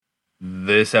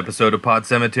This episode of Pod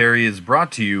Cemetery is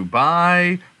brought to you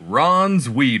by Ron's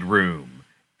Weed Room.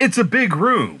 It's a big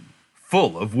room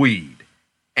full of weed,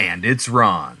 and it's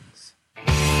Ron's.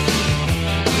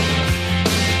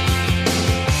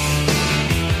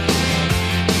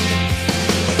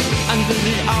 Under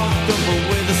the October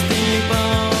with the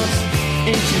steamboats,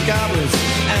 ancient goblins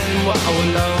and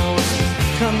wallows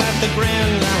come at the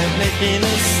grand line making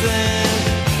a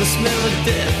sound. The smell of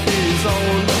death is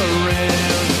all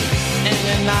around. And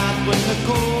at night when the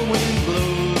cold wind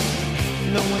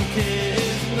blows, no one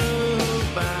cares,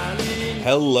 nobody.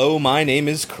 Hello, my name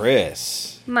is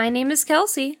Chris. My name is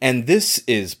Kelsey. And this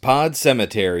is Pod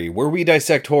Cemetery, where we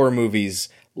dissect horror movies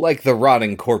like the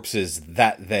rotting corpses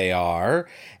that they are.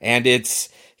 And it's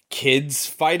Kids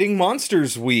Fighting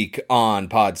Monsters Week on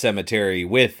Pod Cemetery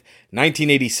with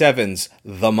 1987's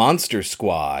The Monster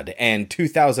Squad and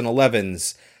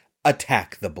 2011's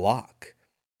Attack the Block.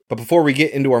 But before we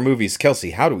get into our movies,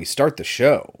 Kelsey, how do we start the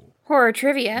show? Horror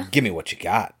trivia. Give me what you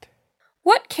got.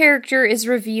 What character is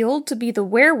revealed to be the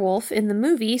werewolf in the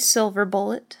movie Silver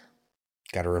Bullet?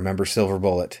 Gotta remember Silver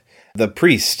Bullet. The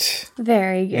priest.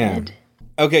 Very Yeah. good.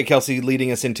 Okay, Kelsey,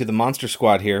 leading us into the Monster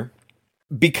Squad here.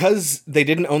 Because they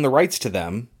didn't own the rights to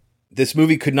them, this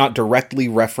movie could not directly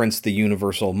reference the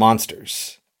Universal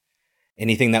monsters.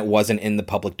 Anything that wasn't in the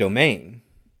public domain.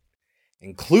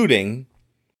 Including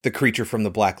the creature from the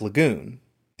Black Lagoon.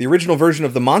 The original version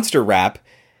of the monster rap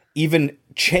even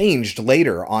changed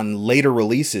later on later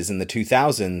releases in the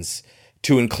 2000s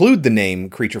to include the name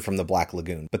Creature from the Black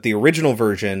Lagoon. But the original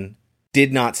version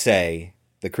did not say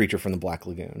the Creature from the Black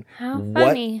Lagoon. How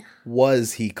funny. What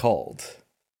was he called?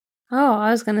 Oh,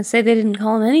 I was going to say they didn't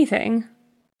call him anything.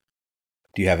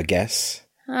 Do you have a guess?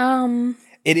 Um,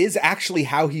 It is actually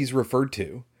how he's referred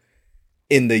to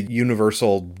in the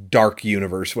Universal Dark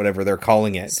Universe, whatever they're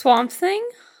calling it. Swamp Thing?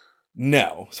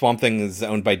 No, Swamp Thing is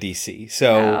owned by DC.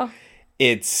 So Oh.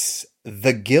 it's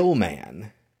the Gill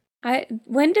Man.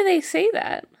 When do they say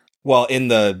that? Well, in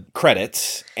the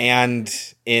credits and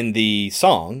in the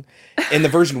song, in the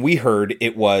version we heard,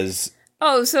 it was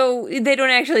Oh, so they don't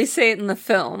actually say it in the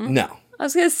film. no. I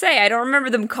was going to say, I don't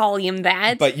remember them calling him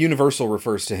that. But Universal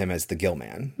refers to him as the Gill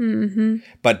Man. Mm-hmm.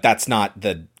 But that's not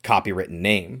the copywritten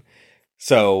name.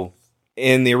 So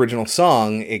in the original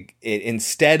song, it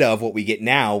instead of what we get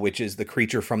now, which is the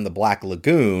creature from the Black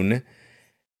Lagoon,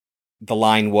 the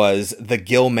line was the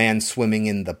Gill Man swimming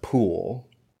in the pool.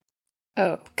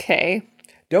 Okay.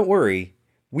 Don't worry,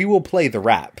 we will play the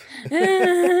rap.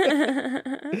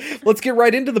 Let's get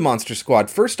right into the Monster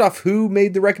Squad. First off, who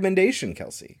made the recommendation,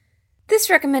 Kelsey? This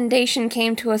recommendation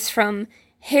came to us from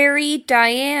Harry,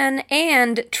 Diane,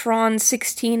 and Tron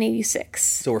 1686.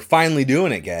 So we're finally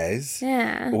doing it, guys.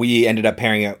 Yeah. We ended up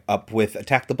pairing it up with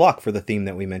Attack the Block for the theme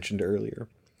that we mentioned earlier.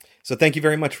 So thank you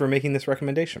very much for making this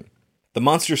recommendation. The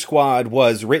Monster Squad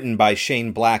was written by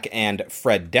Shane Black and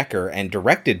Fred Decker and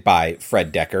directed by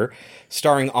Fred Decker,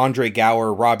 starring Andre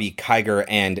Gower, Robbie Kiger,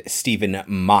 and Stephen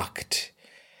Macht.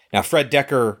 Now, Fred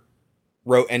Decker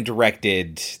wrote and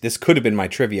directed... This could have been my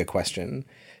trivia question.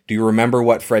 Do you remember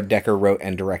what Fred Decker wrote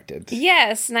and directed?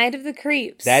 Yes, Night of the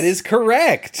Creeps. That is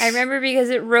correct. I remember because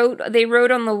they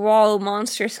wrote on the wall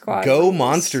Monster Squad. Go rules.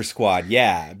 Monster Squad,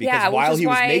 yeah. Because Yeah, which while is he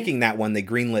was why- making that one, they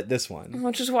greenlit this one.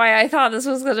 Which is why I thought this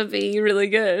was going to be really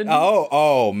good.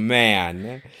 Oh,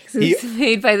 man. 'Cause it's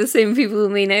made by the same people who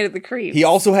made Night of the Creeps. He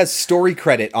also has story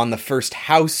credit on the first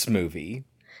House movie.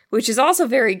 Which is also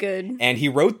very good. And he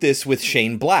wrote this with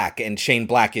Shane Black, and Shane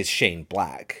Black is Shane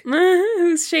Black.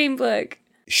 Who's Shane Black?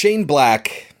 Shane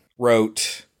Black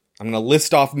wrote, I'm going to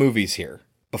list off movies here.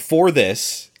 Before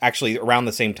this, actually around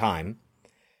the same time,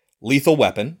 Lethal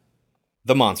Weapon,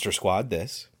 The Monster Squad,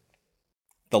 this,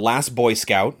 The Last Boy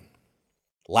Scout,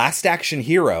 Last Action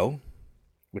Hero,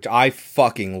 which I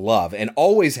fucking love and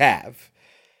always have,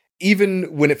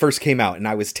 even when it first came out and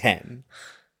I was 10.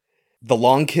 The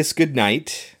Long Kiss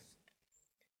Goodnight,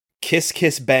 Kiss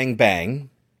Kiss Bang Bang,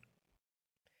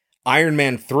 Iron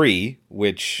Man 3,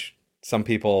 which some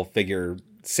people figure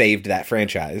saved that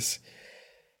franchise,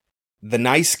 The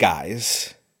Nice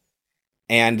Guys,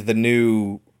 and the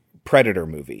new Predator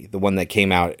movie, the one that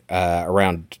came out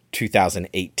around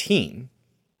 2018.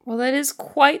 Well, that is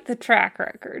quite the track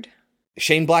record.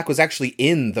 Shane Black was actually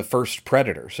in the first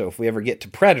Predator, so if we ever get to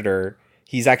Predator,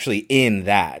 he's actually in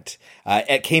that.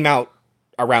 It came out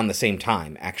around the same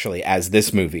time, actually, as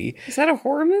this movie. Is that a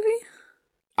horror movie?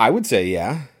 I would say,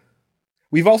 yeah.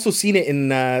 We've also seen it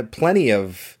in plenty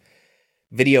of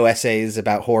video essays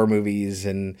about horror movies,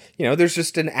 and, you know, there's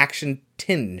just an action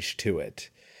tinge to it.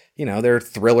 You know, there are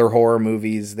thriller horror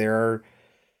movies, there are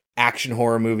action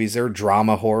horror movies, there are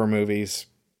drama horror movies.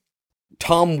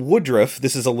 Tom Woodruff,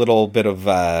 this is a little bit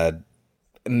of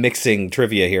mixing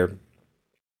trivia here.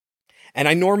 And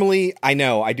I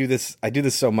know I do this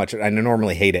so much, and I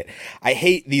normally hate it. I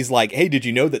hate these like, hey, did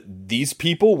you know that these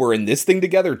people were in this thing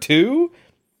together too?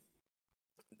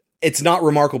 It's not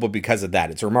remarkable because of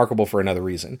that. It's remarkable for another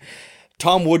reason.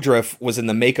 Tom Woodruff was in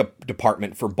the makeup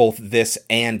department for both this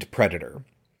and Predator,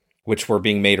 which were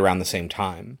being made around the same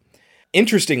time.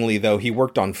 Interestingly, though, he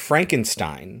worked on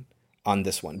Frankenstein on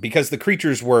this one because the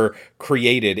creatures were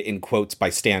created in quotes by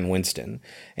Stan Winston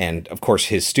and, of course,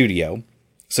 his studio.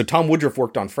 So Tom Woodruff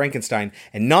worked on Frankenstein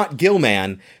and not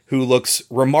Gilman, who looks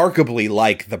remarkably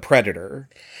like the Predator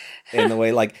in the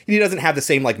way, like, he doesn't have the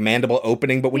same, like, mandible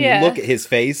opening, but when you look at his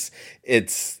face,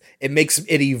 it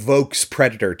evokes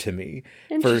Predator to me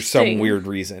for some weird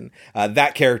reason.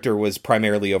 That character was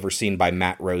primarily overseen by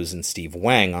Matt Rose and Steve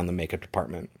Wang on the makeup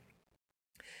department.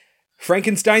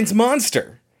 Frankenstein's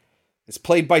monster is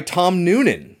played by Tom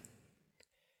Noonan,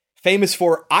 famous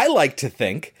for, I like to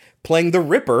think, playing the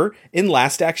Ripper in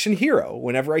Last Action Hero.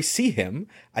 Whenever I see him,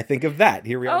 I think of that.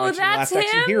 Here we are mentioning Last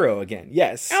Action Hero again.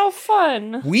 Yes. Oh,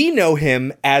 fun. We know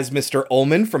him as Mr.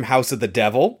 Ullman from House of the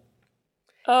Devil.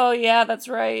 Oh, yeah, that's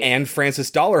right. And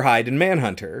Francis Dollarhide in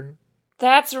Manhunter.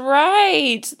 That's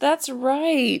right. That's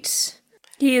right.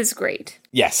 He is great.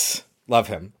 Yes. Love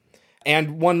him.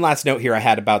 And one last note here I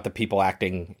had about the people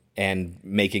acting and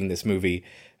making this movie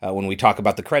when we talk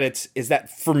about the credits is that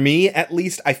for me, at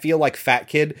least, I feel like Fat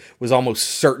Kid was almost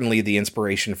certainly the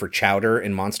inspiration for Chowder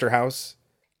in Monster House.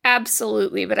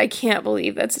 Absolutely, but I can't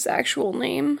believe that's his actual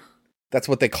name. That's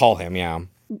what they call him, yeah.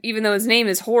 Even though his name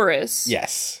is Horace.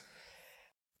 Yes.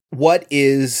 What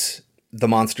is the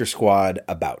Monster Squad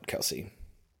about, Kelsey?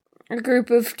 A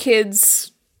group of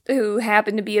kids who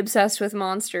happen to be obsessed with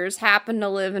monsters happen to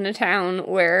live in a town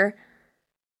where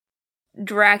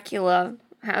Dracula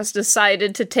has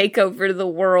decided to take over the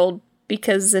world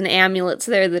because an amulet's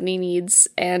there that he needs,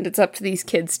 and it's up to these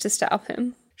kids to stop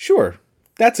him. Sure.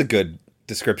 That's a good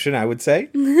description, I would say.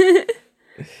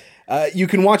 You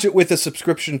can watch it with a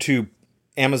subscription to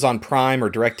Amazon Prime or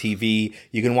DirecTV.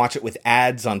 You can watch it with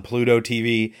ads on Pluto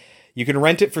TV. You can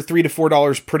rent it for $3 to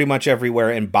 $4 pretty much everywhere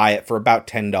and buy it for about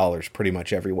 $10 pretty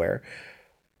much everywhere.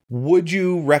 Would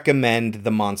you recommend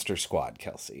The Monster Squad,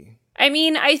 Kelsey? I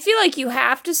mean, I feel like you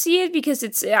have to see it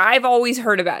because I've always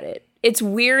heard about it. It's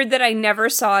weird that I never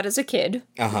saw it as a kid.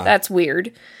 Uh-huh. That's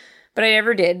weird. But I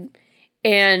never did.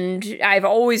 And I've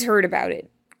always heard about it.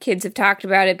 Kids have talked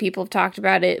about it, people have talked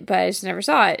about it, but I just never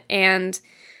saw it. And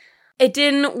it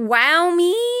didn't wow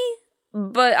me,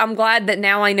 but I'm glad that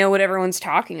now I know what everyone's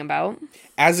talking about.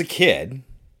 As a kid,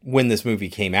 when this movie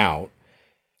came out,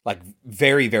 like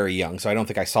very, very young, so I don't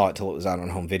think I saw it till it was out on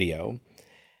home video,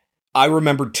 I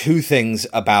remember two things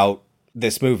about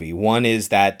this movie. One is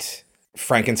that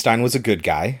Frankenstein was a good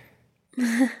guy,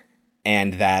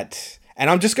 and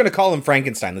I'm just going to call him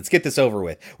Frankenstein. Let's get this over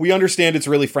with. We understand it's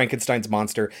really Frankenstein's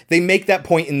monster. They make that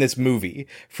point in this movie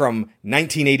from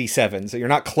 1987, so you're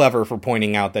not clever for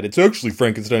pointing out that it's actually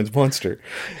Frankenstein's monster.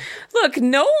 Look,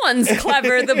 no one's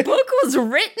clever. The book was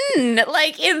written,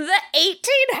 like, in the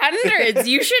 1800s.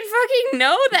 You should fucking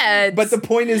know that. But the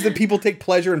point is that people take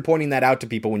pleasure in pointing that out to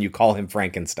people when you call him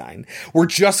Frankenstein. We're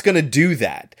just going to do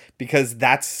that because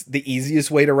that's the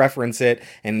easiest way to reference it,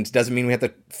 and it doesn't mean we have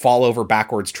to fall over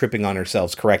backwards, tripping on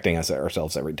ourselves, correcting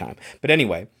ourselves every time. But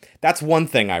anyway, that's one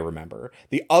thing I remember.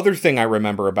 The other thing I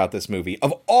remember about this movie,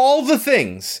 of all the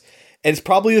things, and it's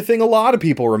probably the thing a lot of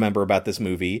people remember about this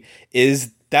movie,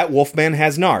 is that Wolfman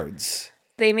has nards.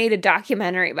 They made a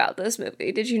documentary about this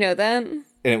movie. Did you know that? And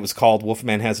it was called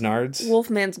Wolfman Has Nards?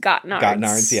 Wolfman's Got Nards. Got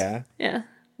Nards, yeah. Yeah.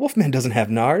 Wolfman doesn't have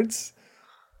nards.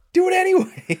 Do it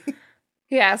anyway.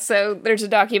 Yeah, so there's a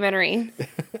documentary.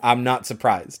 I'm not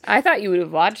surprised. I thought you would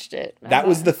have watched it. That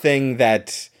was the thing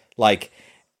that, like,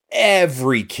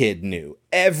 every kid knew.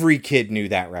 Every kid knew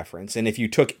that reference. And if you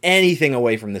took anything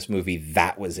away from this movie,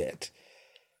 that was it.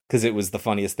 Because it was the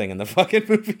funniest thing in the fucking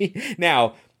movie.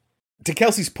 Now, to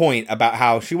Kelsey's point about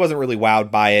how she wasn't really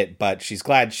wowed by it, but she's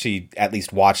glad she at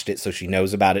least watched it so she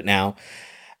knows about it now.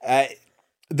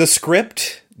 The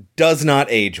script does not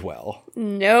age well.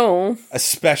 No.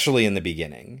 Especially in the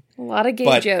beginning. A lot of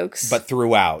gay jokes. But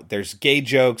throughout. There's gay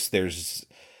jokes, there's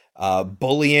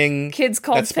bullying. Kids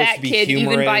called Fat Kid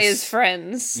humorous. even by his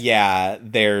friends. Yeah,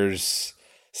 there's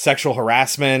sexual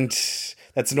harassment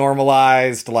that's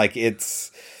normalized. Like, it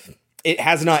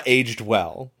has not aged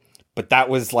well. But that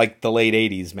was like the late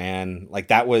 80s, man. Like,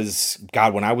 that was,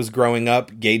 God, when I was growing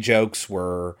up, gay jokes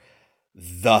were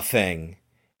the thing.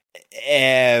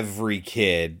 Every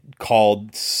kid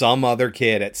called some other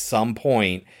kid at some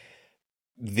point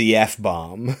the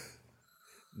F-bomb.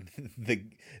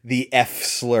 the F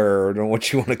slur, or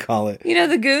what you want to call it. You know,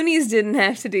 the Goonies didn't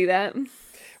have to do that.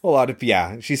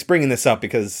 She's bringing this up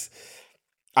because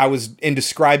I was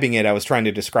trying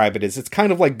to describe it as it's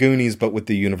kind of like Goonies, but with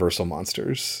the Universal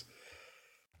monsters.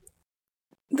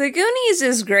 The Goonies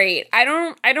is great. I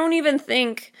don't even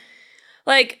think,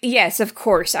 like, yes, of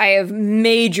course, I have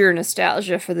major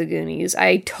nostalgia for the Goonies.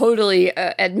 I totally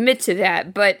admit to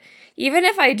that. But even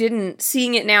if I didn't,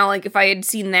 seeing it now, like if I had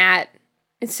seen that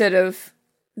instead of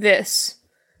this,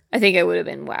 I think I would have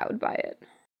been wowed by it.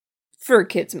 For a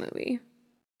kid's movie.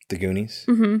 The Goonies?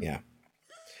 Mm-hmm. Yeah.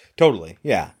 Totally,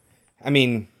 yeah. I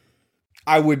mean,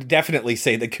 I would definitely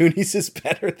say the Goonies is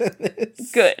better than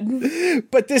this. Good.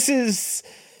 But it's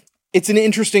an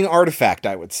interesting artifact,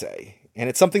 I would say. And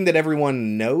it's something that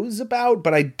everyone knows about,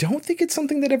 but I don't think it's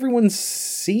something that everyone's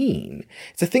seen.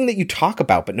 It's a thing that you talk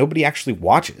about, but nobody actually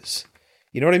watches.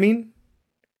 You know what I mean?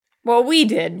 Well, we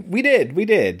did. We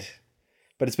did.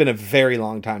 But it's been a very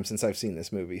long time since I've seen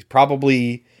this movie.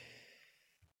 Probably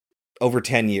over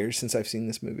 10 years since I've seen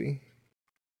this movie.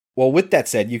 Well, with that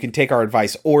said, you can take our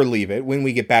advice or leave it. When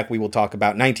we get back, we will talk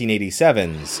about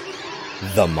 1987's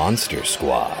The Monster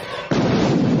Squad.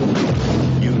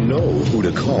 You know who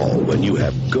to call when you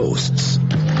have ghosts.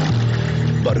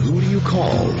 But who do you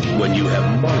call when you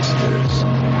have monsters?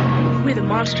 We're the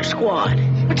Monster Squad.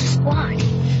 What's a squad?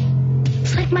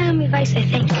 It's like Miami Vice, I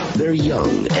think. They're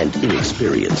young and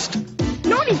inexperienced.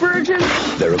 Naughty virgin.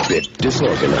 They're a bit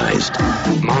disorganized.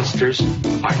 Monsters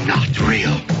are not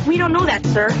real. We don't know that,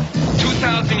 sir.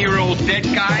 2,000-year-old dead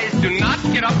guys do not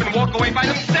get up and walk away by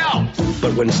themselves.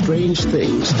 But when strange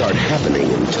things start happening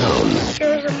in town,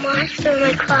 There's a monster in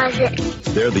my closet.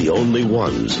 they're the only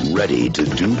ones ready to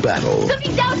do battle.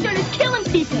 Something's out there that's killing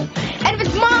people. And if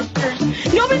it's monsters,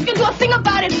 nobody's gonna do a thing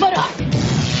about it but us.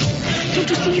 Don't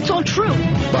you see it's all true?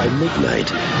 By midnight,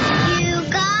 You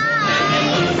guys!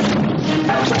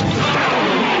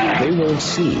 they won't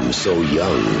seem so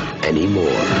young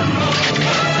anymore.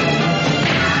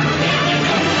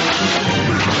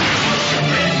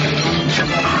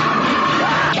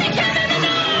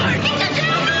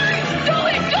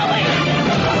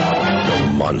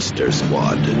 The Monster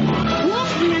Squad.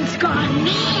 Wolfman's gone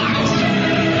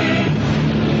mad.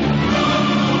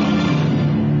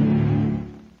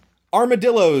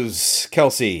 Armadillos,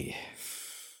 Kelsey,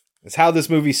 is how this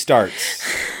movie starts.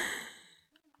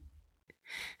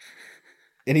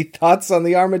 Any thoughts on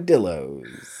the armadillos?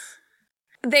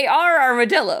 They are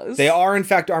armadillos. They are, in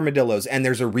fact, armadillos, and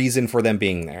there's a reason for them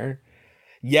being there.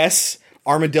 Yes,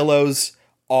 armadillos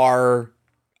are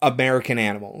American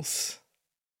animals.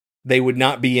 They would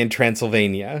not be in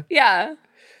Transylvania. Yeah.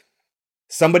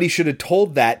 Somebody should have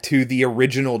told that to the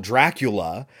original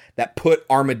Dracula that put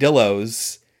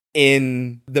armadillos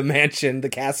in the mansion, the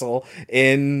castle,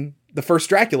 in the first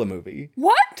Dracula movie.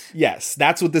 What? Yes,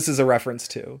 that's what this is a reference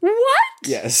to. What?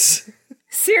 Yes.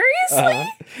 Seriously?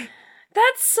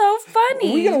 That's so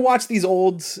funny. We're going to watch these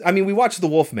old... I mean, we watched The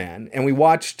Wolfman, and we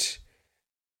watched...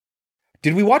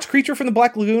 Did we watch Creature from the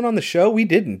Black Lagoon on the show? We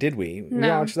didn't, did we? We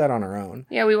No. watched that on our own.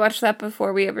 Yeah, we watched that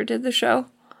before we ever did the show.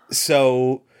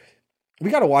 So, we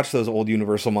got to watch those old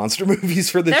Universal Monster movies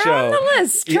for the They're show. on the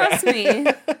list, trust me.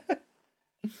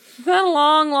 It's a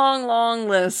long, long, long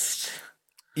list.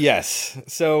 Yes.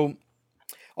 So,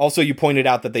 also you pointed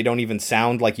out that they don't even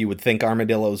sound like you would think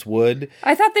armadillos would.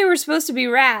 I thought they were supposed to be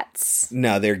rats.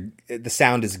 No, the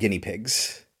sound is guinea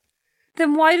pigs.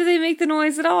 Then why do they make the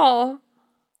noise at all?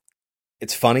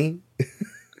 It's funny.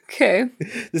 Okay.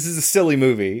 This is a silly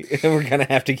movie, and we're gonna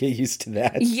have to get used to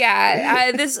that. Yeah,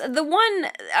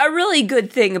 a really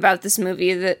good thing about this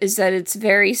movie is that it's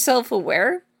very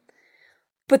self-aware,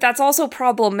 but that's also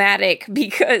problematic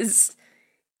because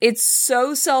it's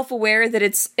so self-aware that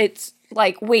it's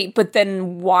like, wait, but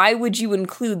then why would you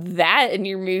include that in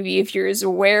your movie if you're as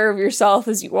aware of yourself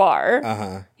as you are?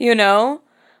 Uh-huh. You know?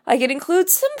 Like, it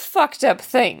includes some fucked up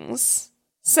things.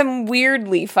 Some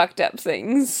weirdly fucked up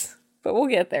things. But we'll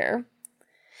get there.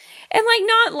 And, like,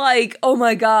 not like, oh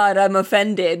my god, I'm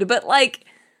offended, but, like,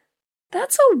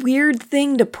 that's a weird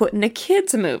thing to put in a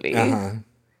kid's movie. Uh-huh.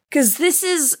 Because this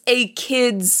is a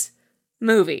kid's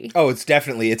movie. Oh,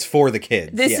 it's for the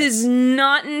kids. This yes. is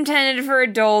not intended for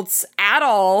adults at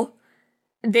all.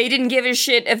 They didn't give a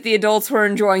shit if the adults were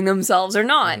enjoying themselves or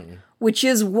not. Which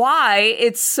is why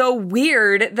it's so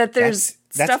weird that there's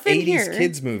stuff in 80s here.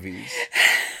 kids movies.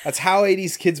 That's how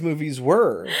 80s kids movies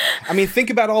were. I mean,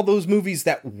 think about all those movies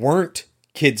that weren't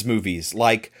kids movies,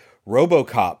 like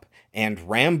RoboCop and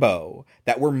Rambo,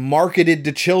 that were marketed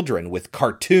to children with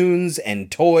cartoons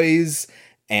and toys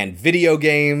and video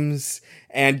games.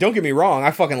 And don't get me wrong, I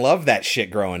fucking loved that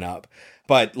shit growing up.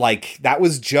 But, like, that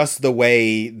was just the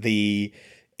way the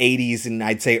 80s and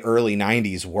I'd say early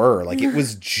 90s were. Like, it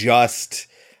was just...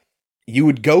 You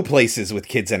would go places with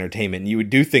kids' entertainment, and you would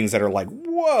do things that are like,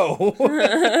 whoa!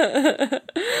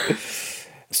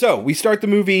 So, we start the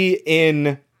movie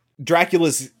in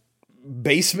Dracula's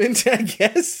basement, I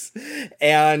guess,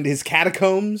 and his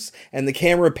catacombs, and the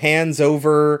camera pans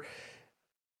over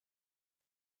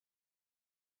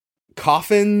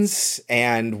coffins,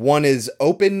 and one is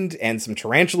opened, and some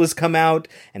tarantulas come out,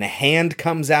 and a hand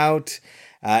comes out,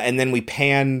 and then we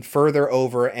pan further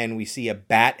over, and we see a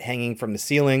bat hanging from the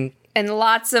ceiling. And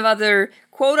lots of other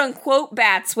quote-unquote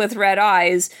bats with red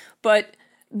eyes, but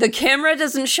the camera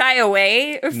doesn't shy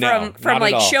away from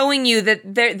like showing you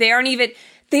that they aren't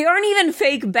even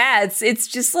fake bats. It's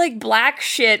just like black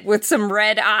shit with some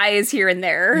red eyes here and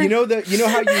there.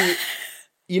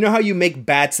 You know how you make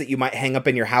bats that you might hang up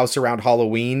in your house around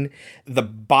Halloween? The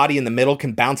body in the middle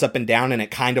can bounce up and down and it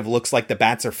kind of looks like the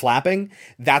bats are flapping.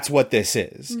 That's what this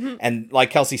is. Mm-hmm. And like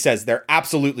Kelsey says, they're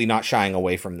absolutely not shying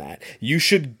away from that. You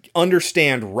should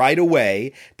understand right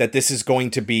away that this is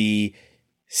going to be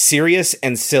serious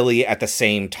and silly at the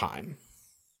same time.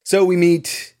 So we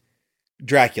meet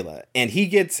Dracula, and he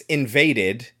gets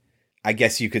invaded, I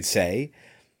guess you could say,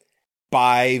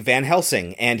 by Van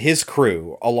Helsing and his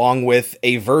crew, along with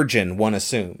a virgin, one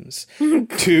assumes,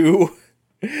 to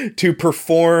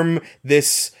perform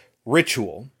this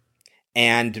ritual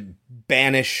and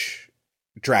banish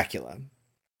Dracula.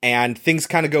 And things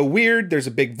kind of go weird. There's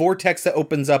a big vortex that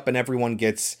opens up and everyone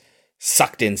gets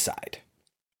sucked inside.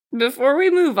 Before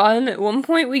we move on, at one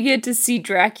point we get to see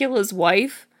Dracula's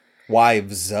wife.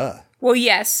 Wives. Well,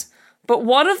 yes, but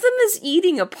one of them is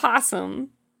eating a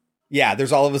possum. Yeah,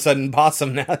 there's all of a sudden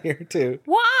possum now here, too.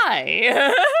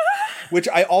 Why? Which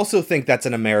I also think that's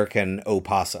an American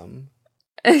opossum.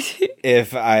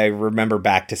 If I remember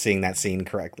back to seeing that scene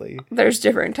correctly. There's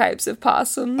different types of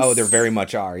possums. Oh, there very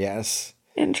much are, yes.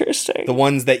 Interesting. The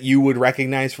ones that you would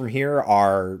recognize from here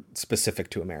are specific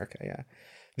to America, yeah.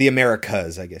 The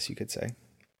Americas, I guess you could say.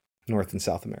 North and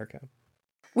South America.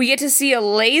 We get to see a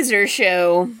laser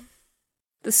show.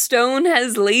 The stone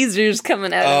has lasers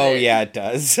coming out of it. Oh, yeah, it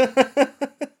does.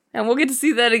 And we'll get to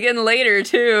see that again later,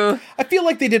 too. I feel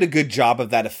like they did a good job of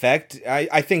that effect.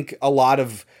 I think a lot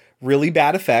of really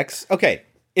bad effects... Okay,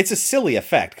 it's a silly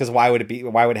effect, because why would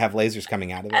it have lasers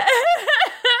coming out of it?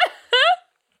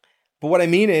 But what I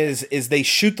mean is they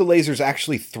shoot the lasers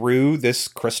actually through this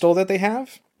crystal that they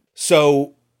have.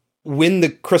 So when the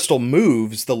crystal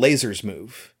moves, the lasers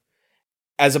move.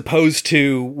 As opposed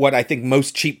to what I think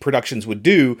most cheap productions would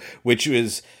do, which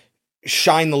is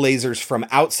shine the lasers from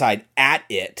outside at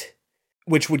it,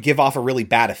 which would give off a really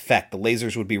bad effect. The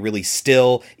lasers would be really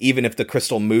still. Even if the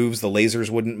crystal moves, the lasers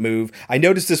wouldn't move. I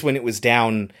noticed this when it was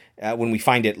down, when we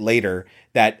find it later,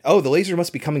 that, the laser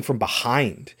must be coming from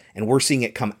behind, and we're seeing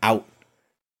it come out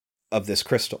of this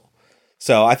crystal.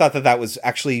 So I thought that was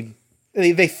actually,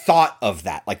 they thought of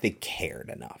that, like they cared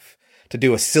enough to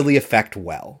do a silly effect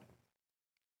well.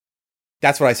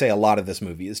 That's what I say a lot of this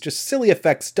movie is just silly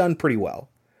effects done pretty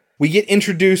well. We get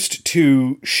introduced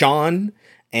to Sean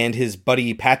and his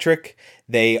buddy Patrick.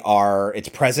 It's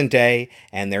present day,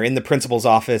 and they're in the principal's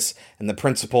office, and the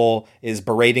principal is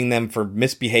berating them for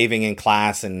misbehaving in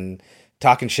class and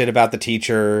talking shit about the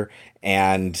teacher.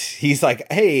 And he's like,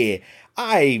 hey,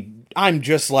 I'm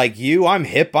just like you. I'm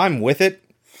hip. I'm with it.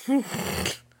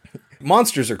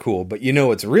 Monsters are cool, but you know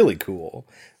what's really cool?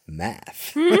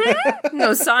 Math.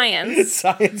 No, science.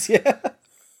 Science, yeah.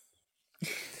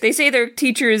 They say their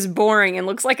teacher is boring and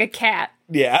looks like a cat.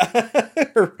 Yeah.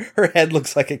 her head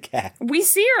looks like a cat. We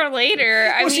see her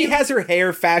later. I mean, she has her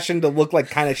hair fashioned to look like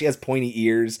she has pointy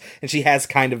ears, and she has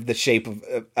kind of the shape of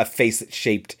a face that's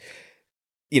shaped,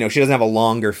 she doesn't have a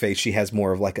longer face. She has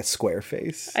more of like a square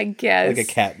face. I guess. Like a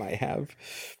cat might have.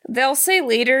 They'll say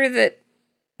later that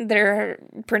their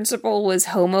principal was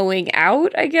homoing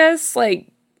out, I guess,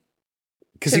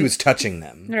 because he was touching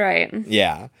them. Right.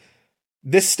 Yeah.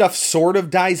 This stuff sort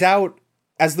of dies out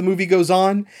as the movie goes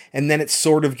on, and then it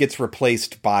sort of gets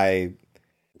replaced by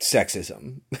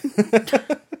sexism.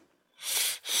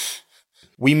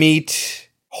 We meet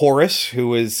Horace,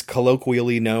 who is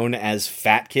colloquially known as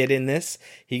Fat Kid in this.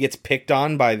 He gets picked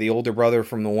on by the older brother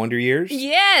from the Wonder Years.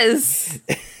 Yes!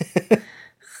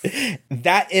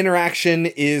 That interaction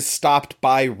is stopped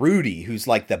by Rudy, who's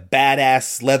like the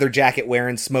badass leather jacket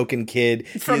wearing smoking kid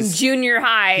from junior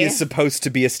high. He is supposed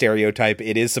to be a stereotype.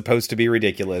 It is supposed to be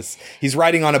ridiculous. He's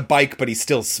riding on a bike, but he's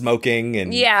still smoking.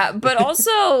 And yeah, but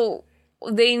also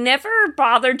they never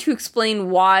bothered to explain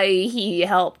why he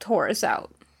helped Horace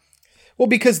out. Well,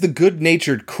 because the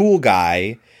good-natured cool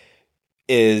guy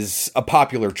is a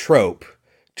popular trope,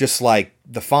 just like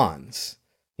the Fonz.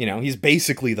 You know, he's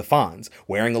basically the Fonz,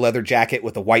 wearing a leather jacket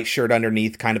with a white shirt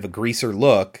underneath, kind of a greaser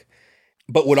look,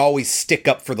 but would always stick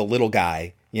up for the little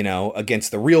guy, you know,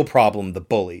 against the real problem, the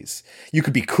bullies. You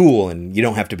could be cool and you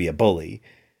don't have to be a bully.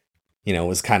 You know,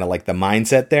 was kind of like the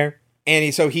mindset there.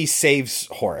 And so he saves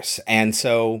Horace. And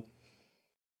so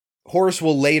Horace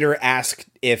will later ask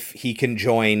if he can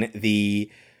join the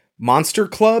Monster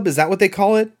Club. Is that what they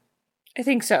call it? I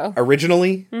think so.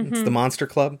 Originally, it's the Monster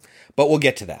Club. But we'll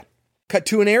get to that. Cut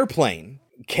to an airplane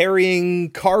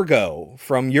carrying cargo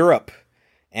from Europe.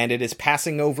 And it is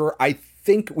passing over, I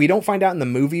think, we don't find out in the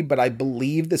movie, but I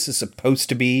believe this is supposed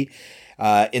to be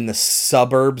in the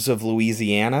suburbs of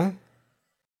Louisiana.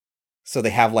 So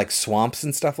they have like swamps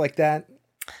and stuff like that.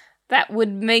 That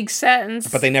would make sense.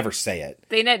 But they never say it.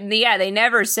 They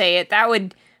never say it. That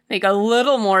would make a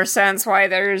little more sense why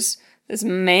there's this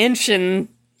mansion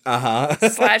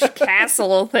slash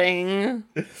castle thing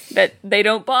that they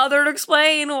don't bother to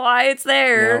explain why it's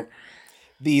there. No.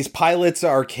 These pilots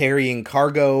are carrying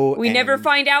cargo. We never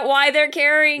find out why they're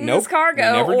carrying this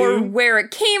cargo or where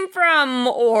it came from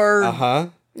or...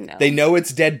 No. They know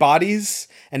it's dead bodies,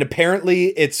 and apparently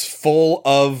it's full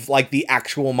of, like, the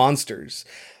actual monsters.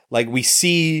 Like, we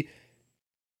see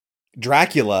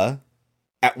Dracula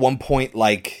at one point,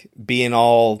 like, being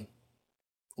all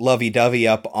lovey-dovey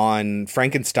up on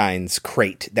Frankenstein's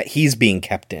crate that he's being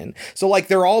kept in. So, like,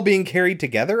 they're all being carried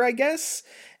together, I guess.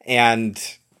 And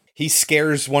he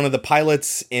scares one of the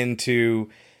pilots into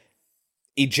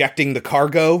ejecting the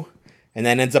cargo, and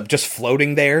then ends up just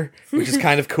floating there, which is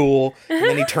kind of cool. And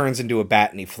then he turns into a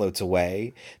bat and he floats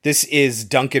away. This is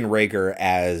Duncan Rager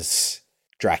as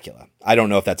Dracula. I don't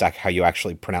know if that's how you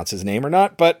actually pronounce his name or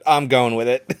not, but I'm going with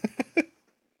it.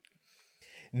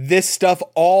 This stuff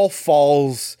all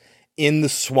falls in the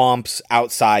swamps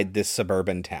outside this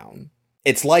suburban town.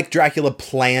 It's like Dracula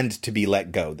planned to be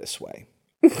let go this way.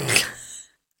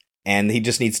 And he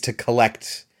just needs to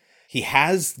collect... He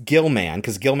has Gilman,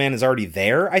 because Gilman is already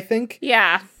there, I think.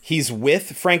 Yeah. He's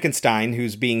with Frankenstein,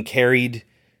 who's being carried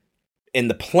in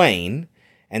the plane.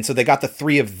 And so they got the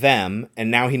three of them,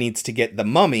 and now he needs to get the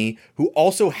mummy, who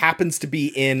also happens to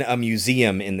be in a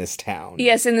museum in this town.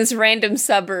 Yes, in this random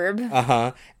suburb.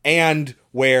 And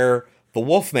where the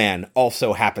Wolfman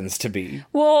also happens to be.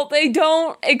 Well, they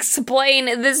don't explain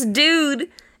this dude...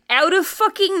 out of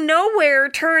fucking nowhere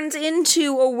turns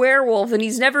into a werewolf, and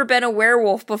he's never been a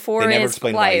werewolf before in his life. They never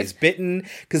explain why he's bitten,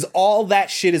 because all that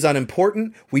shit is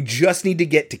unimportant. We just need to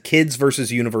get to kids versus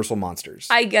Universal monsters.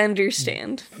 I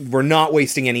understand. We're not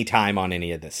wasting any time on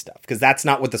any of this stuff, because that's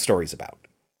not what the story's about.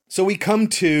 So we come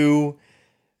to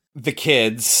the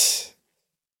kids.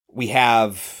 We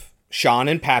have Sean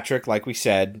and Patrick, like we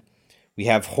said. We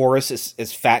have Horace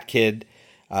as fat kid,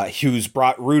 who's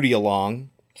brought Rudy along.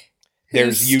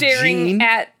 There's Eugene. Staring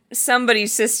at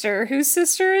somebody's sister. Whose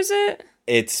sister is it?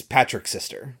 It's Patrick's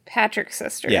sister. Patrick's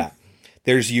sister. Yeah.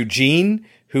 There's Eugene,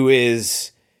 who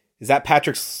is that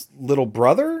Patrick's little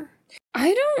brother?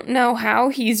 I don't know how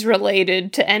he's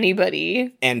related to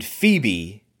anybody. And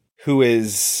Phoebe, who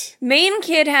is... Main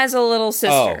kid has a little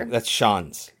sister. Oh, that's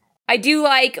Sean's. I do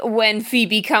like when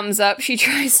Phoebe comes up, she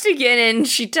tries to get in,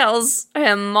 she tells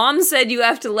him, Mom said you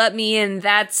have to let me in,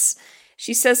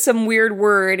 she says some weird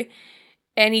word.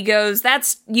 And he goes,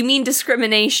 you mean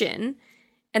discrimination.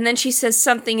 And then she says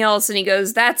something else, and he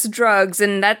goes, that's drugs,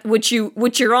 and that what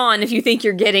you're on if you think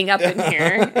you're getting up in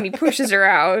here. And he pushes her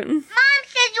out. Mom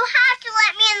says you have to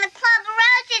let me in the club, or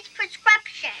else it's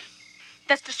prescription.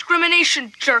 That's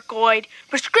discrimination, jerkoid.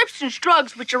 Prescription's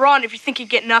drugs, which you're on if you think you're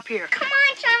getting up here. Come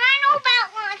on, son, I know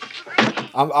about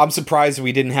lunchtime. I'm surprised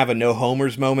we didn't have a no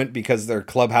homers moment, because their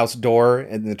clubhouse door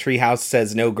and the treehouse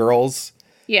says no girls.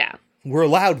 Yeah. We're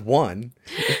allowed one.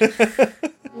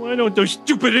 Why don't those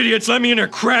stupid idiots let me in their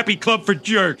crappy club for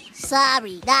jerks?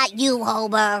 Sorry, not you,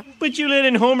 Homer. But you let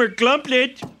in Homer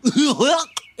Glumplet.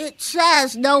 It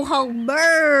says no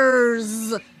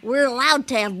homers. We're allowed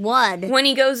to have one. When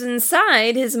he goes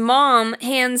inside, his mom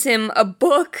hands him a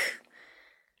book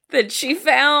that she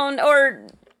found, or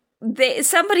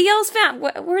somebody else found.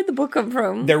 Where'd the book come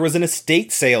from? There was an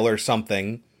estate sale or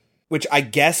something. Which I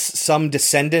guess some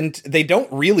descendant, they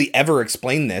don't really ever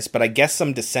explain this, but I guess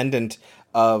some descendant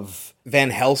of Van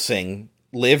Helsing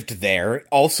lived there,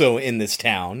 also in this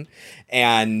town,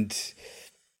 and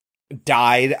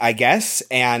died, I guess,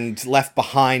 and left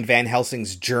behind Van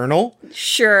Helsing's journal.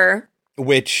 Sure.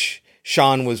 Which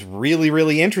Sean was really,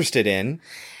 really interested in.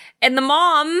 And the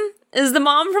mom is the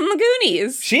mom from the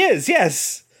Goonies. She is,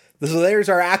 yes. So there's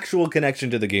our actual connection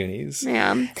to the Goonies.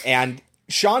 Yeah. And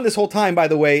Sean, this whole time, by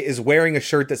the way, is wearing a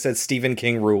shirt that says Stephen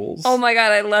King rules. Oh my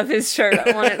god, I love his shirt.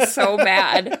 I want it so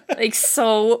bad. Like,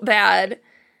 so bad.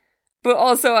 But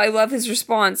also, I love his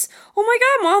response. Oh my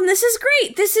god, Mom, this is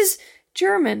great. This is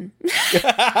German.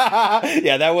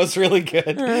 Yeah, that was really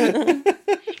good.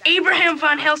 Abraham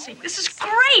von Helsing. This is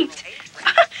great.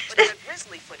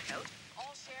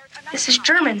 This is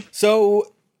German.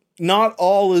 So, not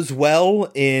all is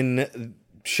well in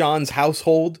Sean's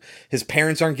household. His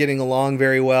parents aren't getting along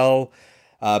very well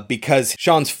because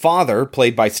Sean's father,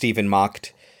 played by Stephen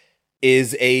Macht,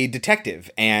 is a detective,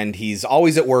 and he's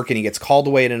always at work, and he gets called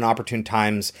away at inopportune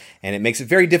times, and it makes it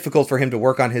very difficult for him to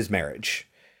work on his marriage.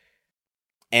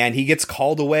 And he gets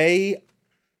called away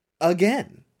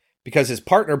again because his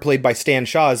partner, played by Stan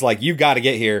Shaw, is like, you got to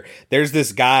get here. There's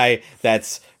this guy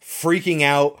that's freaking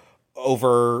out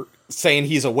over saying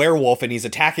he's a werewolf, and he's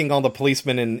attacking all the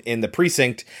policemen in the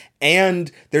precinct,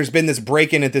 and there's been this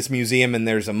break-in at this museum, and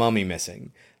there's a mummy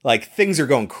missing. Like, things are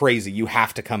going crazy. You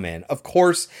have to come in. Of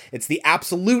course, it's the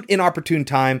absolute inopportune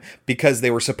time because they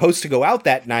were supposed to go out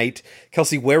that night.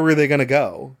 Kelsey, where were they going to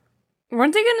go?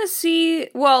 Weren't they going to see...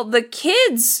 Well, the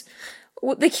kid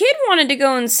wanted to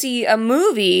go and see a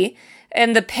movie,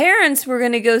 and the parents were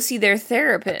going to go see their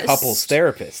therapist. Couples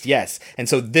therapist, yes. And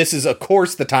so this is, of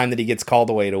course, the time that he gets called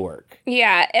away to work.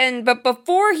 Yeah, but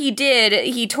before he did,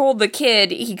 he told the kid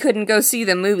he couldn't go see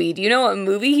the movie. Do you know what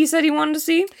movie he said he wanted to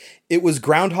see? It was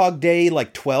Groundhog Day,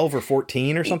 like 12 or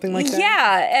 14 or something like that?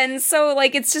 Yeah, and so,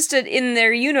 like, it's just in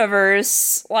their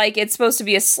universe, like, it's supposed to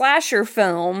be a slasher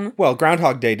film. Well,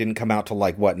 Groundhog Day didn't come out till,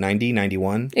 like, what, 90,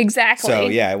 91? Exactly. So,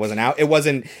 yeah, it wasn't out. It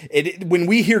wasn't... when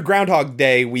we hear Groundhog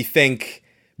Day, we think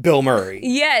Bill Murray.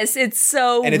 Yes, it's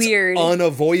so and weird. It's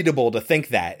unavoidable to think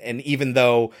that. And even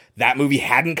though that movie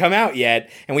hadn't come out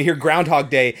yet, and we hear Groundhog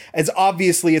Day, as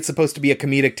obviously it's supposed to be a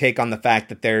comedic take on the fact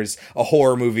that there's a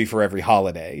horror movie for every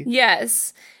holiday.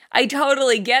 Yes, I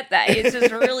totally get that. It's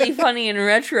just really funny in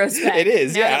retrospect. It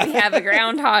is, now yeah. that we have a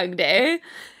Groundhog Day,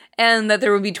 and that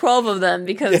there will be 12 of them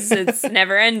because it's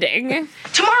never ending.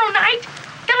 Tomorrow night?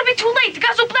 That'll be too late. The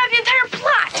guys will blow the entire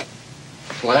plot.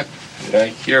 Plot? Did I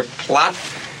hear plot?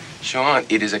 Sean,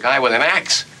 it is a guy with an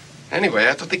axe. Anyway,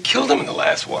 I thought they killed him in the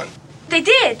last one. They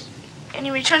did. And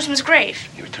he returns from his grave.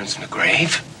 He returns from the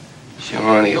grave?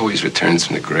 Sean, he always returns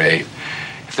from the grave.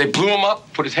 If they blew him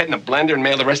up, put his head in a blender, and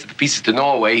mailed the rest of the pieces to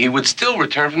Norway, he would still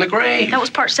return from the grave. That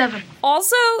was part 7.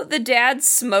 Also, the dad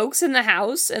smokes in the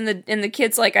house, and the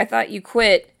kid's like, I thought you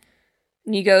quit.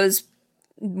 And he goes,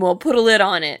 well, put a lid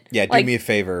on it. Yeah, do me a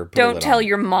favor. Put a Don't lid tell on.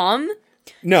 your mom?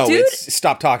 No, Dude. it's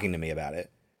stop talking to me about it.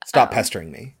 Stop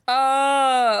pestering me.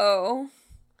 Oh.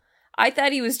 I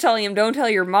thought he was telling him, don't tell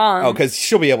your mom. Oh, because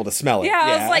she'll be able to smell it. Yeah,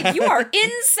 I was like, you are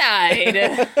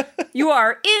inside. You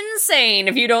are insane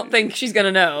if you don't think she's going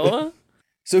to know.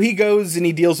 So he goes and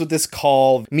he deals with this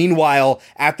call. Meanwhile,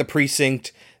 at the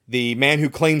precinct, the man who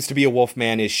claims to be a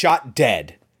Wolfman is shot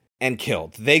dead and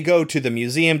killed. They go to the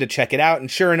museum to check it out, and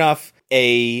sure enough,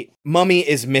 a mummy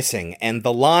is missing, and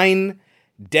the line,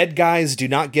 "Dead guys do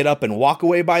not get up and walk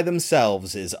away by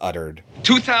themselves," is uttered.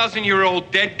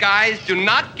 2,000-year-old dead guys do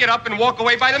not get up and walk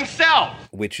away by themselves.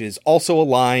 Which is also a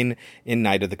line in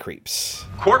Night of the Creeps.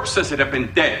 Corpses that have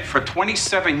been dead for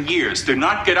 27 years do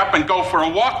not get up and go for a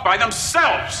walk by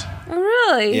themselves. Oh,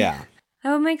 really? Yeah.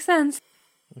 That would make sense.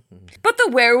 But the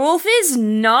werewolf is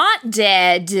not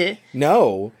dead.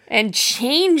 No. And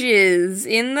changes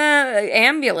in the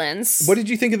ambulance. What did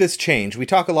you think of this change? We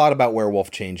talk a lot about werewolf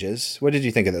changes. What did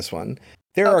you think of this one?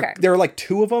 There are like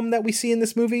 2 of them that we see in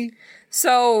this movie.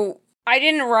 So I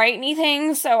didn't write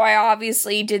anything, so I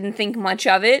obviously didn't think much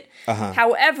of it.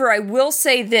 However, I will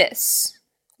say this.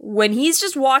 When he's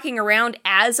just walking around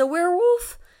as a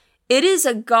werewolf, it is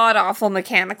a god-awful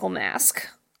mechanical mask.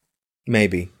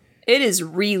 Maybe. It is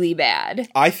really bad.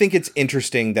 I think it's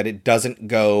interesting that it doesn't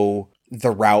go the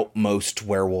route most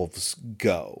werewolves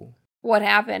go. What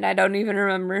happened? I don't even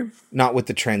remember. Not with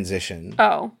the transition.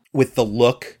 Oh. With the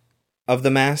look of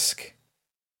the mask.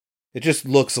 It just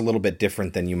looks a little bit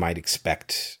different than you might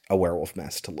expect a werewolf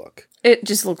mask to look. It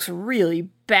just looks really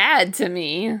bad to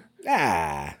me.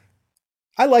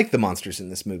 I like the monsters in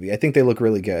this movie. I think they look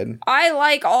really good. I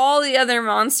like all the other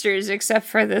monsters except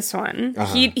for this one.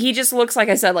 He just looks, like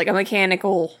I said, like a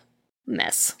mechanical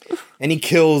mess. And he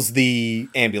kills the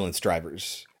ambulance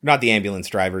drivers. Not the ambulance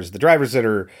drivers, the drivers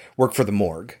that work for the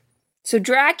morgue. So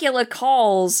Dracula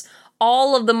calls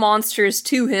all of the monsters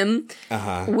to him,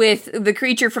 with the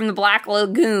creature from the Black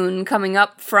Lagoon coming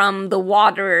up from the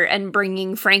water and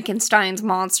bringing Frankenstein's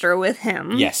monster with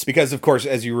him. Yes, because of course,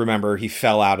 as you remember, he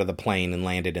fell out of the plane and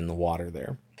landed in the water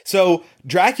there. So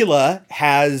Dracula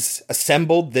has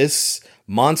assembled this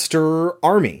monster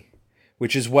army,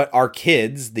 which is what our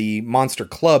kids, the Monster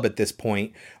Club at this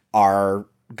point, are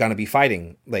going to be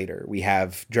fighting later. We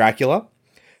have Dracula,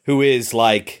 who is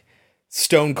like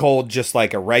stone cold, just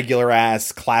like a regular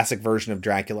ass classic version of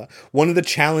Dracula. One of the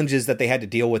challenges that they had to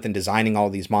deal with in designing all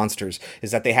these monsters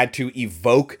is that they had to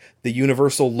evoke the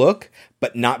universal look,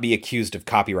 but not be accused of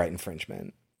copyright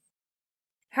infringement.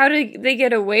 How did they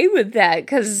get away with that?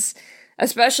 Because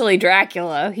especially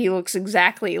Dracula, he looks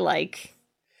exactly like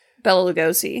Bela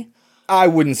Lugosi. I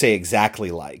wouldn't say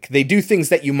exactly like. They do things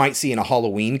that you might see in a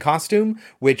Halloween costume,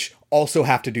 which also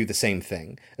have to do the same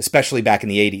thing, especially back in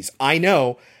the 80s. I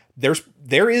know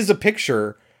there is a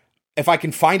picture, if I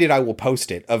can find it, I will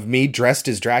post it, of me dressed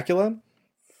as Dracula.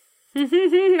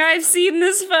 I've seen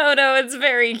this photo. It's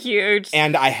very cute.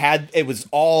 And it was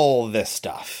all this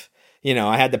stuff. You know,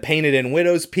 I had the painted in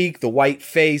Widow's Peak, the white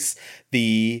face,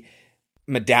 the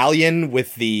medallion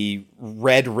with the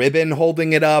red ribbon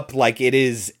holding it up. Like, it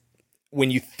is, when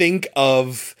you think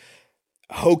of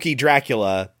hokey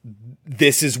Dracula,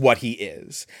 this is what he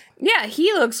is. Yeah,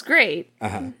 he looks great.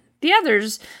 Uh-huh. The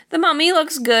others, the mummy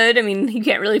looks good. I mean, you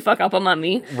can't really fuck up a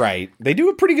mummy. Right. They do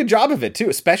a pretty good job of it, too,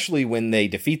 especially when they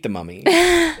defeat the mummy.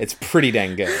 It's pretty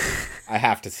dang good, I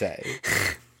have to say.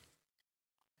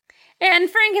 And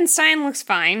Frankenstein looks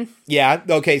fine. Yeah,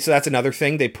 okay, so that's another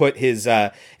thing. They put his,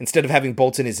 instead of having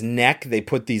bolts in his neck, they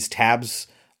put these tabs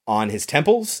on his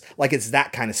temples. Like, it's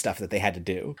that kind of stuff that they had to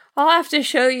do. I'll have to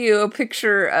show you a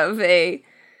picture of a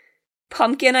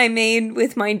pumpkin I made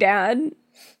with my dad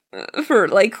for,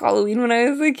 like, Halloween when I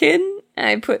was a kid.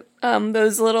 I put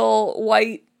those little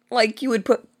white, like, you would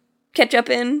put ketchup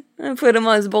in. I put them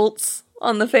as bolts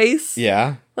on the face.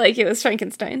 Yeah. Like it was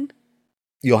Frankenstein.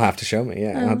 You'll have to show me.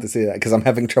 Yeah, I'll have to see that because I'm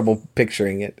having trouble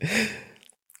picturing it.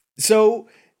 So,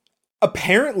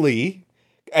 apparently,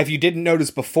 if you didn't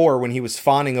notice before when he was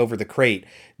fawning over the crate,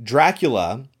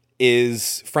 Dracula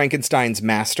is Frankenstein's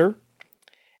master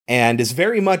and is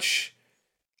very much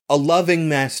a loving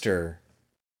master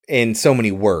in so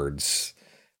many words.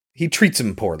 He treats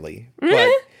him poorly,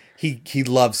 but he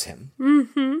loves him.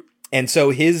 Mm-hmm. And so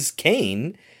his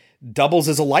cane doubles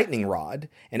as a lightning rod,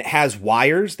 and it has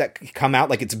wires that come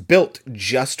out, like it's built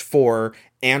just for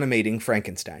animating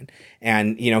Frankenstein.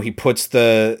 And, you know, he puts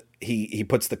the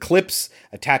clips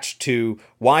attached to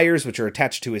wires, which are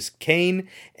attached to his cane,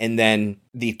 and then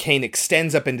the cane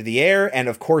extends up into the air, and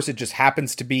of course it just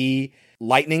happens to be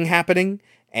lightning happening,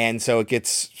 and so it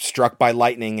gets struck by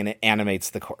lightning and it animates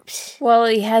the corpse. Well,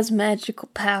 he has magical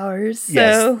powers, so...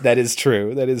 Yes, that is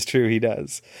true. That is true, he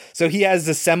does. So he has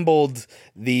assembled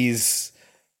these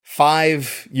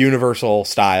 5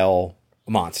 Universal-style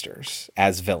monsters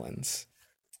as villains.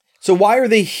 So why are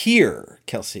they here,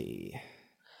 Kelsey?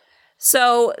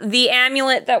 So the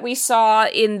amulet that we saw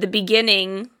in the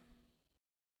beginning,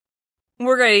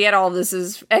 we're going to get all this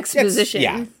as exposition.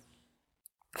 Yeah.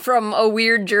 From a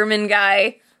weird German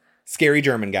guy. Scary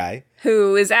German guy.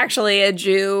 Who is actually a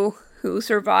Jew who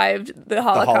survived the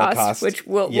Holocaust. Which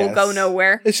will go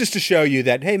nowhere. It's just to show you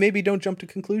that, hey, maybe don't jump to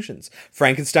conclusions.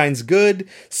 Frankenstein's good.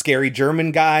 Scary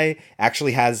German guy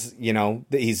actually has, you know,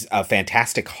 he's a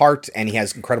fantastic heart and he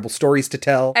has incredible stories to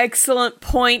tell. Excellent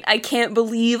point. I can't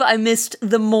believe I missed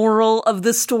the moral of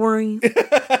the story.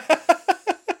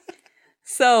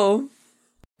 So,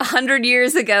 100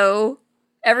 years ago,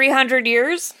 every 100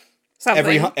 years?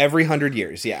 Something. Every 100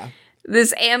 years, yeah.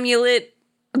 This amulet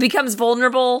becomes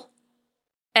vulnerable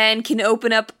and can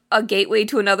open up a gateway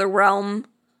to another realm,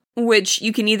 which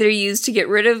you can either use to get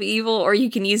rid of evil or you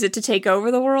can use it to take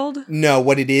over the world. No,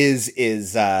 what it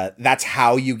is that's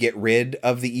how you get rid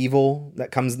of the evil that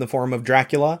comes in the form of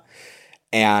Dracula.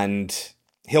 And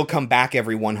he'll come back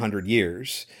every 100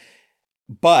 years.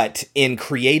 But in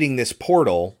creating this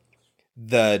portal,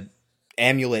 the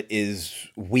amulet is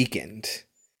weakened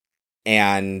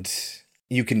and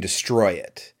you can destroy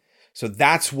it. So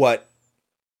that's what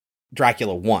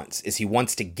Dracula wants, is he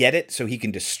wants to get it so he can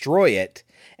destroy it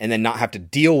and then not have to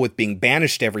deal with being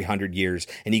banished every 100 years,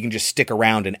 and he can just stick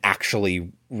around and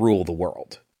actually rule the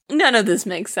world. None of this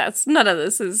makes sense. None of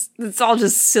this it's all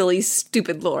just silly,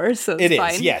 stupid lore, so it's fine.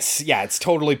 It is, yes. Yeah, it's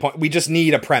totally we just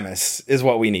need a premise, is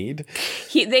what we need.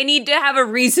 They need to have a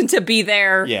reason to be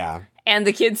there. Yeah. And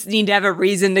the kids need to have a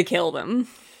reason to kill them.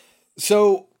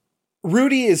 So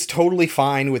Rudy is totally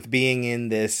fine with being in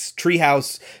this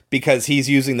treehouse because he's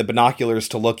using the binoculars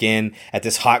to look in at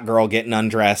this hot girl getting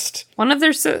undressed. One of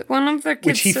their kids'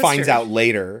 which he sisters. finds out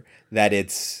later that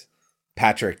it's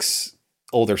Patrick's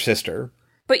older sister.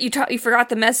 But you forgot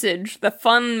the message, the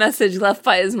fun message left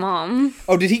by his mom.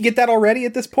 Oh, did he get that already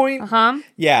at this point? Uh-huh.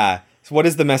 Yeah. So what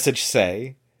does the message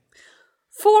say?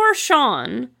 For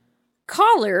Sean,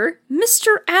 caller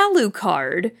Mr.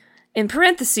 Alucard, in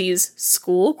parentheses,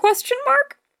 school question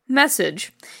mark?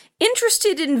 Message.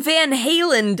 Interested in Van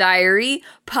Halen diary,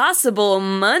 possible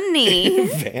money.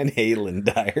 Van Halen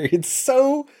diary. It's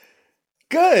so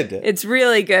good. It's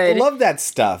really good. I love that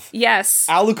stuff. Yes.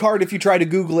 Alucard, if you try to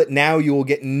Google it now, you will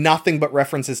get nothing but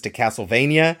references to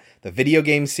Castlevania, the video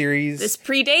game series. This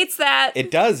predates that.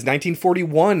 It does.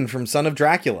 1941 from Son of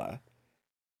Dracula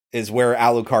is where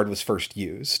Alucard was first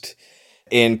used.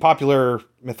 In popular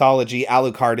mythology,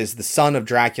 Alucard is the son of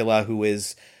Dracula, who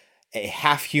is a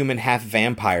half-human,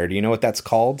 half-vampire. Do you know what that's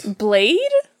called? Blade?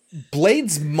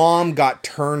 Blade's mom got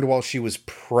turned while she was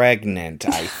pregnant,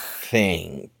 I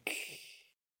think.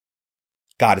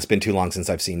 God, it's been too long since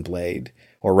I've seen Blade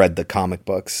or read the comic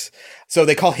books. So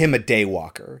they call him a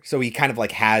daywalker. So he kind of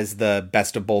like has the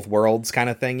best of both worlds kind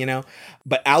of thing, you know?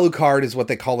 But Alucard is what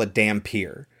they call a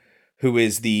Dhampir, who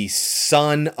is the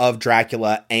son of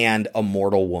Dracula and a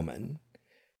mortal woman,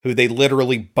 who they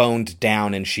literally boned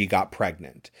down and she got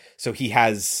pregnant. So he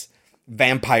has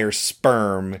vampire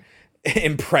sperm,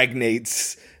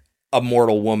 impregnates a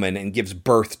mortal woman and gives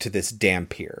birth to this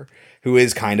Dhampir, who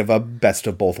is kind of a best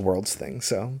of both worlds thing.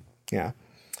 So, yeah.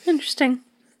 Interesting.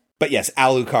 But yes,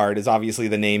 Alucard is obviously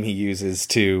the name he uses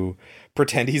to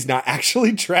pretend he's not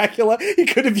actually Dracula. He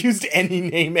could have used any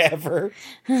name ever.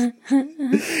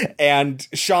 And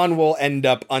Sean will end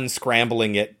up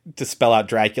unscrambling it to spell out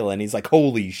Dracula, and he's like,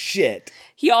 holy shit.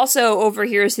 He also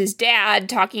overhears his dad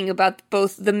talking about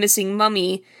both the missing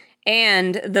mummy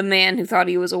and the man who thought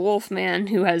he was a wolf man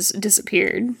who has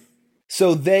disappeared.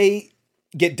 So they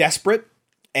get desperate,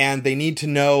 and they need to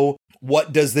know,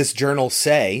 what does this journal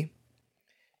say?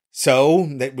 So,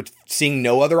 seeing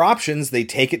no other options, they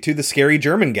take it to the scary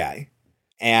German guy.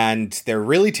 And they're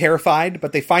really terrified,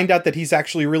 but they find out that he's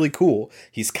actually really cool.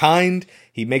 He's kind,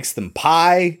 he makes them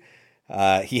pie,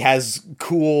 he has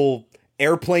cool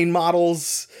airplane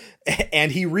models,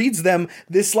 and he reads them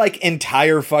this, like,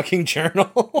 entire fucking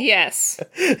journal. Yes.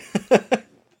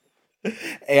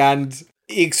 And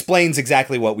he explains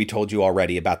exactly what we told you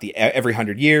already about the every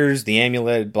 100 years, the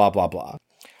amulet, blah, blah, blah.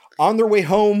 On their way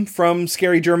home from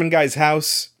Scary German Guy's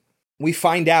house, we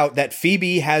find out that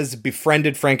Phoebe has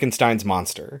befriended Frankenstein's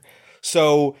monster.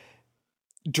 So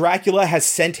Dracula has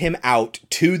sent him out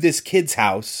to this kid's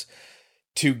house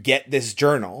to get this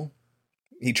journal.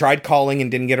 He tried calling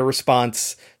and didn't get a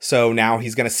response, so now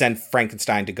he's going to send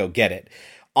Frankenstein to go get it.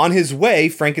 On his way,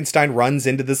 Frankenstein runs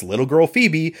into this little girl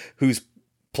Phoebe, who's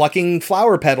plucking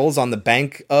flower petals on the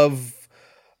bank of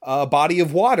a body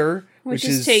of water. Which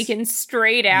is taken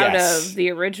straight out of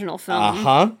the original film.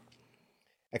 Uh-huh.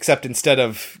 Except instead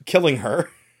of killing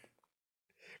her,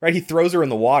 right? He throws her in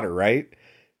the water, right?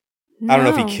 No. I don't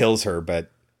know if he kills her, but...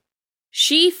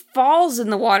 She falls in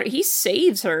the water. He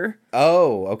saves her.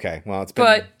 Oh, okay. Well, it's been...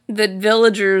 But the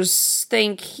villagers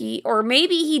think or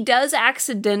maybe he does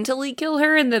accidentally kill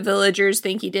her and the villagers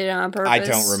think he did it on purpose. I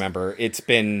don't remember. It's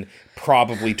been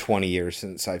probably 20 years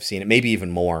since I've seen it. Maybe even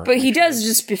more. But he does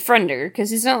just befriend her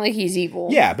because it's not like he's evil.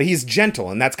 Yeah, but he's gentle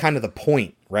and that's kind of the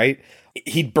point, right?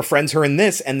 He befriends her in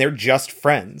this and they're just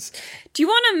friends. Do you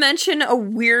want to mention a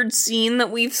weird scene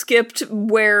that we've skipped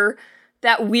where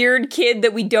that weird kid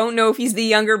that we don't know if he's the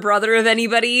younger brother of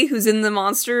anybody who's in the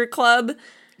monster club...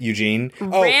 Eugene.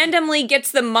 Randomly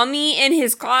gets the mummy in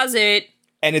his closet.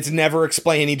 And it's never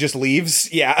explained. He just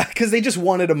leaves. Yeah, because they just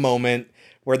wanted a moment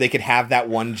where they could have that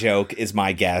one joke, is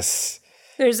my guess.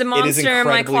 There's a monster in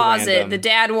my closet. Random. The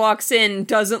dad walks in,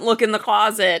 doesn't look in the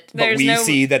closet. But we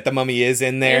see that the mummy is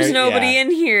in there. There's nobody in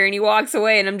here, and he walks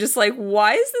away, and I'm just like,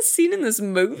 why is this scene in this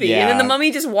movie? Yeah. And then the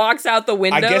mummy just walks out the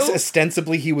window. I guess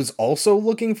ostensibly he was also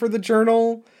looking for the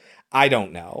journal. I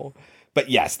don't know. But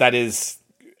yes,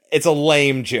 it's a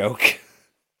lame joke.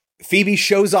 Phoebe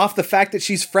shows off the fact that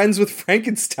she's friends with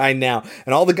Frankenstein now,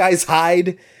 and all the guys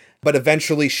hide. But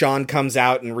eventually Sean comes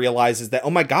out and realizes that, oh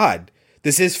my God,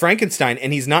 this is Frankenstein,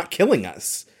 and he's not killing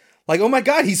us. Like, oh my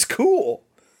God, he's cool.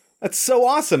 That's so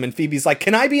awesome. And Phoebe's like,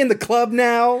 can I be in the club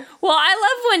now? Well, I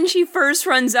love when she first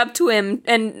runs up to him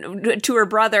and to her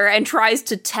brother and tries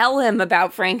to tell him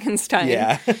about Frankenstein.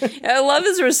 Yeah. I love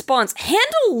his response.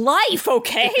 Handle life,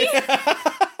 okay?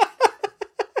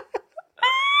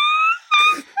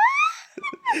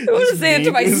 I want to say it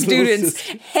to my students.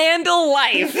 Handle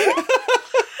life.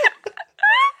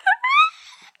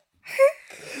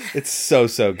 It's so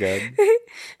good.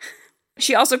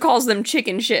 She also calls them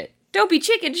chicken shit. Don't be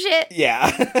chicken shit.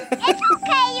 Yeah. It's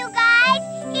okay, you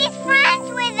guys. He's friends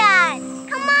with us.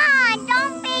 Come on,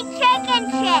 don't be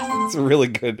chicken shit. It's really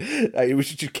good. We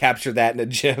should capture that in a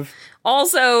GIF.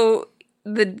 Also,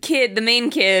 the main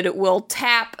kid, will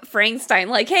tap Frankenstein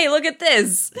like, hey, look at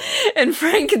this. And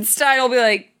Frankenstein will be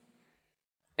like,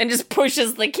 and just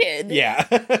pushes the kid. Yeah.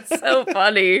 So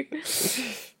funny.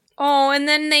 Oh, and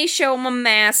then they show him a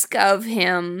mask of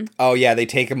him. Oh, yeah, they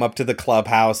take him up to the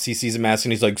clubhouse. He sees a mask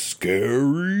and he's like,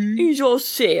 scary. He's all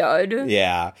sad.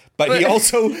 Yeah. But he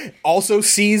also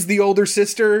sees the older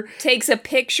sister. Takes a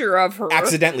picture of her.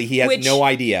 Accidentally. He has no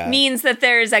idea. Means that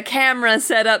there's a camera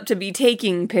set up to be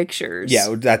taking pictures.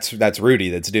 Yeah, that's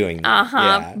Rudy that's doing that. Uh-huh.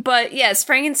 Yeah. But yes,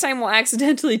 Frankenstein will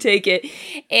accidentally take it.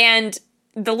 And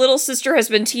the little sister has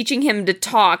been teaching him to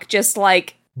talk, just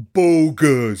like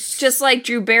bogus. Just like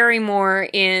Drew Barrymore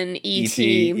in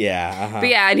E.T. Yeah. Uh-huh. But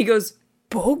yeah, and he goes,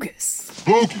 bogus.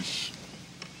 Bogus.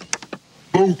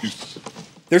 Bogus.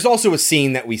 There's also a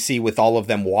scene that we see with all of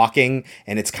them walking,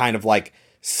 and it's kind of like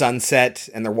sunset,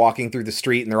 and they're walking through the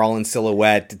street, and they're all in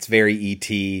silhouette. It's very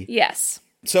E.T. Yes.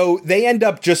 So they end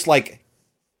up just like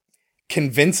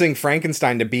convincing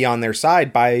Frankenstein to be on their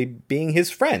side by being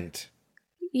his friend.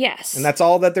 Yes. And that's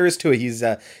all that there is to it.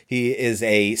 He is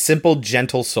a simple,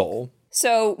 gentle soul.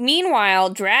 So, meanwhile,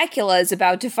 Dracula is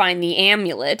about to find the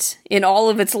amulet in all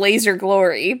of its laser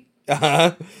glory.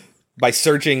 Uh-huh. By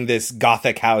searching this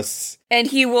gothic house. And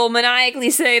he will maniacally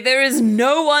say, there is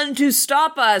no one to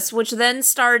stop us, which then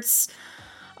starts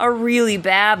a really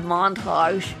bad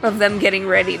montage of them getting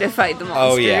ready to fight the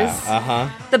monsters. Oh, yeah. Uh-huh.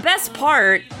 The best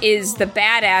part is the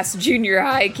badass junior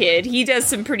high kid. He does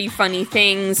some pretty funny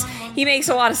things. He makes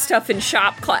a lot of stuff in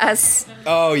shop class.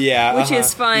 Oh, yeah. Which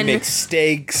is fun. He makes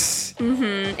steaks.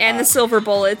 Mm-hmm. And the silver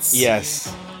bullets.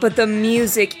 Yes. But the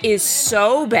music is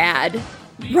so bad.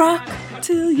 Rock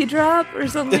till you drop, or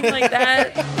something like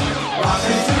that. Rock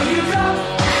until you drop.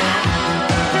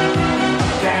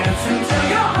 Dance until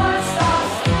your heart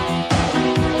stops.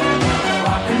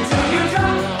 Rock until you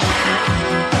drop.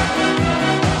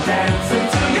 Dance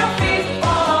until your feet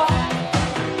fall.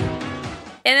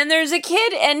 And then there's a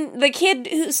kid, and the kid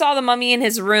who saw the mummy in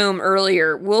his room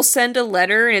earlier will send a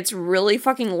letter, and it's really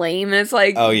fucking lame. And it's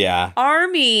like, oh yeah,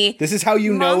 Army. This is how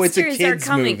you know it's a monsters are kids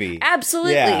coming. movie.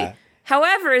 Absolutely. Yeah.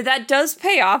 However, that does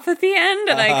pay off at the end,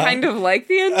 and I kind of like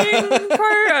the ending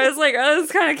part. I was like, oh,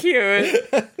 that's kind of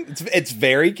cute. It's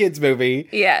very kids movie.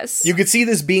 Yes. You could see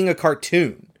this being a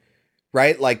cartoon,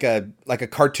 right? Like a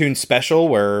cartoon special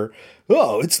where,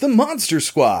 oh, it's the Monster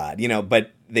Squad,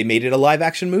 but they made it a live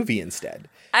action movie instead.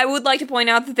 I would like to point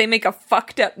out that they make a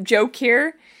fucked up joke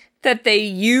here. That they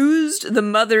used the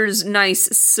mother's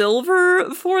nice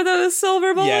silver for those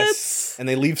silver bullets. Yes, and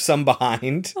they leave some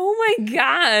behind. Oh my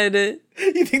god.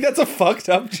 You think that's a fucked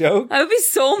up joke? I would be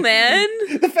so mad.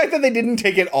 The fact that they didn't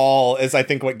take it all is, I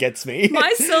think, what gets me.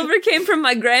 My silver came from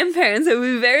my grandparents. I would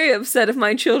be very upset if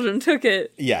my children took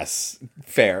it. Yes,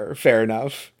 fair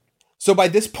enough. So by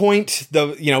this point,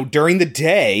 during the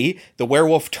day, the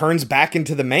werewolf turns back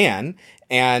into the man,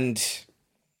 and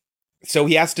so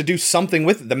he has to do something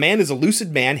with it. The man is a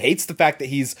lucid man, hates the fact that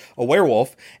he's a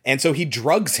werewolf, and so he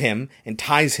drugs him and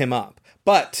ties him up.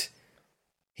 But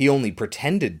he only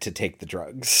pretended to take the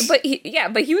drugs. But he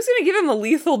was going to give him a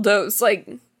lethal dose.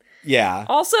 Yeah.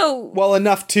 Also, well,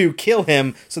 enough to kill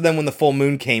him, so then when the full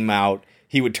moon came out,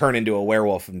 he would turn into a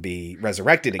werewolf and be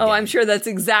resurrected again. Oh, I'm sure that's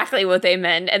exactly what they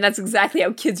meant, and that's exactly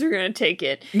how kids are going to take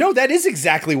it. No, that is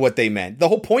exactly what they meant. The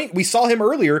whole point, we saw him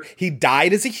earlier, he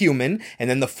died as a human, and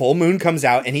then the full moon comes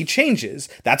out and he changes.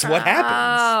 That's what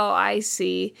happens. Oh, I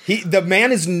see. The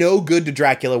man is no good to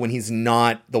Dracula when he's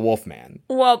not the Wolfman.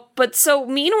 Well, but so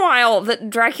meanwhile,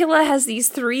 Dracula has these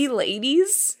 3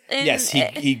 ladies. Yes,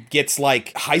 he gets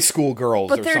like high school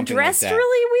girls or something like that. But they're dressed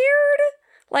really weird.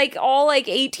 All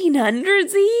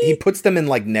 1800s-y? He puts them in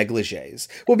negligees.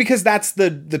 Well, because that's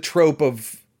the trope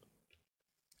of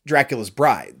Dracula's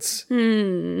brides.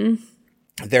 They're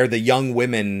the young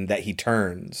women that he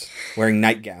turns wearing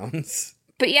nightgowns.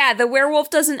 But yeah, the werewolf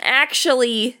doesn't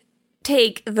actually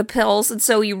take the pills, and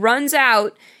so he runs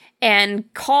out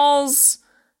and calls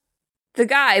the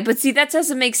guy. But see, that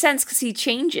doesn't make sense because he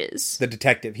changes. The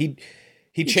detective.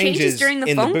 He changes during the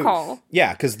in phone booth. call.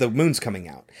 Yeah, because the moon's coming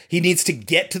out. He needs to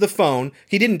get to the phone.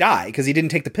 He didn't die because he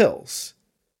didn't take the pills.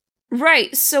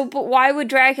 Right, but why would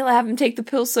Dracula have him take the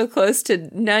pills so close to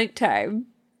nighttime?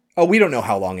 Oh, we don't know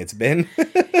how long it's been.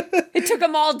 It took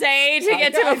him all day to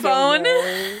get to the phone.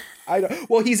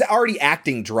 Well, he's already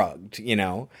acting drugged,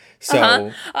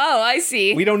 So Oh, I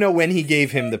see. We don't know when he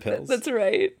gave him the pills. That's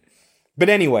right. But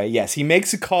anyway, yes, he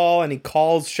makes a call and he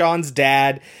calls Sean's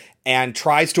dad and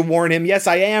tries to warn him, yes,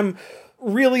 I am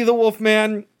really the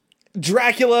Wolfman.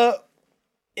 Dracula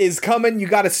is coming. You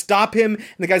got to stop him.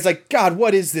 And the guy's like, God,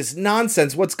 what is this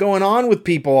nonsense? What's going on with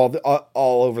people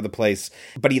all over the place?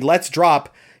 But he lets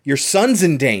drop, your son's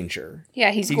in danger.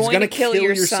 Yeah, he's going to kill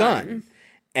your son.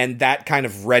 And that kind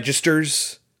of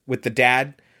registers with the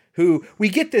dad, who we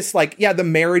get this like, yeah, the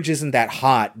marriage isn't that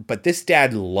hot, but this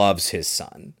dad loves his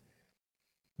son.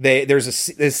 There's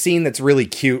a scene that's really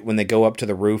cute when they go up to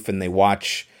the roof and they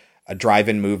watch a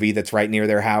drive-in movie that's right near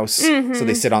their house. Mm-hmm. So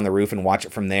they sit on the roof and watch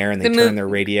it from there, and they turn their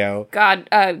radio.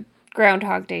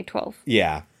 Groundhog Day 12.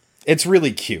 Yeah. It's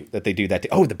really cute that they do that.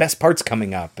 Oh, the best part's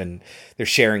coming up, and they're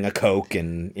sharing a Coke,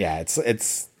 and yeah,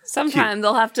 it's Sometime cute.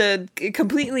 They'll have to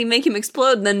completely make him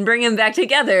explode and then bring him back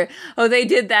together. Oh, they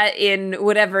did that in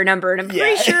whatever number, and I'm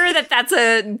pretty sure that that's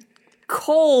a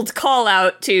cold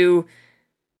call-out to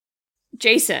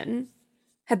Jason.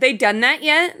 Have they done that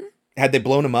yet? Had they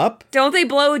blown him up? Don't they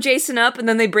blow Jason up and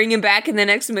then they bring him back in the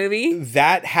next movie?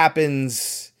 That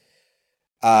happens,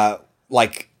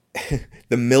 like,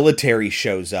 the military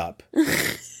shows up,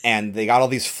 and they got all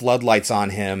these floodlights on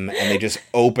him, and they just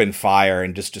open fire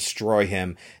and just destroy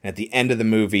him. And at the end of the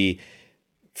movie,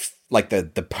 like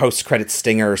the post-credit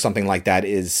stinger or something like that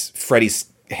is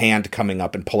Freddy's hand coming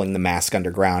up and pulling the mask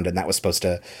underground, and that was supposed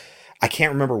to... I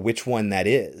can't remember which one that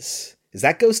is. Is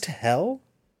that Goes to Hell?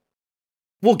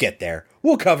 We'll get there.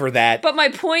 We'll cover that. But my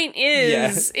point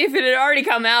is, if it had already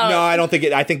come out... No, I don't think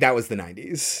it... I think that was the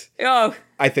 90s. Oh.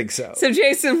 I think so. So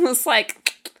Jason was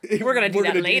like, we're going to do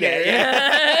that later.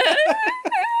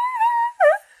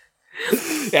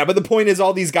 Yeah, but the point is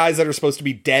all these guys that are supposed to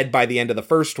be dead by the end of the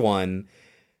first one,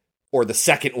 or the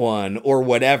second one, or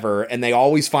whatever, and they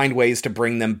always find ways to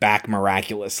bring them back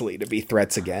miraculously to be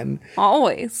threats again.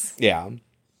 Always. Yeah.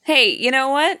 Hey, you know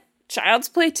what? Child's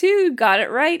Play 2 got it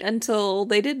right until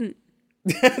they didn't.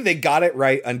 They got it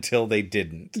right until they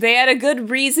didn't. They had a good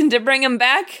reason to bring him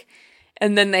back,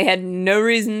 and then they had no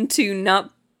reason to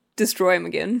not destroy him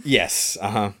again. Yes,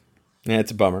 Yeah,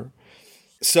 it's a bummer.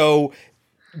 So,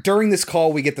 during this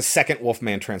call, we get the second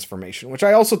Wolfman transformation, which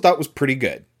I also thought was pretty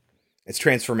good, as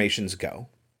transformations go.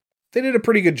 They did a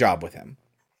pretty good job with him.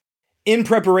 In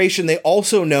preparation, they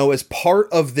also know as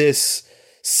part of this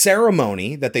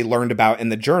ceremony that they learned about in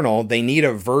the journal, they need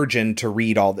a virgin to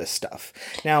read all this stuff.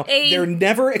 Now, they're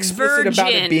never explicit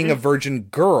about it being a virgin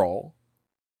girl,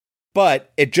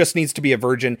 but it just needs to be a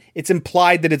virgin. It's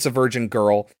implied that it's a virgin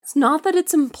girl. It's not that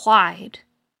it's implied.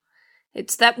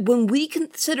 It's that when we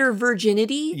consider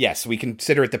virginity... Yes, we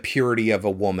consider it the purity of a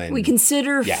woman. We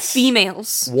consider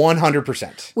females.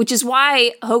 100%. Which is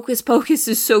why Hocus Pocus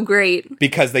is so great.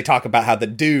 Because they talk about how the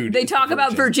dude... They talk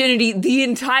about virginity the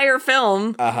entire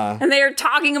film. And they are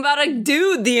talking about a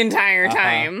dude the entire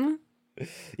time.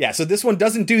 Yeah, so this one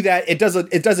doesn't do that. It does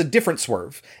a different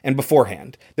swerve. And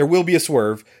beforehand, there will be a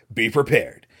swerve. Be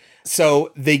prepared.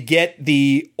 So they get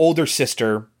the older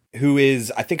sister, who is,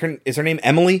 I think, is her name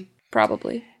Emily?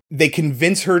 Probably. They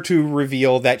convince her to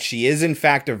reveal that she is in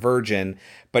fact a virgin,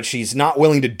 but she's not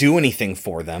willing to do anything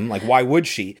for them. Like, why would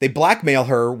she? They blackmail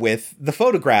her with the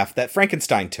photograph that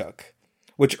Frankenstein took,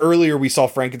 which earlier we saw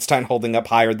Frankenstein holding up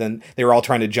higher than they were all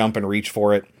trying to jump and reach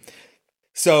for it.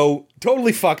 So,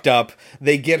 totally fucked up.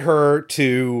 They get her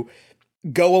to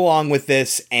go along with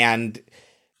this, and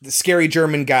the scary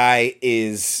German guy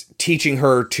is teaching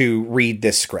her to read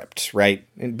this script, right?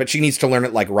 But she needs to learn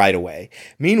it like right away.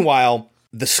 Meanwhile,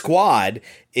 the squad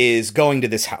is going to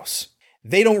this house.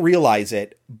 They don't realize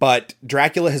it, but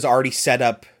Dracula has already set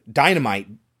up dynamite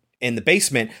in the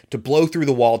basement to blow through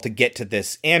the wall to get to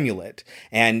this amulet.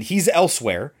 And he's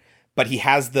elsewhere, but he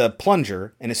has the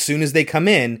plunger, and as soon as they come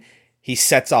in, he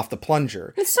sets off the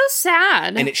plunger. It's so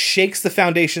sad. And it shakes the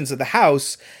foundations of the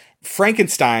house.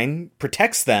 Frankenstein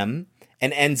protects them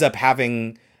and ends up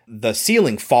having the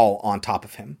ceiling fall on top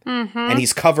of him. Mm-hmm. And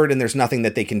he's covered and there's nothing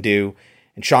that they can do.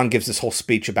 And Sean gives this whole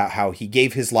speech about how he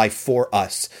gave his life for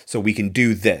us so we can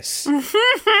do this.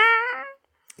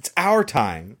 It's our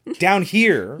time down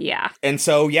here. Yeah. And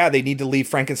so, yeah, they need to leave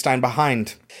Frankenstein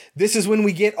behind. This is when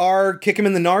we get our kick him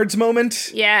in the nards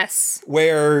moment. Yes.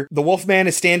 Where the Wolfman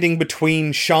is standing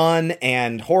between Sean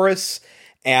and Horace,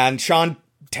 and Sean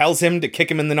tells him to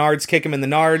kick him in the nards, kick him in the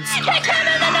nards. Kick him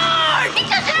in the nards! He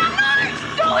doesn't have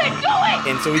nards! Do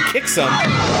it! And so he kicks him.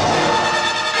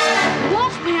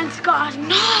 Wolfman's got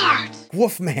nards!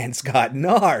 Wolfman's got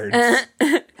nards.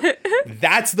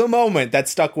 That's the moment that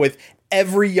stuck with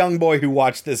every young boy who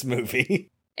watched this movie.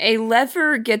 A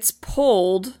lever gets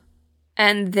pulled,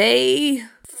 and they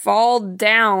fall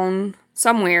down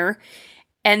somewhere.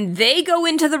 And they go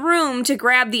into the room to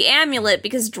grab the amulet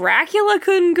because Dracula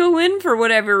couldn't go in for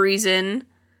whatever reason.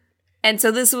 And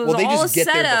so this was Well, they all just a get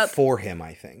there setup. before him,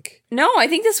 I think. No, I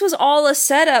think this was all a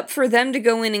setup for them to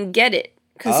go in and get it.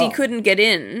 Because he Oh. couldn't get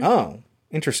in. Oh,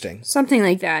 interesting. Something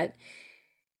like that.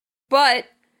 But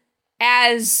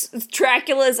as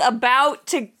Dracula's about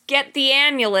to get the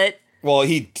amulet, Well,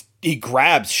 he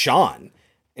grabs Sean,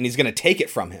 and he's going to take it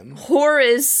from him.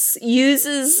 Horace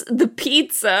uses the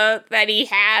pizza that he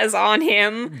has on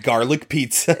him. Garlic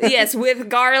pizza. Yes, with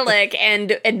garlic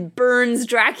and burns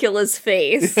Dracula's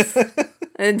face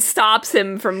and stops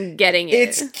him from getting it.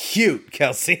 It's cute,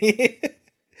 Kelsey.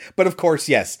 But of course,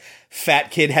 yes, Fat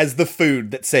Kid has the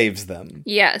food that saves them.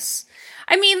 Yes.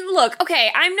 I mean, look, okay,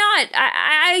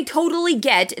 I totally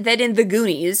get that in the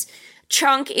Goonies,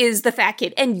 Chunk is the fat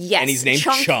kid. And yes, And he's named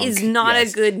Chunk Chunk. is not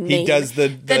Yes. a good name. He does the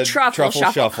truffle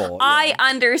shuffle. I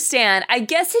understand. I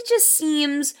guess it just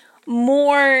seems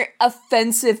more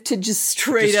offensive to just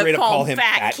straight up call him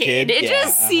fat kid. It Yeah,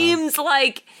 just seems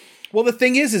like... Well, the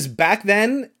thing is back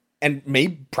then, and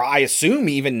maybe I assume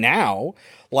even now,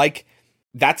 like,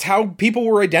 that's how people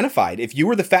were identified. If you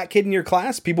were the fat kid in your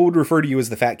class, people would refer to you as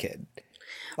the fat kid.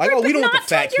 Like, oh, we don't want the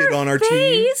fat kid on our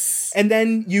team. And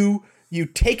then you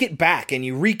take it back and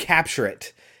you recapture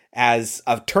it as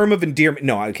a term of endearment.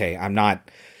 No, okay, I'm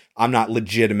not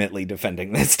legitimately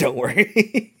defending this, don't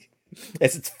worry.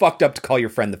 It's fucked up to call your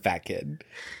friend the fat kid.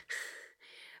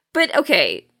 But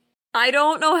okay, I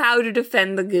don't know how to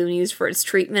defend the Goonies for its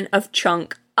treatment of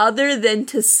Chunk other than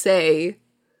to say...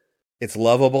 It's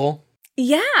lovable.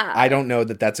 Yeah. I don't know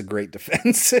that that's a great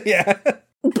defense. Yeah.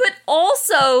 But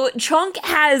also, Chunk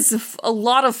has a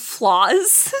lot of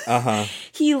flaws. Uh-huh.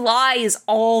 He lies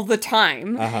all the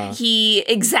time. Uh-huh. He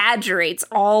exaggerates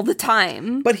all the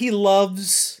time. But he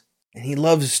loves, and he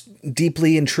loves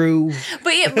deeply and true.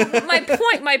 But yeah,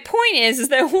 my point is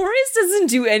that Horace doesn't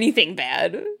do anything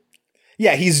bad.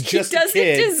 Yeah, he's just a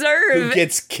kid who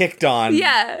gets kicked on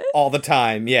all the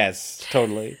time. Yes,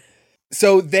 totally.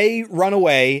 So they run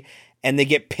away, and they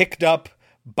get picked up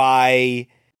by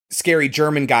scary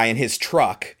German guy in his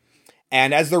truck.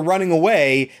 And as they're running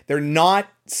away, they're not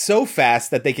so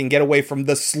fast that they can get away from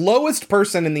the slowest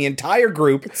person in the entire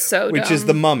group, which is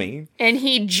the mummy. And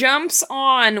he jumps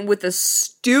on with a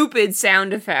stupid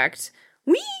sound effect.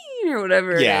 Whee! Or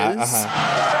whatever it is.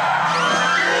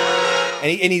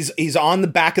 And he's on the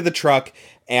back of the truck,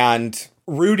 and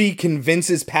Rudy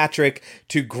convinces Patrick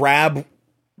to grab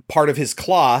part of his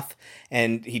cloth,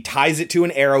 and he ties it to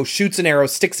an arrow, shoots an arrow,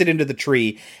 sticks it into the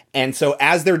tree. And so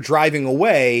as they're driving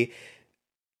away,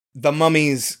 the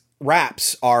mummy's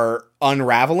wraps are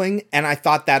unraveling. And I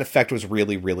thought that effect was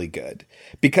really, really good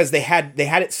because they had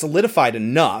it solidified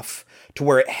enough to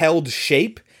where it held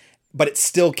shape, but it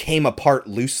still came apart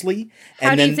loosely.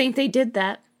 How do you think they did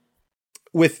that?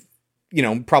 With,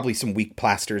 probably some weak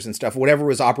plasters and stuff. Whatever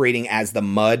was operating as the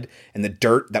mud and the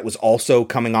dirt that was also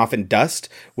coming off in dust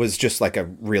was just like a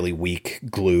really weak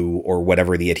glue or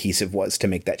whatever the adhesive was to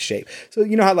make that shape. So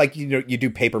you know how you do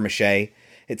paper mache?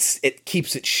 It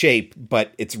keeps its shape,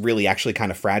 but it's really actually kind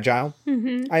of fragile.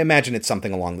 Mm-hmm. I imagine it's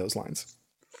something along those lines.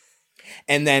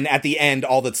 And then at the end,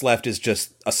 all that's left is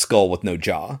just a skull with no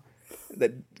jaw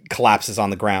that collapses on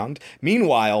the ground.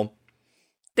 Meanwhile,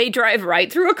 they drive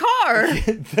right through a car.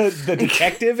 the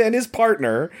detective and his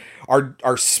partner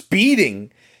are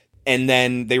speeding, and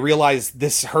then they realize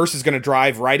this hearse is going to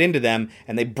drive right into them,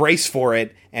 and they brace for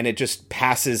it, and it just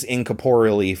passes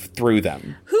incorporeally through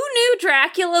them. Who knew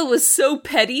Dracula was so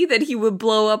petty that he would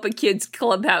blow up a kid's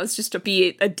clubhouse just to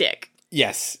be a dick?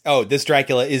 Yes. Oh, this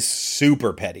Dracula is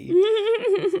super petty.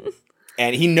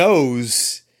 And he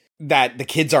knows that the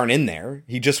kids aren't in there.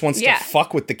 He just wants to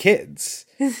fuck with the kids.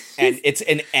 And it's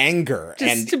an anger.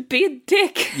 Just to be a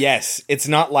dick. Yes. It's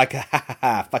not like,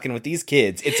 fucking with these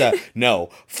kids. It's a, no,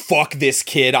 fuck this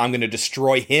kid. I'm going to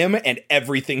destroy him and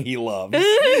everything he loves. I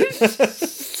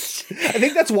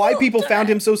think that's why people found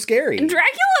him so scary.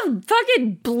 Dracula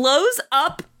fucking blows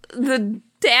up the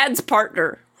dad's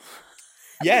partner.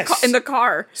 Yes. In the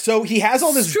car. So he has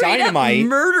all this Straight dynamite. Up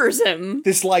murders him.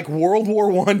 This like World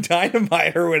War I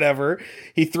dynamite or whatever.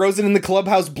 He throws it in the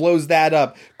clubhouse, blows that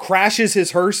up, crashes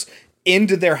his hearse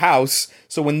into their house.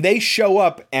 So when they show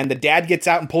up and the dad gets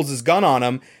out and pulls his gun on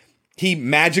him, he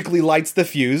magically lights the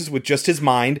fuse with just his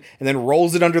mind and then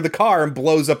rolls it under the car and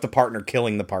blows up the partner,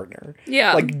 killing the partner.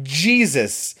 Yeah. Like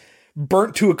Jesus,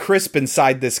 burnt to a crisp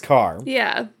inside this car.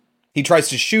 Yeah. He tries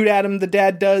to shoot at him, the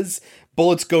dad does.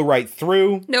 Bullets go right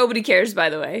through. Nobody cares, by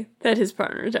the way, that his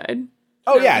partner died.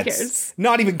 Oh, Nobody yeah, it's cares.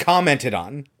 not even commented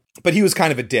on. But he was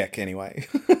kind of a dick anyway.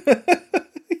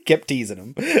 Kept teasing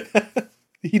him.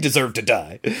 He deserved to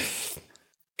die.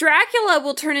 Dracula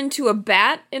will turn into a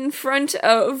bat in front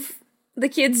of the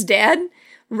kid's dad,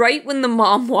 right when the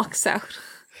mom walks out.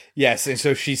 Yes, and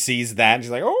so she sees that, and she's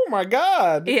like, oh my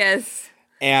god! Yes.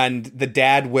 And the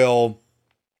dad will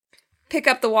pick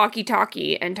up the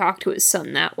walkie-talkie and talk to his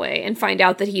son that way, and find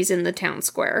out that he's in the town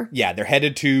square. Yeah, they're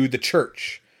headed to the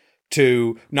church.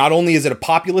 To, not only is it a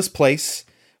populous place,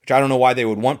 which I don't know why they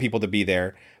would want people to be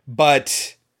there,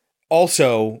 but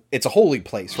also, it's a holy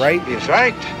place, right? He's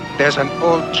right. There's an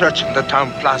old church in the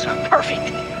town plaza.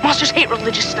 Perfect. Monsters hate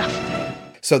religious stuff.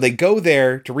 So they go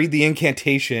there to read the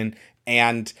incantation,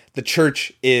 and the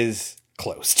church is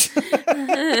closed.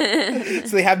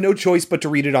 So they have no choice but to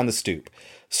read it on the stoop.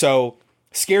 So,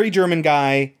 Scary German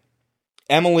Guy,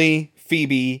 Emily,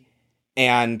 Phoebe,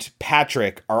 and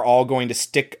Patrick are all going to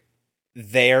stick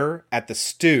there at the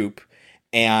stoop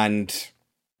and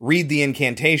read the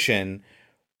incantation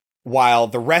while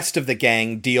the rest of the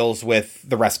gang deals with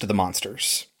the rest of the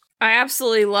monsters. I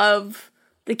absolutely love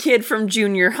the kid from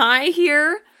junior high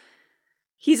here.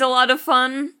 He's a lot of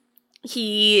fun.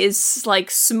 He is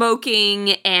like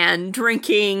smoking and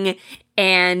drinking,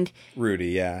 and Rudy,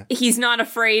 yeah. He's not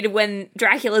afraid when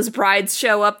Dracula's brides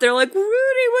show up. They're like, Rudy,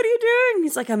 what are you doing?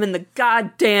 He's like, I'm in the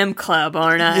goddamn club,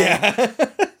 aren't I? Yeah.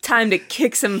 Time to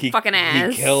kick some fucking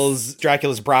ass. He kills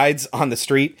Dracula's brides on the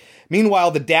street.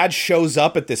 Meanwhile, the dad shows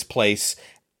up at this place.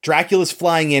 Dracula's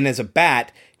flying in as a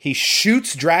bat. He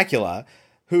shoots Dracula,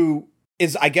 who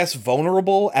is, I guess,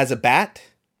 vulnerable as a bat.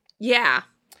 Yeah.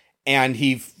 And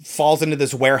he falls into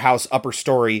this warehouse upper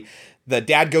story. The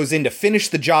dad goes in to finish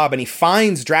the job, and he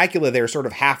finds Dracula there sort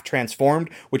of half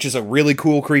transformed, which is a really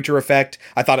cool creature effect.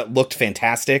 I thought it looked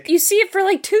fantastic. You see it for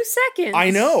like 2 seconds. I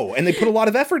know, and they put a lot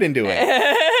of effort into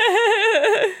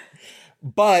it.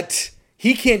 But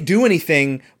he can't do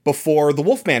anything before the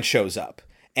Wolfman shows up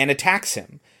and attacks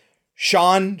him.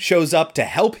 Sean shows up to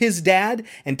help his dad,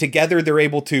 and together they're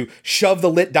able to shove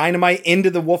the lit dynamite into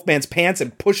the Wolfman's pants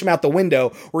and push him out the window,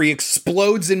 where he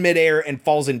explodes in midair and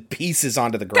falls in pieces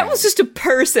onto the ground. That was just a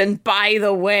person, by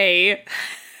the way.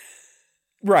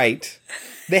 Right.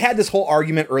 They had this whole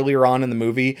argument earlier on in the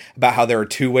movie about how there are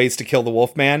 2 ways to kill the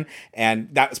Wolfman, and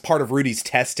that was part of Rudy's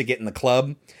test to get in the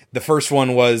club. The first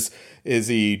one was, is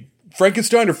he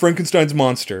Frankenstein or Frankenstein's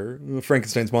monster?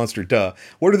 Frankenstein's monster, duh.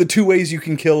 What are the 2 ways you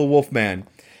can kill a Wolfman?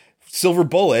 Silver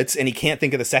bullets, and he can't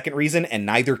think of the second reason, and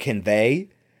neither can they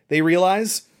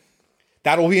realize.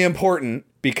 That'll be important,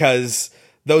 because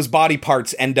those body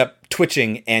parts end up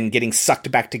twitching and getting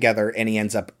sucked back together, and he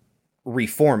ends up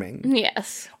reforming.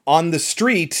 Yes. On the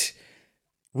street,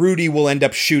 Rudy will end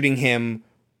up shooting him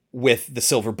with the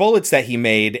silver bullets that he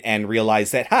made and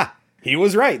realize that, he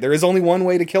was right. There is only one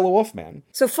way to kill a Wolfman.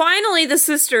 So finally the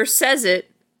sister says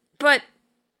it, but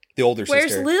the older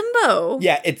sister. Where's Limbo?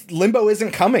 Yeah, Limbo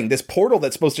isn't coming. This portal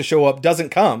that's supposed to show up doesn't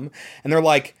come. And they're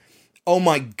like, oh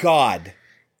my God,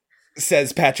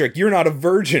 says Patrick, you're not a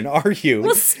virgin, are you?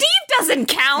 Well, Steve doesn't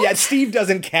count. Yeah, Steve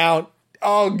doesn't count.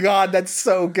 Oh God, that's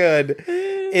so good.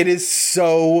 It is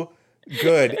so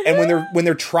good. And when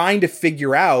they're trying to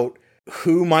figure out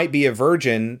who might be a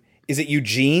virgin, is it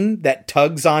Eugene that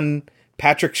tugs on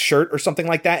Patrick's shirt or something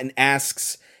like that and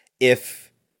asks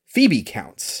if Phoebe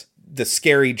counts? The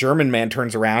scary German man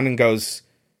turns around and goes,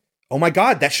 oh my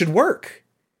God, that should work.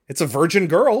 It's a virgin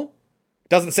girl.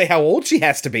 Doesn't say how old she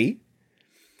has to be.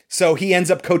 So he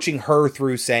ends up coaching her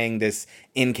through saying this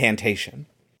incantation.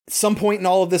 At some point in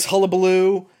all of this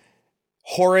hullabaloo,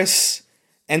 Horace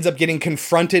ends up getting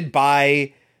confronted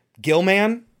by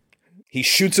Gilman. He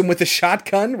shoots him with a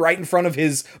shotgun right in front of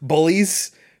his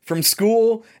bullies from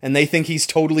school, and they think he's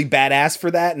totally badass for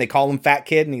that, and they call him Fat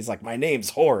Kid, and he's like, my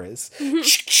name's Horace.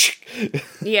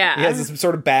 Yeah. He has this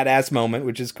sort of badass moment,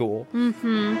 which is cool.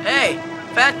 Mm-hmm. Hey,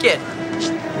 Fat Kid.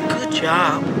 Good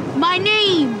job. My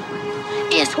name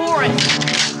is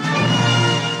Horace.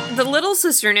 The little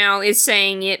sister now is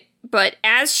saying it, but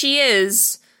as she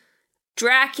is,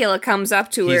 Dracula comes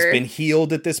up to her. He's been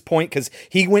healed at this point because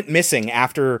he went missing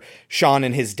after Sean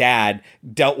and his dad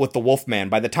dealt with the Wolfman.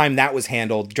 By the time that was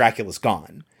handled, Dracula's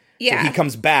gone. Yeah. So he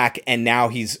comes back, and now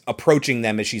he's approaching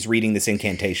them as she's reading this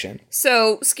incantation.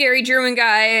 So, scary German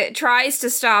guy tries to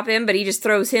stop him, but he just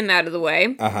throws him out of the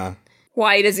way. Uh-huh.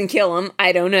 Why he doesn't kill him,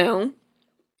 I don't know.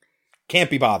 Can't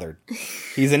be bothered.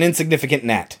 He's an insignificant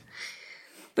gnat.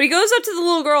 But he goes up to the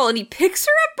little girl, and he picks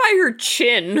her up by her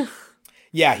chin.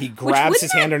 Yeah, he grabs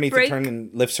his hand underneath the turn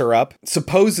and lifts her up.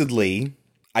 Supposedly,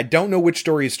 I don't know which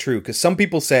story is true, because some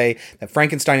people say that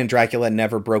Frankenstein and Dracula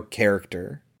never broke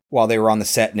character while they were on the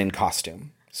set and in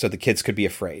costume, so the kids could be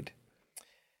afraid.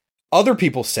 Other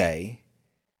people say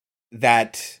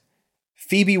that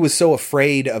Phoebe was so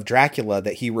afraid of Dracula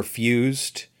that he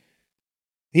refused.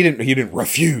 He didn't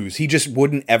refuse. He just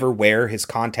wouldn't ever wear his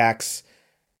contacts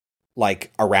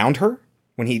like around her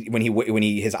when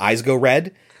his eyes go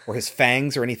red or his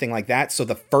fangs or anything like that. So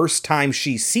the first time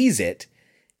she sees it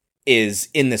is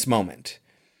in this moment.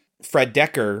 Fred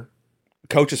Dekker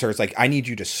coaches her. It's like, I need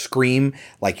you to scream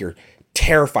like you're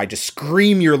terrified. Just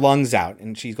scream your lungs out.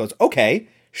 And she goes, okay,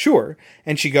 sure.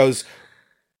 And she goes,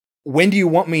 when do you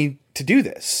want me to do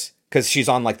this? Because she's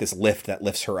on like this lift that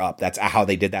lifts her up. That's how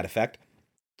they did that effect.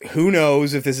 Who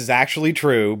knows if this is actually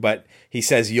true, but he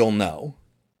says, you'll know.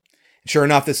 Sure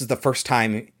enough, this is the first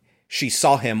time she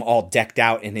saw him all decked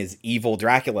out in his evil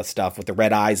Dracula stuff with the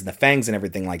red eyes and the fangs and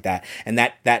everything like that. And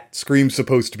that scream's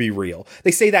supposed to be real.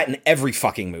 They say that in every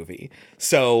fucking movie.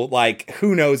 So, like,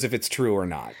 who knows if it's true or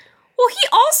not? Well, he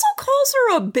also calls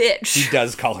her a bitch. He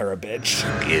does call her a bitch.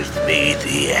 Give me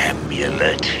the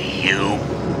amulet, you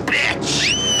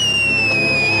bitch.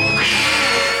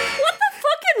 What the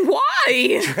fucking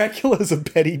why? Dracula's a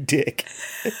petty dick.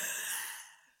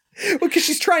 Well, because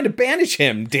she's trying to banish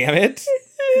him, damn it.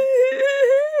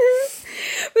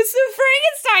 But so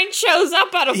Frankenstein shows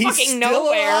up out of He's fucking still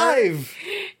nowhere. alive.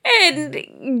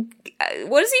 And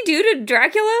what does he do to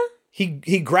Dracula?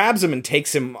 He grabs him and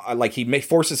takes him, like he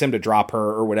forces him to drop her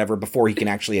or whatever before he can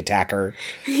actually attack her.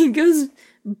 He goes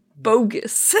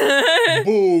bogus.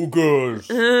 Bogus.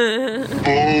 Bogus.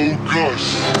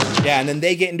 Yeah, and then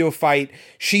they get into a fight.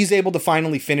 She's able to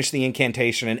finally finish the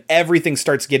incantation, and everything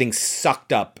starts getting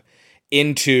sucked up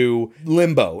into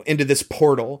limbo, into this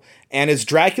portal. And as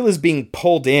Dracula's being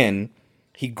pulled in,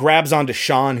 he grabs onto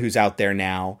Sean, who's out there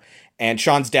now. And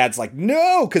Sean's dad's like,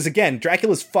 no, because again,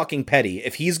 Dracula's fucking petty.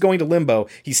 If he's going to limbo,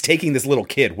 he's taking this little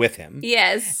kid with him.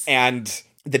 Yes. And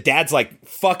the dad's like,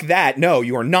 fuck that. No,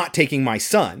 you are not taking my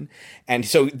son. And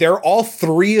so all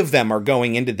three of them are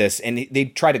going into this, and they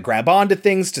try to grab onto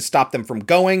things to stop them from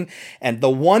going. And the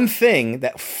one thing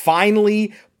that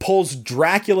finally pulls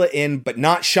Dracula in, but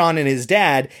not Sean and his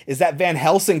dad, is that Van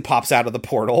Helsing pops out of the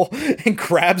portal and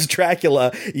grabs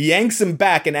Dracula, yanks him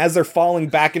back, and as they're falling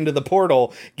back into the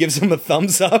portal, gives him a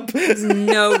thumbs up. There's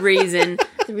no reason.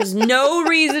 There was no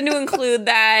reason to include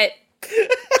that.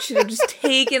 Should have just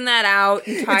taken that out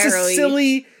entirely. It's a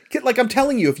silly, like I'm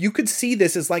telling you, if you could see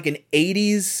this as like an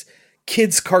 80s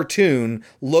kids cartoon,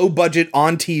 low budget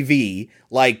on TV,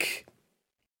 like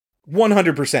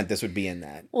 100% this would be in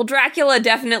that. Well, Dracula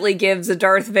definitely gives a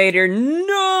Darth Vader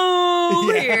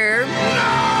no here.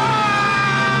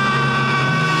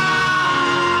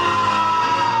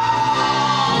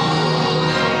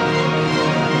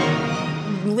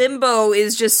 Limbo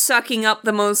is just sucking up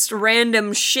the most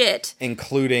random shit.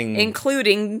 Including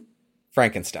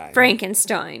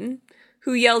Frankenstein.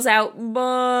 Who yells out,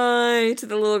 bye, to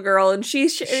the little girl. And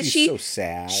she's so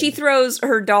sad. She throws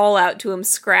her doll out to him,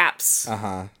 Scraps.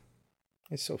 Uh-huh.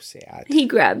 It's so sad. He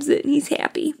grabs it and he's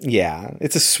happy. Yeah.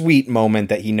 It's a sweet moment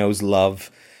that he knows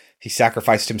love. He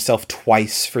sacrificed himself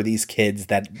twice for these kids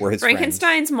that were his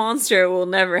Frankenstein's friends. monster will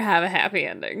never have a happy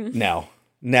ending. No.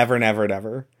 Never, never,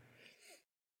 never.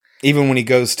 Even when he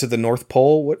goes to the North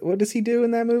Pole, what does he do in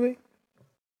that movie?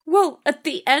 Well, at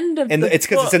the end of it's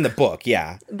because it's in the book,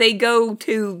 yeah. They go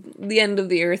to the end of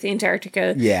the Earth,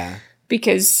 Antarctica. Yeah.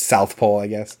 Because South Pole, I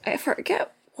guess. I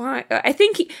forget why. I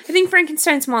think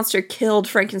Frankenstein's monster killed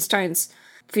Frankenstein's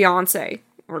fiance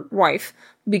or wife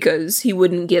because he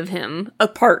wouldn't give him a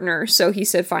partner. So he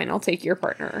said, "Fine, I'll take your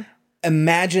partner."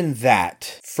 Imagine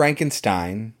that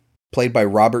Frankenstein, played by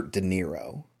Robert De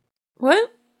Niro.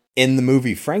 What? In the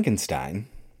movie Frankenstein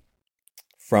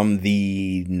from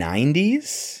the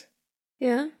 90s.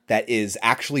 Yeah. That is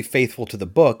actually faithful to the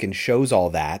book and shows all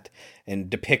that and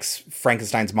depicts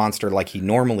Frankenstein's monster like he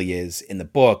normally is in the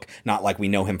book, not like we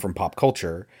know him from pop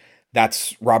culture.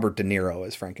 That's Robert De Niro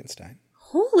as Frankenstein.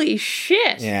 Holy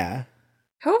shit. Yeah.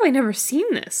 How have I never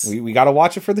seen this? We got to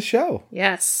watch it for the show.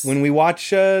 Yes. When we watch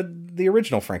the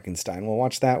original Frankenstein, we'll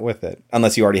watch that with it.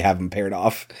 Unless you already have them paired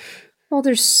off. Well,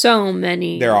 there's so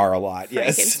many. There are a lot,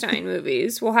 yes. Frankenstein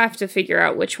movies. We'll have to figure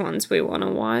out which ones we want to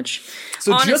watch.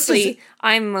 So honestly,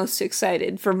 I'm most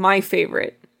excited for my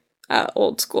favorite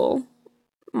old school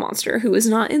monster who is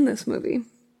not in this movie.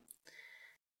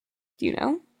 Do you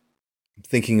know? I'm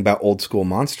thinking about old school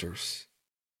monsters.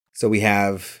 So we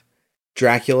have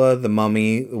Dracula, the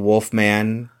Mummy, the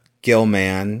Wolfman,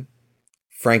 Gillman,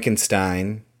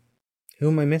 Frankenstein. Who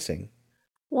am I missing?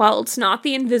 Well, it's not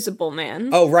the Invisible Man.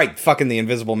 Oh, right. Fucking the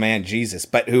Invisible Man. Jesus.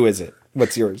 But who is it?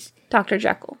 What's yours? Dr.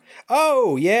 Jekyll.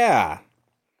 Oh, yeah.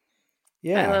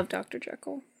 Yeah. I love Dr.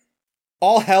 Jekyll.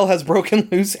 All hell has broken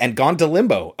loose and gone to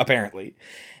limbo, apparently.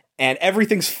 And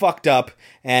everything's fucked up,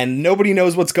 and nobody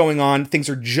knows what's going on. Things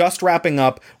are just wrapping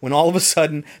up when all of a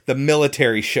sudden the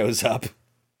military shows up.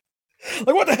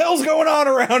 Like, what the hell's going on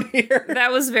around here?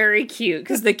 That was very cute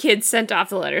because the kid sent off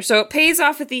the letter. So it pays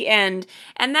off at the end,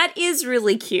 and that is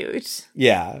really cute.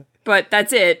 Yeah. But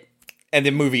that's it. And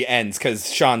the movie ends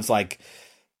because Sean's like,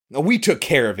 we took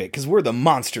care of it because we're the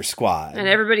Monster Squad. And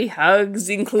everybody hugs,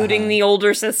 including the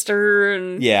older sister,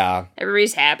 and yeah,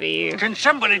 everybody's happy. Can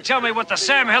somebody tell me what the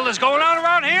Sam hell is going on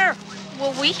around here?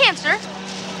 Well, we can, sir.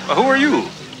 Who are you?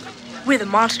 We're the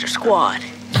Monster Squad.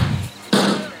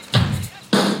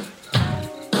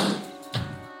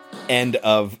 End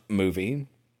of movie.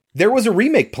 There was a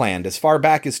remake planned as far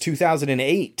back as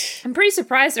 2008. I'm pretty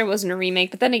surprised there wasn't a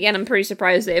remake, but then again, I'm pretty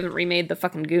surprised they haven't remade the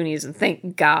fucking Goonies, and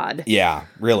thank God. Yeah,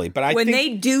 really. But when they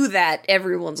do that,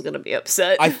 everyone's going to be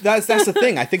upset. That's the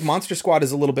thing. I think Monster Squad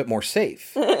is a little bit more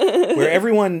safe. Where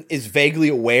everyone is vaguely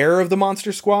aware of the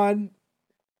Monster Squad,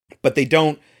 but they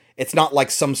don't, it's not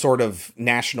like some sort of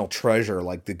national treasure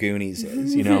like the Goonies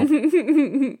is, you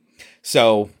know?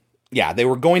 So, yeah, they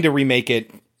were going to remake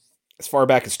it as far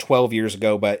back as 12 years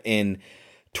ago, but in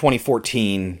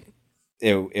 2014,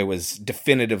 it was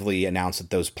definitively announced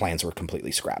that those plans were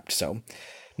completely scrapped. So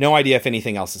no idea if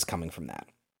anything else is coming from that.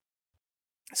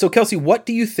 So Kelsey, what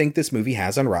do you think this movie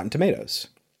has on Rotten Tomatoes?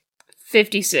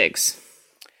 56.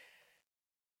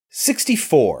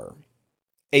 64.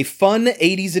 A fun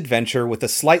 80s adventure with a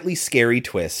slightly scary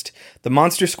twist, the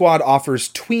Monster Squad offers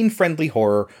tween-friendly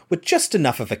horror with just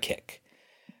enough of a kick.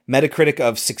 Metacritic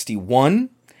of 61.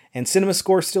 And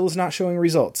CinemaScore still is not showing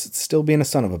results. It's still being a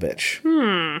son of a bitch.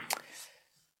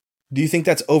 Do you think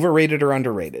that's overrated or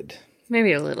underrated?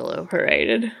 Maybe a little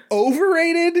overrated.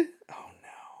 Overrated? Oh,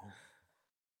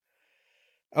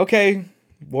 no. Okay.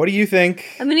 What do you think?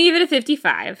 I'm going to give it a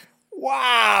 55.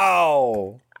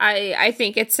 Wow. I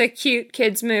think it's a cute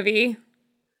kids movie.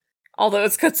 Although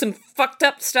it's got some fucked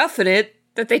up stuff in it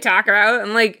that they talk about.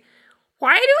 I'm like,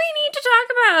 why do we need to talk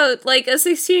about, like, a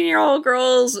 16-year-old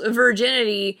girl's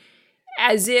virginity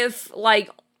as if, like,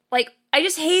 I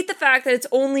just hate the fact that it's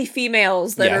only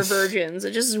females that are virgins.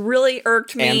 It just really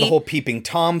irked me. And the whole peeping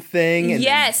Tom thing. And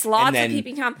yes, lots of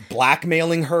peeping Tom.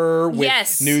 Blackmailing her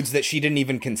with nudes that she didn't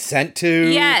even consent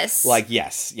to. Yes. Like,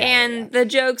 yes. Yeah, and the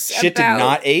jokes Shit did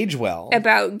not age well.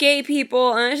 About gay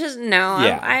people. And it's just, no.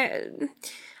 Yeah.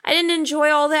 I didn't enjoy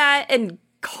all that. And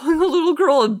calling a little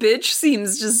girl a bitch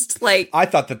seems just like... I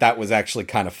thought that was actually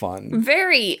kind of fun.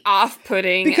 Very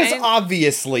off-putting. Because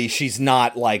obviously she's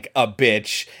not like a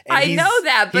bitch. And I know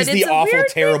that, but he's the awful,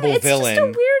 terrible villain. It's just a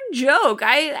weird joke.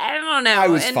 I don't know. I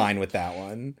was fine with that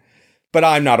one. But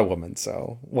I'm not a woman,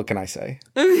 so what can I say?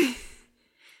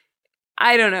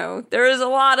 I don't know. There is a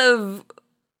lot of...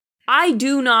 I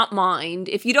do not mind,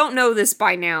 if you don't know this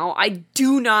by now, I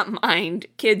do not mind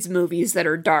kids' movies that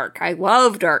are dark. I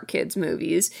love dark kids'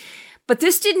 movies. But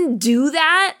this didn't do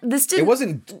that. It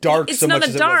wasn't dark so much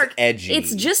as it was edgy.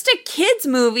 It's just a kids'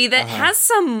 movie that has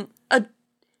some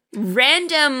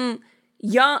random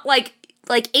young, like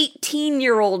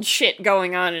 18-year-old shit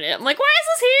going on in it. I'm like, why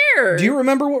is this here? Do you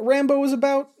remember what Rambo was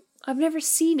about? I've never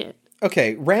seen it.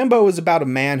 Okay, Rambo is about a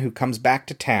man who comes back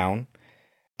to town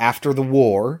after the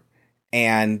war,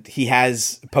 and he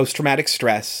has post-traumatic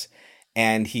stress,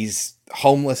 and he's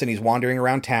homeless, and he's wandering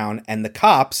around town, and the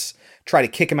cops try to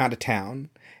kick him out of town.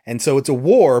 And so it's a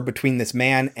war between this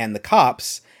man and the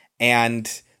cops,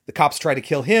 and the cops try to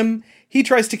kill him. He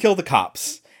tries to kill the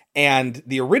cops. And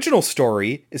the original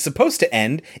story is supposed to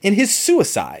end in his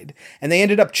suicide, and they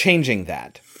ended up changing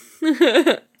that.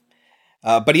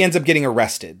 But he ends up getting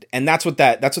arrested, and that's what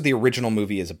the original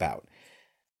movie is about.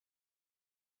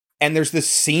 And there's this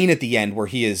scene at the end where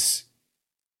he is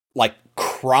like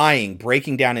crying,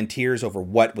 breaking down in tears over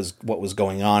what was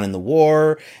going on in the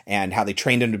war and how they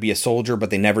trained him to be a soldier,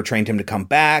 but they never trained him to come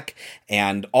back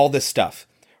and all this stuff.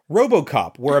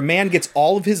 RoboCop, where a man gets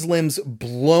all of his limbs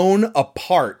blown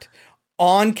apart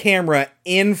on camera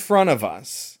in front of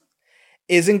us,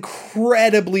 is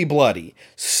incredibly bloody.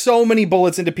 So many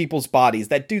bullets into people's bodies.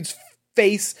 That dude's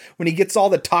face, when he gets all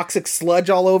the toxic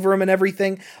sludge all over him and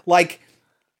everything, like...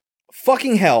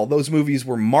 Fucking hell, those movies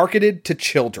were marketed to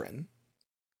children.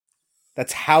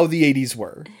 That's how the 80s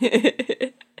were.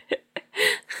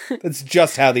 That's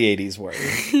just how the 80s were.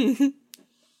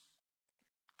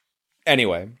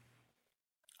 Anyway,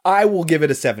 I will give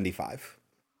it a 75.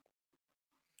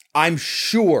 I'm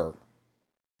sure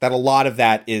that a lot of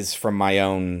that is from my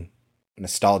own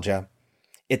nostalgia.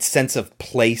 Its sense of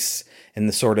place and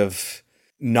the sort of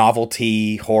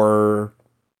novelty horror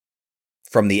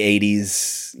from the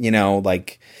 80s, you know,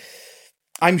 like,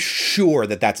 I'm sure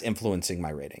that that's influencing my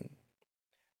rating.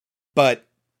 But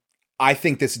I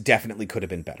think this definitely could have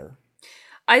been better.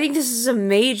 I think this is a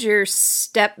major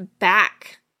step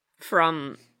back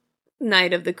from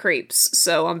Night of the Creeps,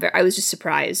 so I was just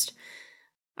surprised.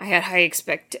 I had high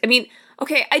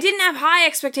I didn't have high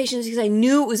expectations because I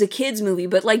knew it was a kids movie,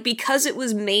 but like because it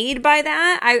was made by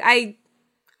that, I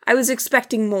was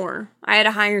expecting more. I had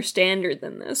a higher standard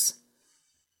than this.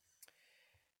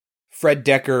 Fred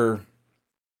Dekker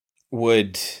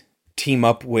would team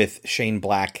up with Shane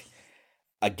Black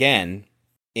again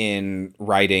in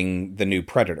writing the new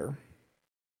Predator,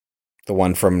 the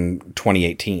one from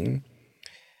 2018,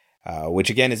 which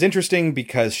again is interesting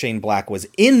because Shane Black was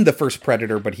in the first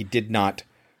Predator, but he did not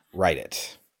write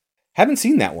it. Haven't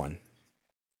seen that one.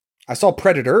 I saw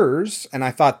Predators, and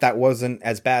I thought that wasn't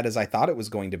as bad as I thought it was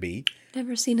going to be.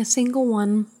 Never seen a single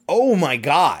one. Oh my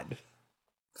God.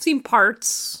 I've seen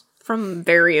parts from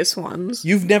various ones.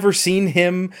 You've never seen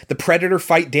the Predator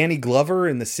fight Danny Glover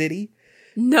in the city?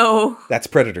 No. That's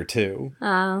Predator 2.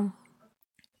 Oh.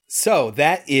 So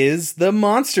that is the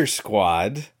Monster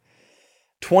Squad.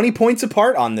 20 points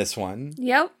apart on this one.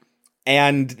 Yep.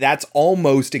 And that's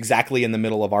almost exactly in the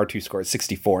middle of our two scores.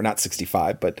 64, not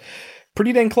 65, but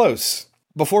pretty dang close.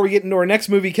 Before we get into our next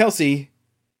movie, Kelsey,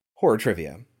 horror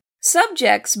trivia.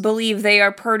 Subjects believe they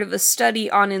are part of a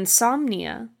study on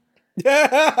insomnia.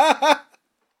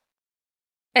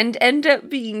 And end up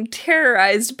being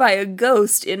terrorized by a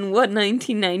ghost in what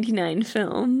 1999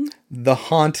 film? The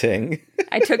Haunting.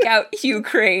 I took out Hugh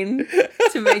Crane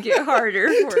to make it harder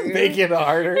for you. Make it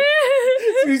harder.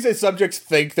 You say subjects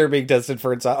think they're being tested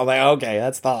for insomnia. I'm like, okay,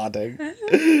 that's The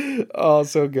Haunting. Oh,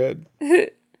 so good.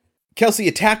 Kelsey,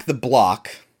 Attack the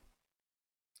Block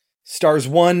stars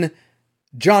one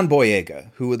John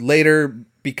Boyega, who would later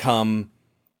become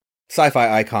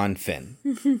sci-fi icon Finn.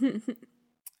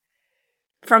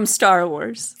 From Star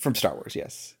Wars. From Star Wars,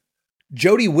 yes.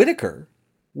 Jodie Whittaker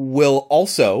will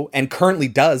also, and currently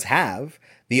does have,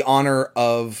 the honor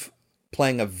of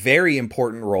playing a very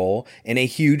important role in a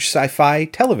huge sci-fi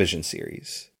television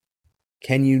series.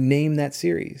 Can you name that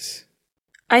series?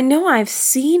 I know I've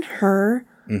seen her.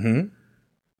 Mm-hmm.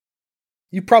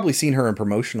 You've probably seen her in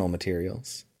promotional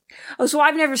materials. Oh, so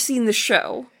I've never seen the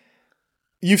show.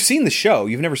 You've seen the show.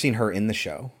 You've never seen her in the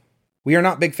show. We are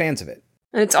not big fans of it.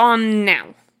 It's on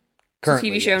now. Currently,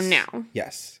 it's a TV show yes. now.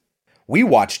 Yes. We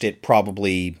watched it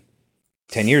probably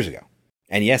 10 years ago.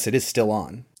 And yes, it is still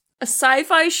on. A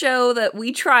sci-fi show that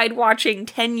we tried watching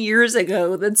 10 years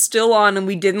ago that's still on and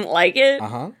we didn't like it.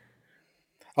 Uh-huh.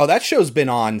 Oh, that show's been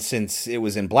on since it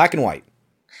was in black and white.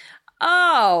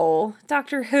 Oh,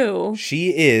 Doctor Who.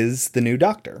 She is the new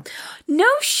Doctor. No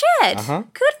shit. Uh-huh.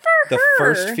 Good for her. The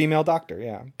first female Doctor,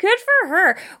 yeah. Good for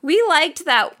her. We liked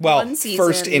that one season.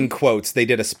 First in quotes. They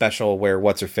did a special where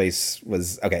What's-Her-Face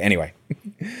was... Okay, anyway.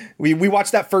 we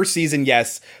watched that first season,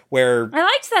 yes, where... I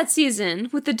liked that season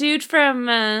with the dude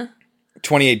from...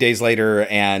 28 Days Later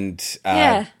and...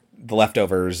 yeah. The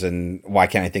Leftovers, and why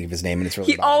can't I think of his name? And it's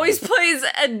really he always plays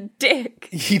a dick.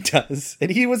 He does,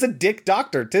 and he was a dick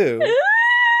doctor too.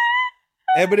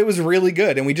 But it was really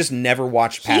good, and we just never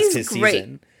watched past his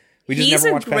season. We just He's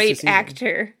never watched a past his great season.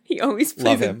 actor. He always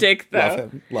plays a dick,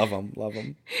 though. Love him. Oh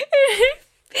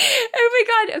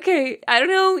my god! Okay, I don't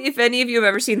know if any of you have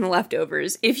ever seen The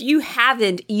Leftovers. If you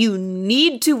haven't, you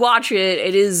need to watch it.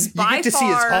 It is by far. You get to see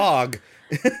his hog.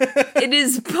 It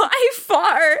is by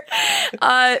far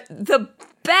the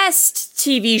best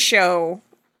TV show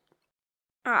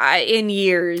in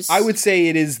years. I would say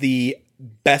it is the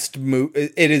best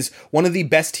It is one of the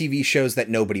best TV shows that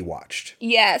nobody watched.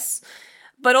 Yes,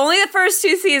 but only the first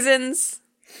 2 seasons.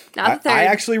 Not the third. I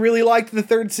actually really liked the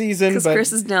 3rd season, because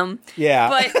Chris is dumb. Yeah,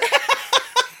 but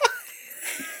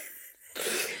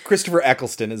Christopher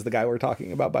Eccleston is the guy we're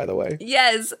talking about, by the way.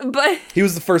 Yes, but he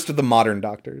was the first of the modern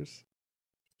Doctors.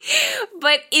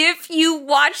 But if you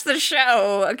watch the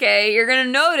show, okay, you're going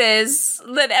to notice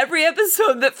that every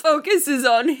episode that focuses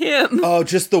on him. Oh,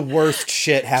 just the worst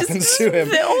shit happens to him.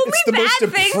 It's the most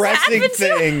depressing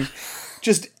thing.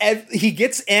 Just he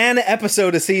gets an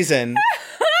episode a season.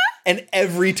 And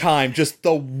every time, just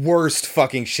the worst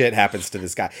fucking shit happens to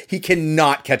this guy. He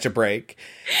cannot catch a break.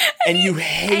 And you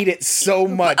hate it so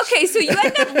much. Okay, so you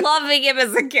end up loving him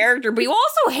as a character, but you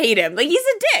also hate him. Like, he's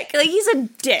a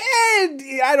dick. And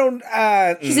I don't...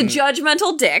 he's a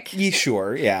judgmental dick.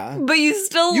 Sure, yeah. But you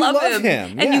still love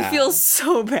him. And yeah. you feel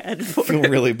so bad for him. I feel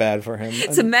really bad for him.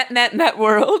 It's a Met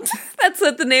world. That's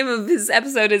what the name of his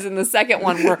episode is in the second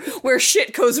one, where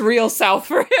shit goes real south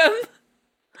for him.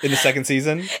 In the 2nd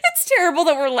season? It's terrible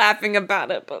that we're laughing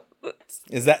about it, but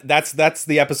that's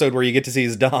the episode where you get to see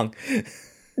his dong.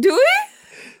 Do we?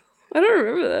 I don't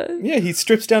remember that. Yeah, he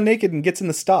strips down naked and gets in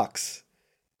the stocks.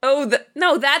 Oh,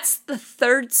 no, that's the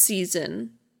 3rd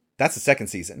season. That's the second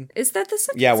season. Is that the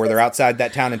second Yeah, where season? they're outside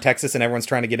that town in Texas and everyone's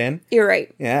trying to get in. You're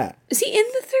right. Yeah. Is he in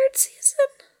the third season?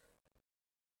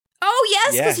 Oh,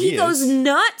 yes, Yeah, because he he goes is.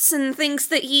 nuts and thinks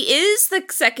that he is the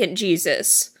second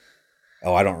Jesus.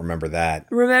 Oh, I don't remember that.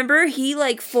 Remember? He,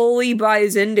 like, fully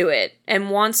buys into it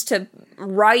and wants to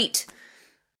write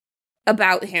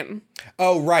about him.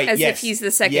 Oh, right. As yes. if he's the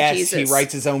second yes, Jesus. He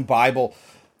writes his own Bible.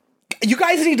 You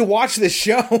guys need to watch this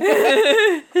show.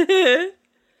 It's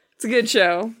a good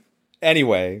show.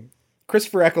 Anyway,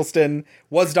 Christopher Eccleston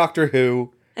was Doctor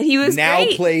Who. And he was now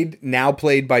great.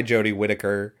 played by Jodie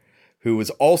Whittaker, who was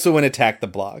also in Attack the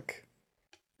Block.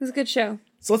 It was a good show.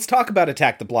 So let's talk about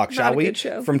Attack the Block, shall a we? good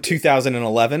show. From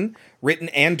 2011, written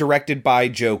and directed by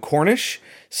Joe Cornish,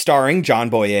 starring John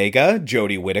Boyega,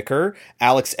 Jodie Whittaker,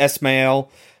 Alex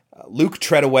Esmail, Luke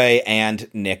Treadaway, and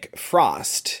Nick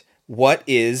Frost. What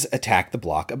is Attack the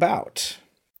Block about?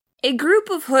 A group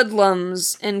of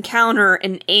hoodlums encounter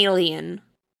an alien,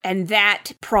 and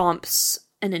that prompts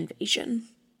an invasion.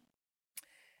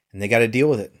 And they got to deal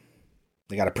with it.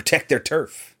 They got to protect their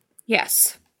turf.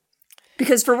 Yes.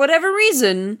 Because for whatever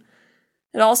reason,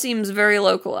 it all seems very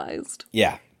localized.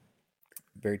 Yeah.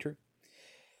 Very true.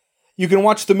 You can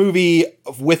watch the movie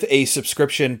with a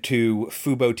subscription to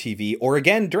Fubo TV or,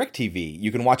 again, DirecTV.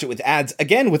 You can watch it with ads,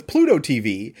 again, with Pluto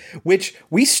TV, which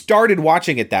we started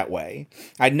watching it that way.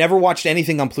 I'd never watched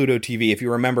anything on Pluto TV. If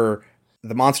you remember,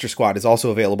 The Monster Squad is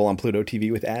also available on Pluto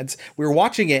TV with ads. We were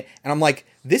watching it, and I'm like,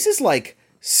 this is like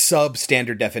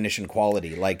substandard definition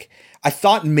quality. Like, I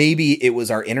thought maybe it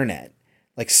was our internet.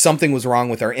 Like, something was wrong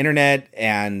with our internet,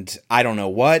 and I don't know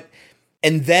what.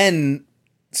 And then...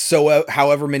 So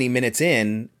however many minutes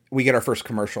in, we get our first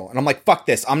commercial. And I'm like, fuck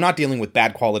this. I'm not dealing with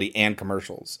bad quality and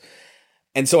commercials.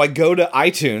 And so I go to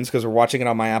iTunes, because we're watching it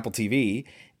on my Apple TV,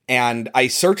 and I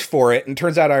search for it, and it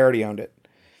turns out I already owned it.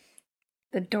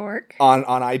 The dork. On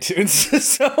iTunes.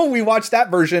 So we watched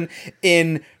that version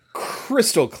in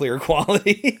crystal clear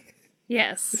quality.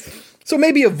 Yes. So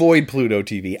maybe avoid Pluto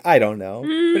TV. I don't know.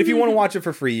 But if you want to watch it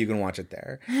for free, you can watch it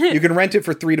there. You can rent it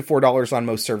for $3 to $4 on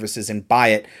most services and buy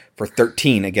it for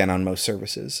 $13 again on most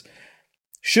services.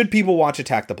 Should people watch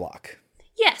Attack the Block?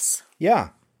 Yes. Yeah.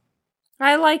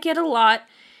 I like it a lot.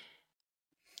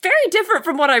 Very different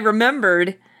from what I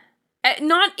remembered.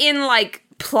 Not in like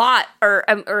plot or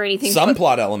anything. Some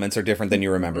plot elements are different than you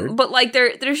remembered. But like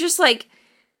there's just like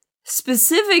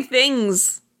specific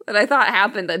things that I thought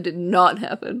happened that did not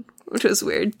happen, which was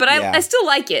weird. But I still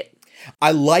like it.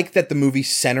 I like that the movie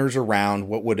centers around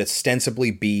what would ostensibly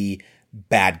be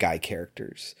bad guy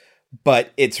characters,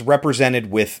 but it's represented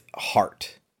with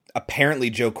heart. Apparently,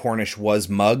 Joe Cornish was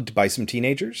mugged by some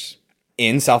teenagers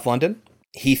in South London.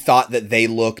 He thought that they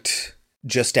looked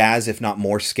just as, if not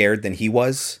more scared than he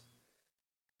was.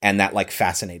 And that like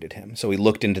fascinated him. So he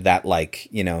looked into that like,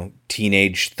 you know,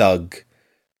 teenage thug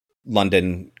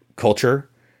London culture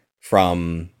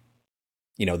from,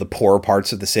 you know, the poorer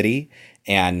parts of the city.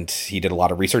 And he did a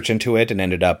lot of research into it and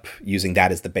ended up using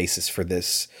that as the basis for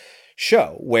this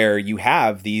show, where you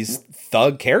have these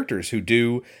thug characters who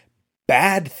do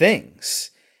bad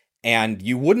things and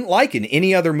you wouldn't like in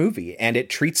any other movie. And it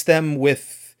treats them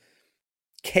with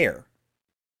care,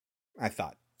 I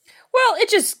thought. Well, it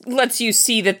just lets you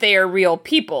see that they are real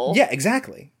people. Yeah,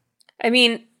 exactly. I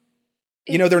mean...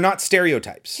 You know, they're not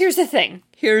stereotypes. Here's the thing.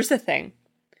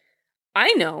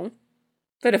 I know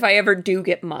that if I ever do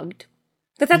get mugged,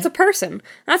 that's a person.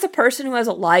 That's a person who has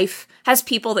a life, has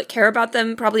people that care about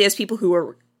them, probably has people who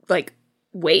are,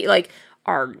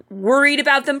 are worried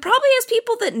about them, probably has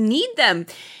people that need them.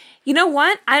 You know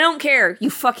what? I don't care.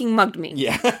 You fucking mugged me.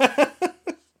 Yeah.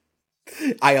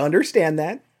 I understand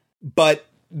that. But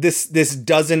this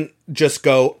doesn't just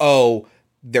go, oh,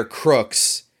 they're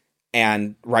crooks,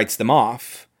 and writes them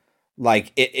off.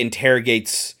 Like, it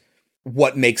interrogates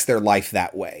what makes their life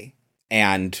that way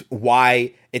and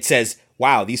why. It says,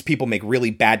 wow, these people make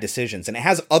really bad decisions. And it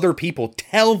has other people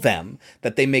tell them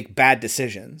that they make bad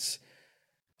decisions.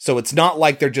 So it's not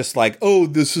like they're just like, oh,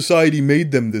 the society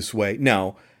made them this way.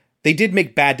 No, they did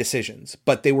make bad decisions,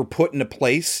 but they were put in a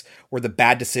place where the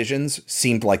bad decisions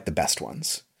seemed like the best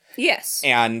ones. Yes.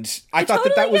 And I thought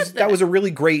that was a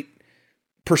really great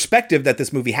perspective that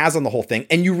this movie has on the whole thing.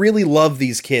 And you really love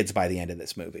these kids by the end of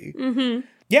this movie. Mm-hmm.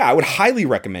 Yeah, I would highly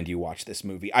recommend you watch this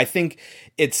movie. I think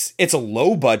it's a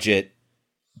low budget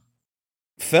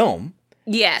film.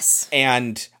 Yes.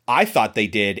 And I thought they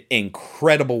did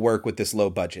incredible work with this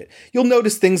low budget. You'll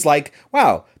notice things like,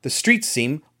 wow, the streets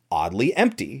seem oddly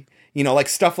empty. You know, like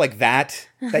stuff like that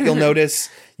you'll notice.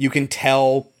 You can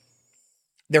tell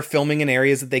they're filming in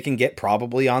areas that they can get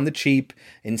probably on the cheap,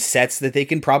 in sets that they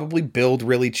can probably build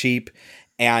really cheap.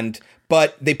 And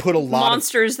but they put a lot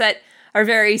monsters that are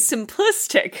very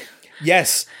simplistic.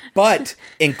 Yes, but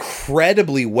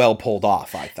incredibly well pulled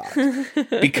off, I thought.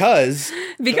 Because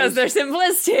they're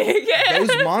simplistic.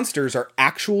 Those monsters are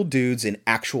actual dudes in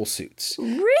actual suits.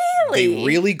 Really? They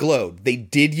really glowed. They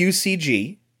did use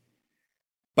CG,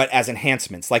 but as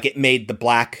enhancements. Like, it made the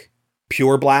black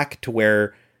pure black to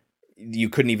where you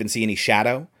couldn't even see any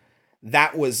shadow.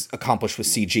 That was accomplished with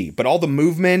CG. But all the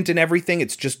movement and everything,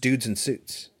 it's just dudes in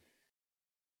suits.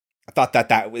 I thought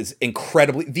that was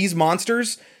incredibly... These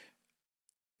monsters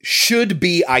should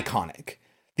be iconic.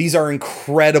 These are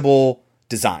incredible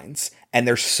designs, and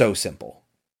they're so simple.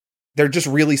 They're just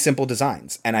really simple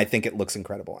designs, and I think it looks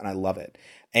incredible, and I love it.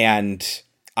 And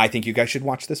I think you guys should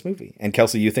watch this movie. And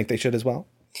Kelsey, you think they should as well?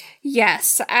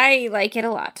 Yes, I like it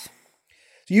a lot.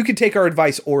 So you can take our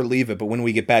advice or leave it, but when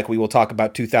we get back, we will talk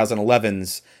about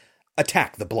 2011's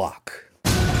Attack the Block.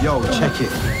 Yo, check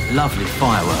it. Lovely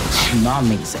fireworks.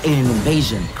 Tsunamis, alien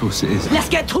invasion. Of course it is. Let's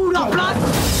get tooled up, blood!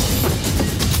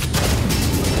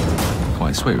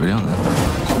 Quite sweet, really, aren't they?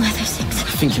 What are those things?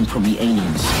 Thinking probably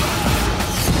aliens.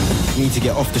 We need to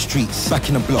get off the streets, back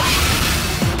in the block.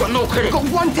 Got no credit. Got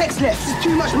one text left. There's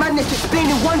too much madness to explain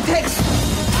in one text.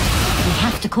 We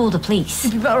have to call the police.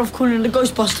 You'd be better off calling the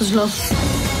Ghostbusters, love.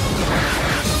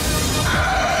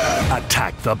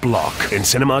 Attack the Block in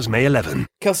cinemas May 11.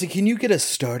 Kelsey, can you get us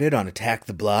started on Attack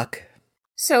the Block?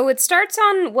 So it starts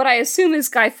on what I assume is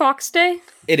Guy Fawkes Day?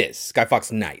 It is. Guy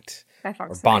Fawkes Night. Guy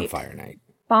Fawkes or Bonfire Night.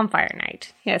 Bonfire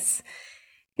Night, yes.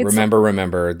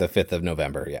 Remember, the 5th of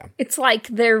November, yeah. It's like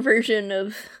their version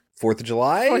of... 4th of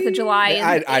July? 4th of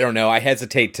July. I don't know. I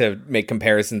hesitate to make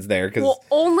comparisons there. Well,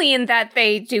 only in that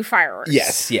they do fireworks.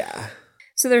 Yes, yeah.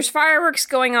 So there's fireworks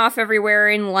going off everywhere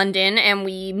in London, and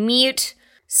we meet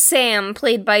Sam,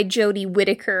 played by Jodie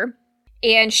Whittaker.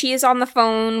 And she is on the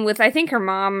phone with, I think, her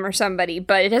mom or somebody,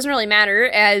 but it doesn't really matter.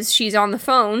 As she's on the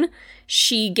phone,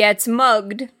 she gets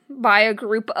mugged by a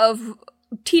group of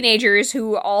teenagers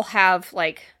who all have,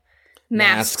 like,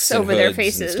 masks over their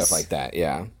faces. And stuff like that,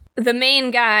 yeah. The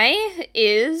main guy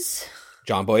is...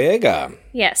 John Boyega.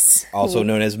 Yes. Also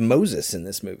known as Moses in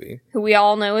this movie. Who we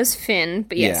all know as Finn,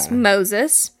 but yes, yeah.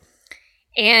 Moses.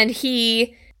 And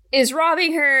he is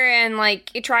robbing her and,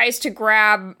 like, it tries to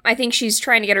grab... I think she's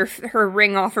trying to get her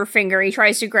ring off her finger. He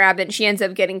tries to grab it and she ends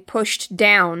up getting pushed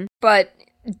down. But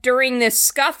during this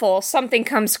scuffle, something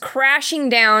comes crashing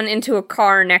down into a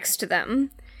car next to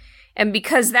them. And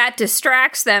because that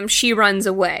distracts them, she runs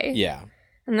away. Yeah.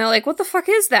 And they're like, what the fuck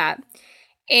is that?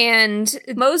 And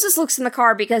Moses looks in the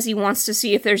car because he wants to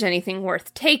see if there's anything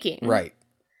worth taking. Right.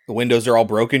 The windows are all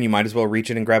broken. You might as well reach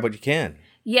in and grab what you can.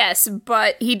 Yes,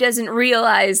 but he doesn't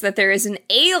realize that there is an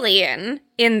alien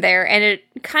in there, and it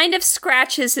kind of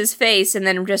scratches his face and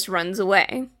then just runs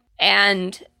away.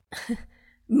 And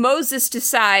Moses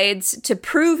decides to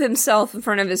prove himself in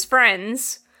front of his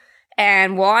friends,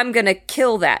 and, well, I'm gonna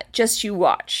kill that. Just you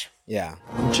watch. Yeah.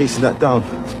 I'm chasing that down.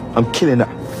 I'm killing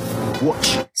that.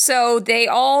 Watch. So they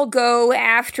all go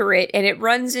after it, and it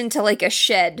runs into, like, a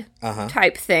shed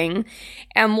type thing.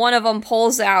 And one of them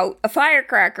pulls out a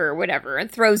firecracker or whatever and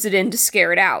throws it in to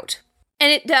scare it out.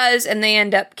 And it does, and they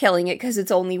end up killing it because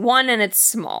it's only one and it's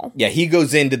small. Yeah, he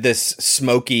goes into this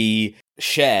smoky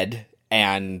shed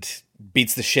and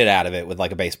beats the shit out of it with,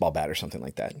 like, a baseball bat or something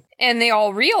like that. And they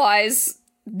all realize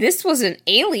this was an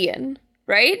alien,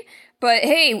 right? But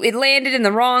hey, it landed in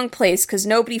the wrong place because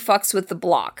nobody fucks with the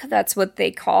block. That's what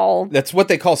they call... That's what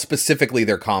they call specifically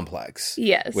their complex.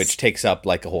 Yes. Which takes up,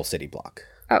 like, a whole city block.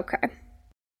 Okay.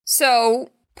 So,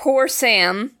 poor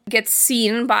Sam gets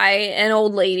seen by an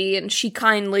old lady, and she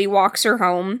kindly walks her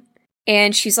home.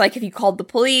 And she's like, have you called the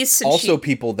police? And also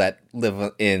people that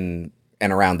live in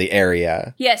and around the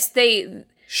area. Yes, they...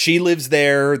 She lives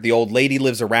there. The old lady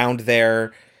lives around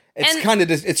there. It's kind of,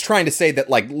 it's trying to say that,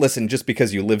 like, listen, just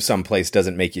because you live someplace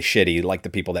doesn't make you shitty, like the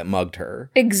people that mugged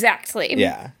her. Exactly.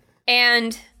 Yeah.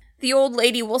 And the old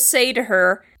lady will say to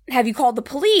her, have you called the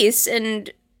police?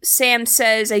 And Sam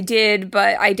says, I did,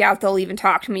 but I doubt they'll even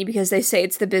talk to me because they say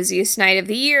it's the busiest night of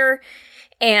the year.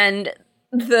 And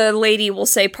the lady will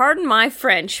say, pardon my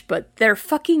French, but they're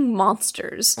fucking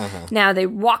monsters. Now they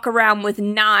walk around with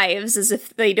knives as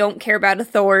if they don't care about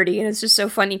authority. And it's just so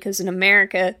funny because in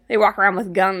America, they walk around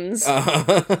with guns.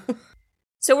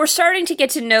 So we're starting to get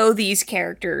to know these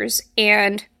characters.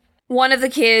 And one of the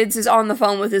kids is on the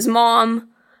phone with his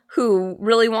mom, who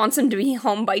really wants him to be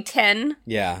home by 10.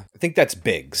 Yeah, I think that's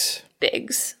Biggs.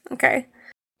 Biggs, okay.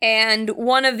 And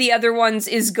one of the other ones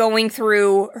is going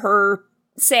through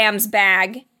Sam's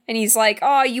bag, and he's like,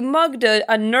 oh, you mugged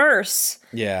a nurse.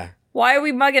 Yeah. Why are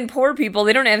we mugging poor people?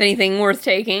 They don't have anything worth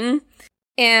taking.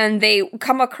 And they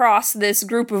come across this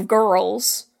group of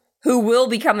girls who will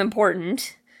become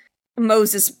important.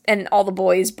 Moses and all the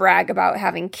boys brag about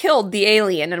having killed the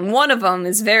alien, and one of them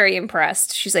is very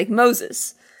impressed. She's like,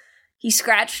 Moses, he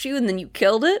scratched you and then you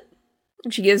killed it?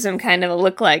 And she gives him kind of a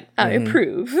look like, I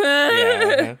approve.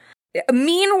 Yeah.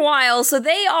 Meanwhile, so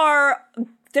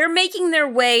they're making their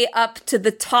way up to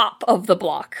the top of the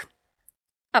block.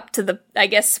 Up to the, I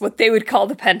guess, what they would call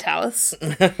the penthouse.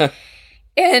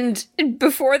 And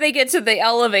before they get to the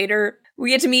elevator,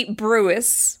 we get to meet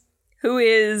Brewis, who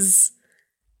is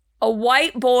a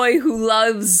white boy who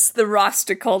loves the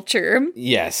Rasta culture.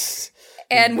 Yes.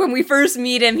 And when we first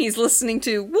meet him, he's listening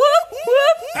to whoop,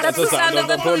 whoop. That's the sound of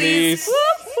the police.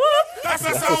 Whoop, whoop. That's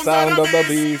the sound of the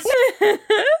beast.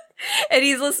 And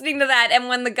he's listening to that. And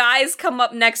when the guys come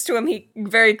up next to him, he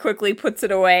very quickly puts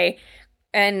it away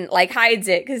and like hides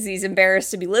it because he's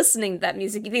embarrassed to be listening to that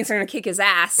music. He thinks they're going to kick his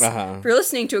ass for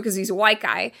listening to it because he's a white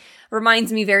guy.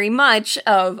 Reminds me very much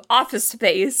of Office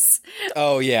Space.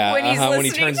 Oh, yeah. When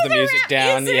he turns the music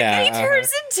down. Yeah. He turns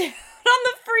it down on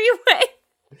the freeway.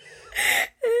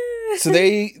 So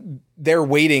they're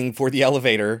waiting for the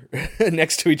elevator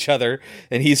next to each other,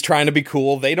 and he's trying to be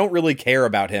cool. They don't really care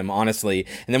about him, honestly.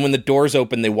 And then when the doors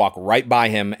open, they walk right by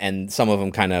him, and some of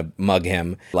them kind of mug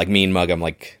him, like mean mug him.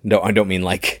 Like, no, I don't mean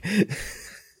like.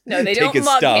 No, they don't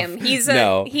mug him. He's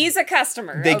a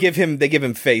customer. They give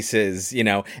him faces, you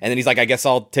know, and then he's like, I guess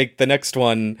I'll take the next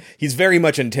one. He's very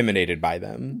much intimidated by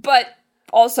them. But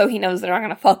also he knows they're not going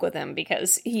to fuck with him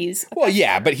because he's well,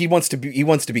 yeah, but he wants to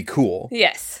be cool.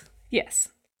 Yes.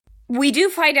 We do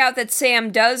find out that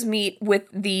Sam does meet with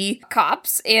the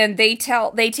cops, and they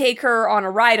take her on a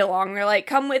ride along. They're like,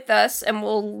 come with us and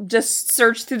we'll just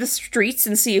search through the streets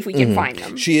and see if we can find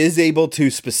them. She is able to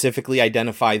specifically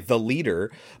identify the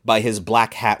leader by his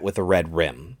black hat with a red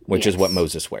rim, which is what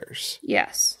Moses wears.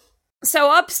 Yes.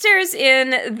 So upstairs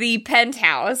in the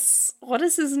penthouse, what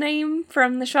is his name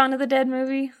from the Shaun of the Dead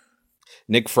movie?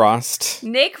 Nick Frost.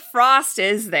 Nick Frost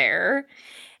is there.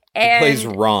 He plays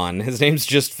Ron. His name's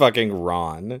just fucking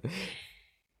Ron.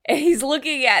 And he's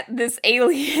looking at this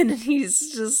alien and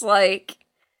he's just like,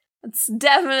 it's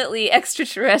definitely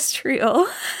extraterrestrial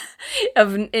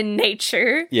in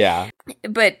nature. Yeah.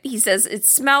 But he says it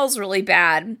smells really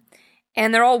bad.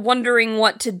 And they're all wondering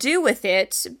what to do with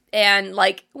it. And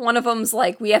like one of them's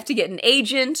like, we have to get an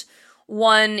agent.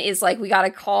 One is like, we got to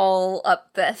call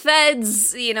up the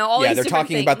feds, you know, all these they're different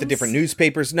talking things. about the different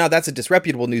newspapers. No, that's a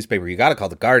disreputable newspaper. You got to call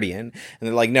the Guardian. And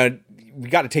they're like, no, we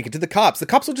got to take it to the cops. The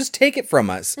cops will just take it from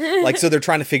us. Like, so they're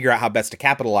trying to figure out how best to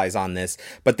capitalize on this.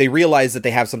 But they realize that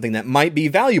they have something that might be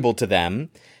valuable to them.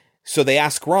 So they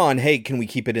ask Ron, hey, can we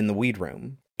keep it in the weed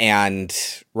room? And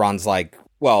Ron's like,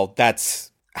 well,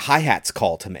 that's Hi-Hat's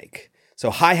call to make. So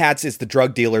Hi-Hat's is the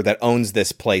drug dealer that owns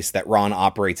this place that Ron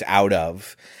operates out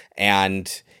of.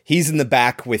 And he's in the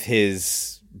back with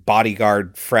his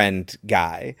bodyguard friend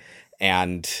guy.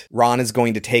 And Ron is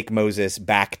going to take Moses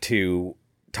back to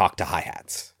talk to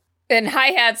Hi-Hat's. And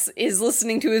Hi-Hat's is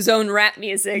listening to his own rap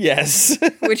music. Yes.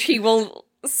 Which he will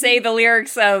say the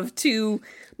lyrics of to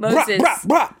Moses. Brah,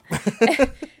 brah,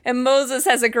 brah. And Moses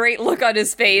has a great look on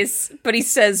his face, but he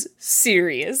says,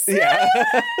 serious. Yeah.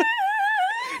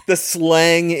 The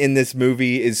slang in this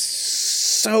movie is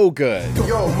so good.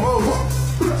 Yo, Moses.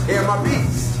 Hear my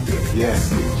beats?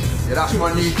 Yes. Yeah, that's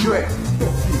my new trick.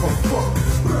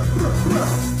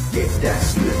 Get that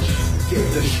switch.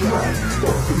 Get the strike.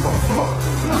 Don't give a fuck.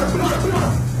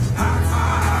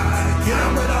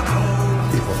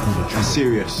 I'm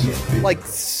serious. Like,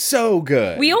 so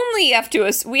good. We only have to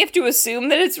assume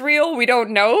that it's real. We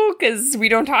don't know because we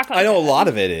don't talk like I know that. a lot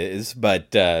of it is,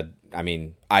 but I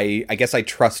mean, I guess I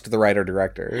trust the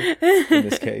writer-director in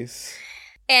this case.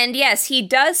 And yes, he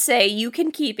does say, you can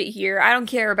keep it here. I don't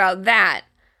care about that.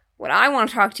 What I want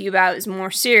to talk to you about is more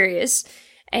serious.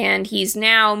 And he's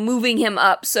now moving him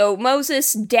up. So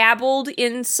Moses dabbled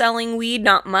in selling weed,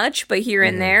 not much, but here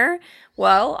and there.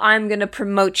 Well, I'm going to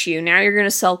promote you. Now you're going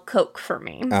to sell coke for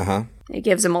me. Uh-huh. It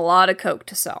gives him a lot of coke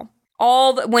to sell.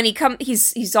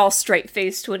 He's all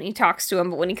straight-faced when he talks to him,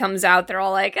 but when he comes out, they're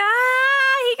all like,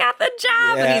 he got the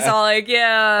job. Yeah. And he's all like,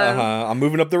 yeah. Uh-huh. I'm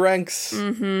moving up the ranks.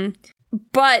 Mm-hmm.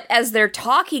 But as they're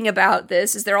talking about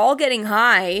this, as they're all getting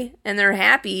high and they're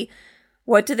happy,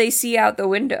 what do they see out the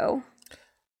window?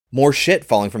 More shit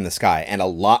falling from the sky, and a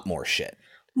lot more shit.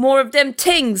 More of them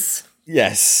tings.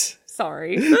 Yes.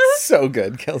 Sorry. So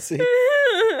good, Kelsey.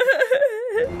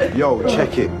 Yo,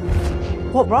 check it.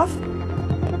 What, bruv?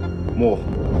 More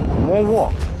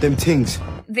what? Them tings.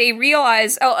 they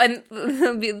realize, and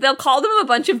they'll call them a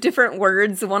bunch of different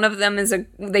words. One of them is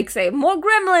they say, more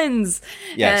gremlins.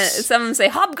 Yes. Some of them say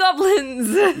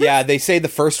hobgoblins. Yeah, they say the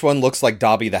first one looks like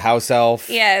Dobby the house elf.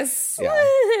 Yes.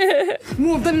 Yeah.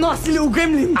 More of them nasty little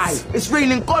gremlins. Aye, it's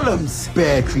raining golems.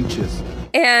 Bear creatures.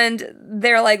 And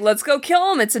they're like, let's go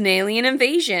kill him. It's an alien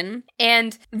invasion.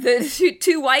 And the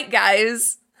two white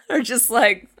guys are just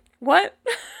like, what?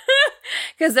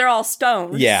 Because they're all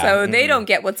stoned. Yeah. So they don't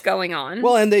get what's going on.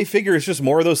 Well, and they figure it's just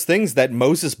more of those things that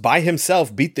Moses by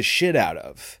himself beat the shit out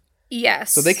of.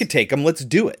 Yes. So they could take them. Let's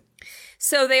do it.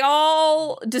 So they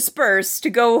all disperse to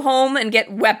go home and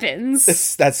get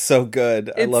weapons. That's so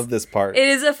good. I love this part. It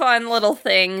is a fun little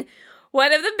thing.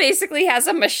 One of them basically has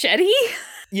a machete.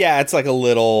 Yeah, it's like a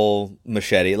little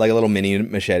machete, like a little mini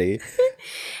machete.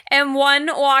 And one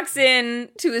walks in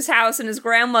to his house and his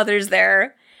grandmother's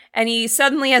there, and he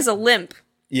suddenly has a limp.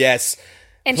 Yes.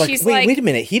 And Like, she's like, wait a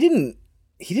minute. He didn't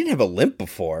have a limp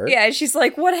before. yeah, she's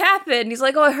like, what happened? He's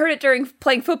like, oh, I heard it during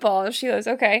playing football. And she goes,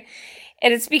 okay.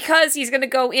 And it's because he's going to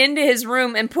go into his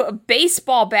room and put a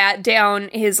baseball bat down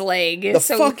his leg. The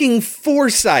fucking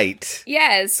foresight.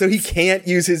 Yes. So he can't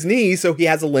use his knee, so he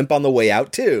has a limp on the way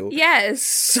out, too. Yes.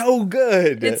 So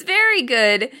good. It's very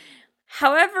good.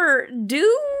 However,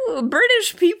 do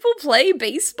British people play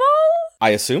baseball? I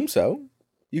assume so.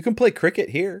 You can play cricket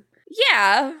here.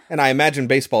 Yeah. And I imagine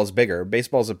baseball is bigger.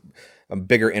 Baseball's a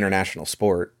bigger international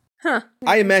sport. Huh.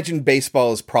 I imagine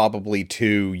baseball is probably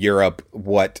to Europe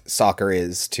what soccer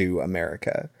is to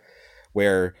America,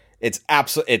 where it's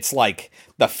like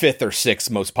the 5th or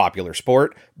 6th most popular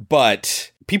sport,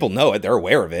 but people know it. They're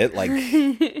aware of it. Like,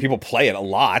 people play it a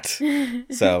lot.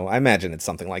 So I imagine it's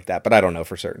something like that, but I don't know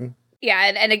for certain.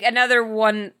 Yeah, and another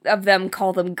one of them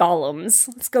call them golems.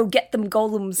 Let's go get them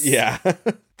golems. Yeah.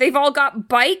 They've all got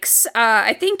bikes.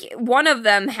 I think one of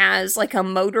them has like a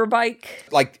motorbike.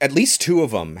 Like, at least 2 of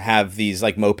them have these,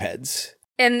 like, mopeds.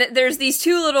 And there's these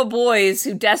 2 little boys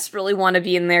who desperately want to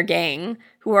be in their gang,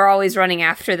 who are always running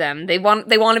after them. They want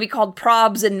to be called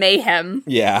Probs and Mayhem.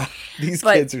 Yeah. These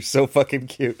kids are so fucking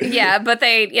cute. Yeah, but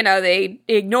they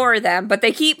ignore them, but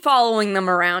they keep following them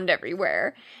around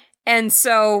everywhere. And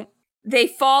so they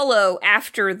follow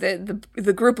after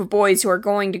the group of boys who are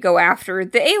going to go after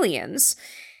the aliens.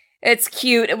 It's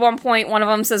cute. At one point, one of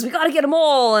them says, we gotta get them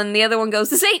all. And the other one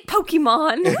goes, this ain't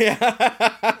Pokemon.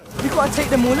 We gotta take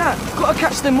them all out. Gotta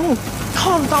catch them all.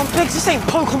 Calm down, pigs. This ain't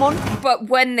Pokemon. But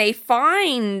when they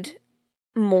find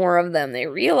more of them, they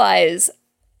realize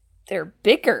they're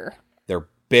bigger. They're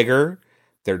bigger.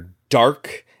 They're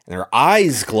dark. And their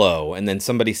eyes glow. And then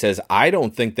somebody says, I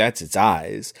don't think that's its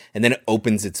eyes. And then it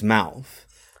opens its mouth.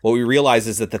 What we realize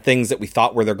is that the things that we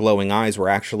thought were their glowing eyes were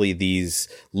actually these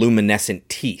luminescent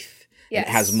teeth. Yes.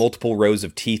 It has multiple rows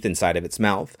of teeth inside of its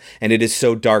mouth. And it is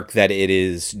so dark that it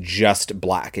is just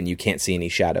black and you can't see any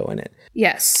shadow in it.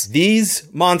 Yes.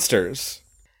 These monsters,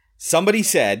 somebody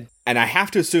said, and I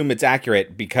have to assume it's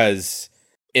accurate because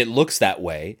it looks that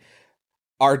way,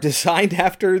 are designed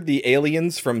after the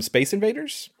aliens from Space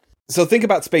Invaders. So think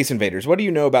about Space Invaders. What do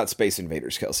you know about Space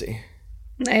Invaders, Kelsey?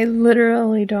 I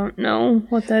literally don't know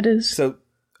what that is. So,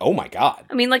 oh my God.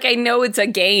 I mean, like, I know it's a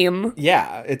game.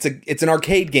 Yeah, it's an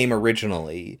arcade game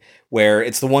originally, where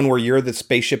it's the one where you're the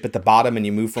spaceship at the bottom and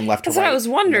you move from left to right. That's what I was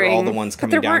wondering. All the ones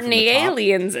coming but down there from weren't any the top.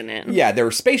 aliens in it. Yeah, there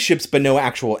were spaceships, but no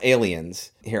actual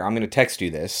aliens. Here, I'm going to text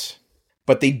you this.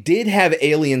 But they did have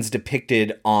aliens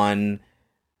depicted on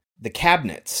the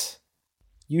cabinets.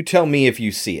 You tell me if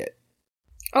you see it.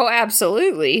 Oh,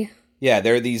 absolutely. Yeah,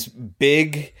 there are these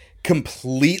big,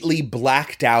 completely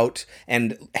blacked out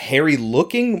and hairy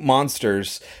looking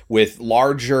monsters with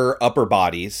larger upper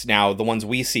bodies. Now, the ones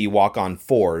we see walk on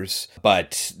 4s,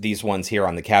 but these ones here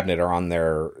on the cabinet are on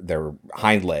their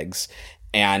hind legs,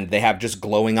 and they have just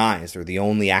glowing eyes. They're the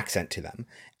only accent to them.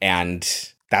 And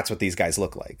that's what these guys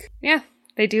look like. Yeah,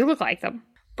 they do look like them.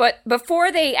 But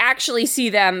before they actually see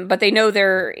them, but they know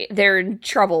they're in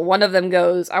trouble, one of them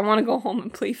goes, I want to go home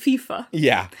and play FIFA.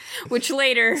 Yeah. Which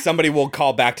later... Somebody will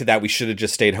call back to that. We should have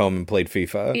just stayed home and played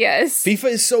FIFA. Yes.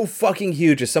 FIFA is so fucking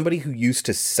huge. As somebody who used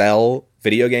to sell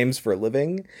video games for a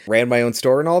living, ran my own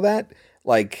store and all that,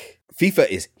 like, FIFA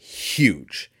is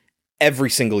huge every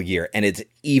single year, and it's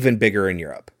even bigger in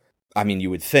Europe. I mean, you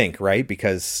would think, right?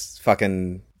 Because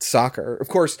fucking... soccer. Of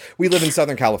course, we live in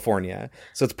Southern California,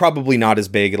 so it's probably not as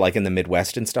big like in the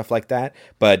Midwest and stuff like that,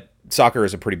 but soccer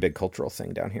is a pretty big cultural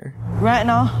thing down here. Right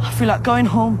now, I feel like going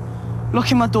home,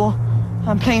 locking my door,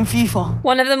 and playing FIFA.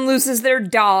 One of them loses their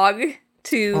dog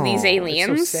to these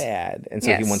aliens. It's so sad. And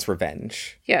so he wants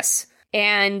revenge. Yes.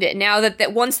 And now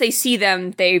that once they see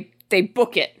them, they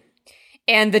book it.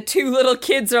 And the two little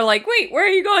kids are like, wait, where are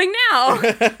you going now?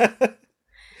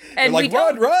 And like,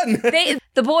 run!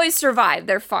 The boys survive.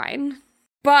 They're fine.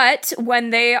 But when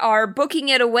they are booking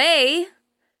it away,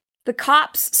 the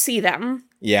cops see them.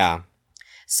 Yeah.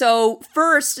 So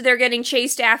first they're getting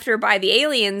chased after by the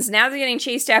aliens. Now they're getting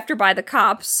chased after by the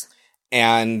cops.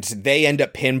 And they end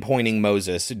up pinpointing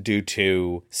Moses due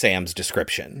to Sam's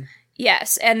description.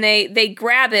 Yes, and they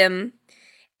grab him,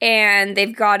 and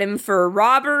they've got him for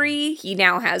robbery. He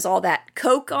now has all that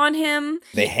coke on him.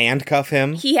 They handcuff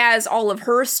him. He has all of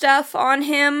her stuff on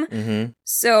him. Mm-hmm.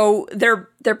 So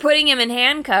they're putting him in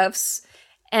handcuffs,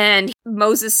 and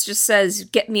Moses just says,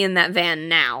 "Get me in that van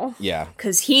now." Yeah,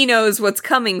 because he knows what's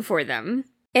coming for them.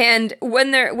 And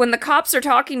when the cops are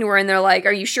talking to her and they're like,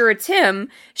 "Are you sure it's him?"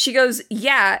 She goes,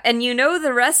 "Yeah." And you know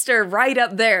the rest are right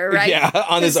up there, right? Yeah,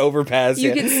 on this overpass.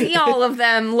 You can see all of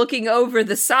them looking over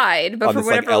the side, but on for this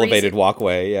whatever elevated reason,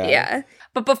 walkway. Yeah, yeah.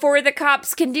 But before the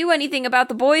cops can do anything about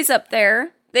the boys up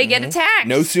there, they get attacked.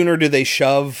 No sooner do they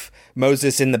shove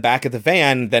Moses in the back of the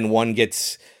van than one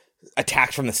gets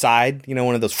attacked from the side, you know,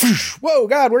 one of those, whoa,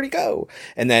 God, where'd he go?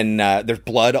 And then there's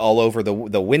blood all over the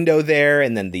window there,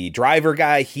 and then the driver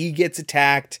guy, he gets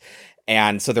attacked,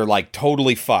 and so they're like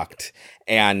totally fucked,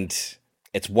 and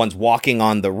it's one's walking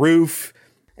on the roof,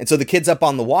 and so the kids up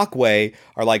on the walkway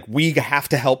are like, we have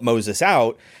to help Moses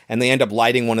out, and they end up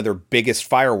lighting one of their biggest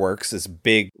fireworks, this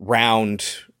big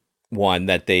round one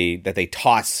that they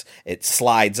toss. It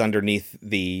slides underneath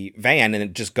the van and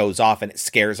it just goes off and it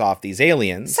scares off these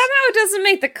aliens. Somehow it doesn't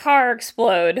make the car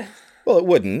explode. Well, it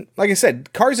wouldn't. Like I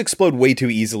said, cars explode way too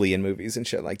easily in movies and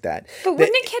shit like that. But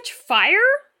wouldn't it catch fire?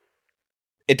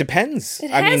 It depends.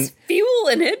 It has fuel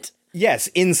in it. Yes,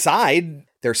 inside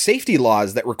there are safety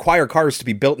laws that require cars to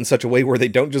be built in such a way where they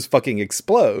don't just fucking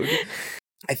explode.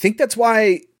 I think that's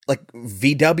why like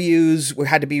VWs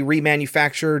had to be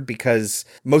remanufactured, because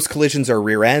most collisions are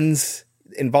rear ends,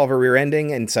 involve a rear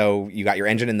ending, and so you got your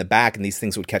engine in the back and these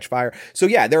things would catch fire. So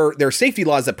yeah, there are safety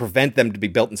laws that prevent them to be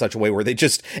built in such a way where they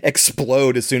just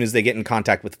explode as soon as they get in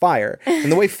contact with fire.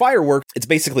 And the way fire works, it's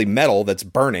basically metal that's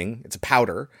burning. It's a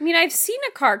powder. I mean, I've seen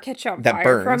a car catch on that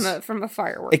fire burns. from a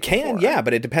firework. It can, yeah,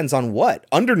 but it depends on what.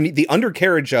 Underneath the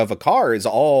undercarriage of a car is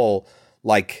all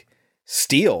like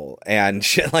steel and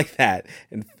shit like that,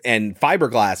 and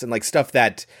fiberglass and like stuff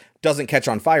that doesn't catch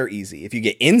on fire easy. If you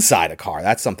get inside a car,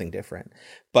 that's something different.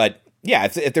 But yeah,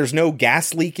 if there's no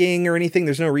gas leaking or anything,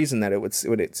 there's no reason that it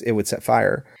would set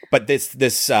fire. But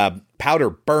this powder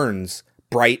burns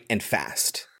bright and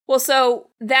fast. Well,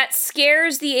 so that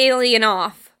scares the alien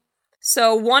off.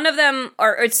 So one of them,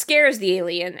 or it scares the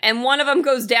alien, and one of them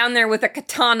goes down there with a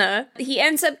katana. He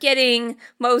ends up getting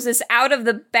Moses out of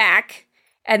the back.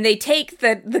 And they take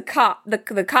the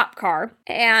cop car,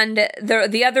 and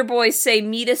the other boys say,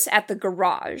 meet us at the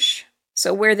garage.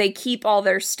 So where they keep all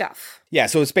their stuff. Yeah,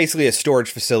 so it's basically a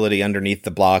storage facility underneath the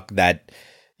block that,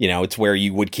 you know, it's where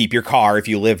you would keep your car if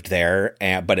you lived there.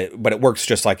 But it works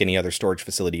just like any other storage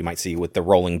facility you might see with the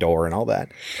rolling door and all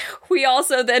that. We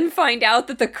also then find out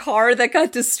that the car that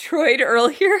got destroyed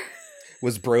earlier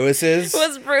was Bruce's.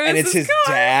 And it's his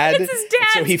car. dad. It's his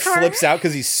dad's so he car. flips out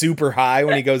because he's super high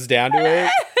when he goes down to it.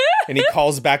 And he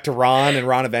calls back to Ron, and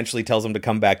Ron eventually tells him to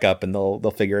come back up, and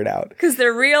they'll figure it out. Because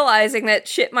they're realizing that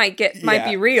shit might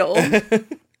be real.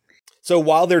 So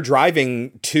while they're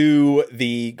driving to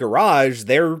the garage,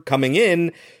 they're coming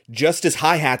in just as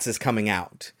Hi-Hats is coming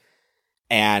out.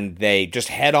 And they just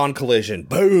head-on collision.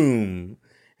 Boom!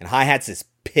 And Hi-Hats is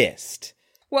pissed.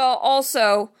 Well,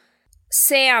 also,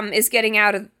 Sam is getting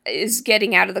out of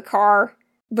the car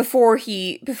before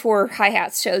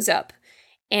Hi-Hats shows up.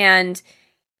 And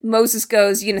Moses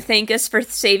goes, "You gonna thank us for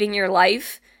saving your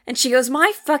life?" And she goes,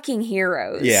 "My fucking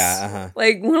heroes." Yeah,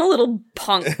 Like, what a little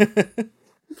punk.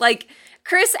 Like,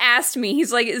 Chris asked me,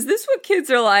 he's like, "Is this what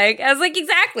kids are like?" I was like,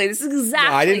 exactly. This is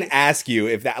exactly. No, I didn't ask you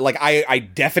if that, like, I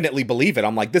definitely believe it.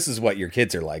 I'm like, this is what your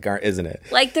kids are like, isn't it?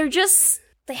 Like,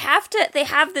 they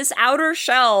have this outer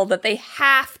shell that they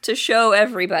have to show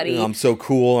everybody. You know, I'm so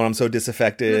cool and I'm so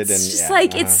disaffected. It's just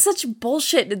it's such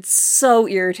bullshit. It's so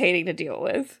irritating to deal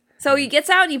with. So he gets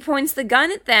out and he points the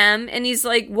gun at them and he's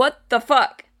like, "What the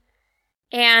fuck?"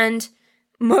 And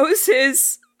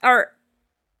Moses, or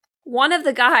one of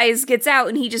the guys gets out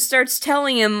and he just starts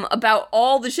telling him about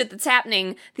all the shit that's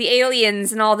happening, the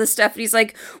aliens and all this stuff. And he's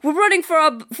like, we're running for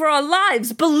our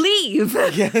lives, believe.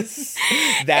 Yes.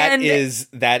 That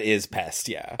is Pest,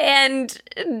 yeah. And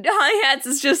Hi-Hats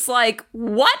is just like,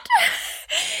 what?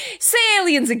 Say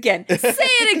aliens again. Say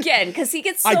it again. Because he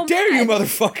gets so I dare mad. you,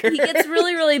 motherfucker. He gets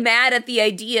really, really mad at the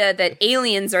idea that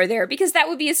aliens are there because that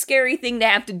would be a scary thing to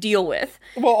have to deal with.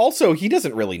 Well, also, he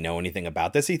doesn't really know anything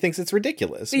about this. He thinks it's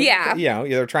ridiculous. Yeah. You know,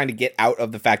 they're trying to get out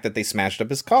of the fact that they smashed up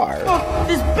his car. Oh,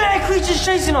 there's bear creatures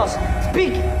chasing us.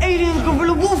 Big alien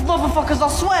gorilla wolf motherfuckers, I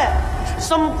swear.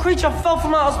 Some creature fell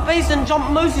from outer space and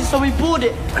jumped Moses, so we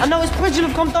boarded it. And now his prison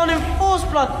have come down in force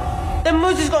blood. Then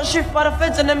Moses got shifted by the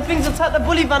feds and then things attacked the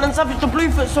bully van and savaged the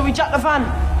Bluefoot, so we jacked the van.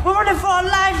 We're running for our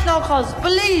lives now, cuz.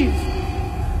 Believe.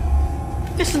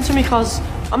 Listen to me, cuz.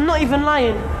 I'm not even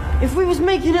lying. If we was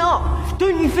making it up,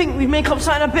 don't you think we'd make up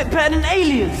something a bit better than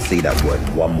aliens? Say that word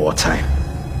one more time.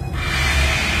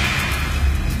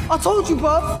 I told you,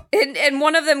 bruv. And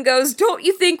one of them goes, don't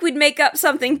you think we'd make up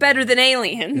something better than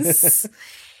aliens?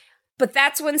 But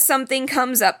that's when something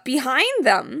comes up behind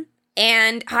them.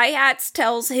 And Hi-Hats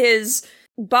tells his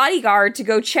bodyguard to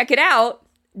go check it out,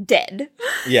 dead.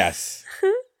 Yes.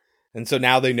 And so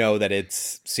now they know that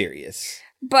it's serious.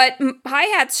 But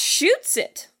Hi-Hats shoots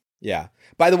it. Yeah.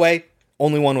 By the way,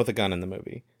 only one with a gun in the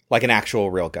movie. Like an actual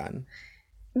real gun.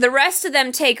 The rest of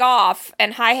them take off,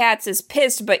 and Hi-Hats is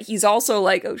pissed, but he's also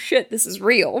like, oh shit, this is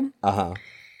real. Uh-huh.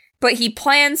 But he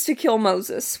plans to kill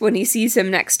Moses when he sees him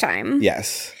next time.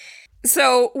 Yes.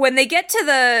 So when they get to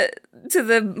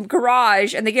the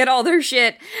garage and they get all their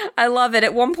shit, I love it.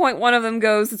 At one point, one of them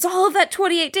goes, it's all of that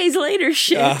 28 Days Later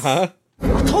shit. Uh-huh.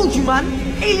 I told you, man.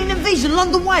 Alien invasion,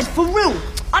 London-wide, for real.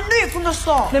 I knew it from the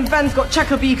start. Them vans got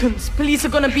checker beacons. Police are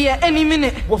gonna be here any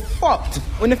minute. We're fucked.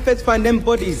 When the feds find them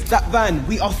bodies, that van,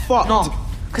 we are fucked. No,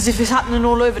 because if it's happening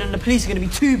all over, then the police are gonna be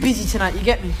too busy tonight, you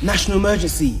get me? National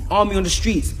emergency, army on the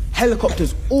streets,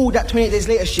 helicopters, all that 28 Days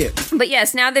Later shit. But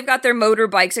yes, now they've got their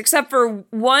motorbikes, except for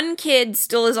one kid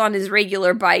still is on his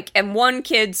regular bike, and one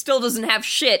kid still doesn't have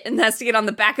shit and has to get on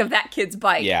the back of that kid's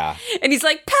bike. Yeah. And he's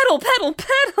like, pedal, pedal,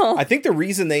 pedal. I think the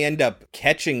reason they end up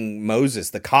catching Moses,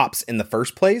 the cops, in the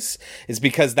first place is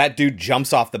because that dude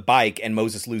jumps off the bike and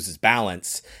Moses loses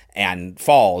balance and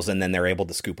falls, and then they're able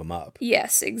to scoop him up.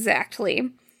 Yes, exactly.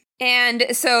 And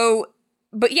so,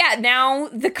 but yeah, now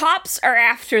the cops are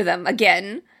after them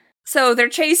again. So they're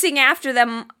chasing after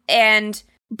them,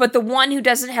 but the one who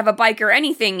doesn't have a bike or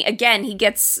anything, again, he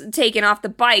gets taken off the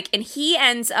bike, and he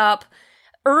ends up,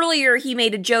 earlier he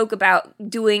made a joke about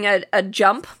doing a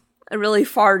jump, a really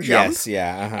far jump. Yes,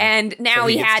 yeah. Uh-huh. And now so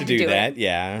he gets had to to do that. it.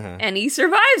 Yeah. Uh-huh. And he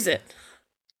survives it.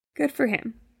 Good for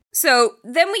him. So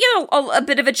then we get a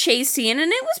bit of a chase scene,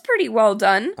 and it was pretty well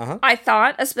done, I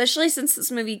thought, especially since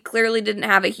this movie clearly didn't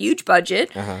have a huge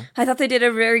budget. I thought they did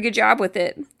a very good job with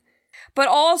it. But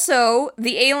also,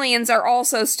 the aliens are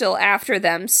also still after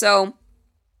them, so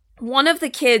one of the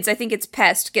kids, I think it's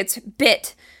Pest, gets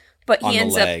bit, but he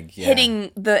ends up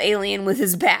hitting the alien with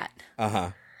his bat.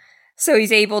 Uh-huh. So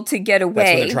he's able to get away. That's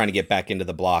when they're trying to get back into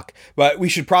the block. But we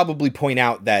should probably point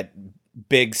out that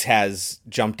Biggs has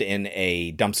jumped in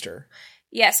a dumpster.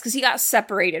 Yes, because he got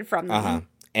separated from them. Uh-huh.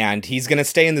 And he's going to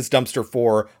stay in this dumpster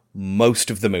for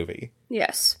most of the movie.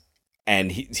 Yes.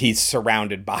 And he's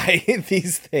surrounded by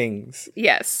these things.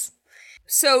 Yes.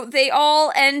 So they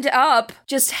all end up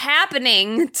just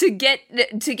happening to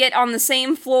get on the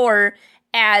same floor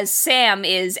as Sam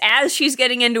is as she's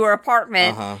getting into her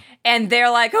apartment. And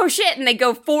they're like, oh shit. And they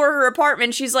go for her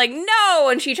apartment. She's like, no.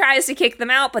 And she tries to kick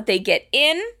them out, but they get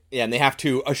in. Yeah, and they have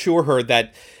to assure her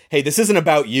that, hey, this isn't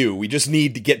about you. We just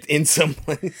need to get in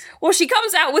someplace. Well, she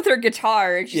comes out with her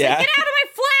guitar, and she's like, get out of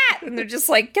my flat! And they're just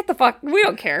like, get the fuck, we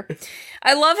don't care.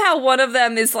 I love how one of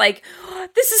them is like,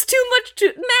 this is too much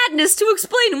madness to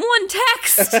explain in one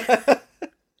text.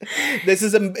 This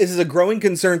is a growing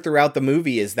concern throughout the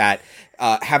movie, is that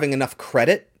having enough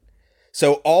credit.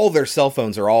 So all their cell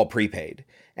phones are all prepaid.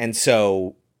 And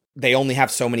so they only have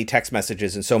so many text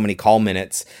messages and so many call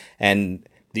minutes, and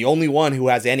the only one who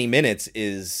has any minutes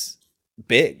is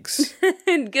Biggs.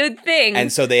 Good thing.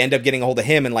 And so they end up getting a hold of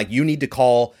him and like, you need to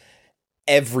call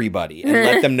everybody and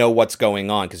let them know what's going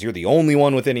on because you're the only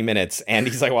one with any minutes. And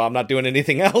he's like, well, I'm not doing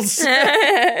anything else.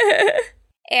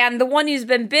 And the one who's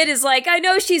been bit is like, I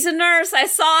know she's a nurse. I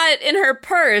saw it in her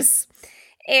purse.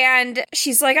 And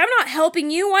she's like, I'm not helping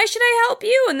you. Why should I help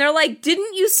you? And they're like,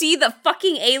 didn't you see the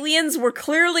fucking aliens were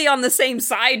clearly on the same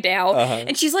side now?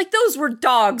 And she's like, those were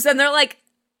dogs. And they're like,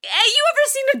 hey, you ever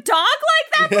seen a dog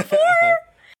like that before?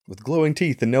 With glowing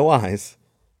teeth and no eyes.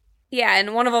 Yeah,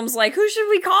 and one of them's like, who should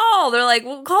we call? They're like,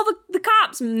 well, call the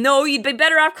cops. No, you'd be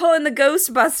better off calling the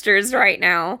Ghostbusters right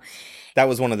now. That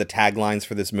was one of the taglines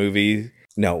for this movie.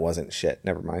 No, it wasn't. Shit,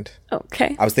 never mind.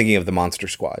 Okay. I was thinking of the Monster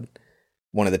Squad.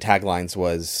 One of the taglines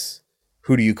was,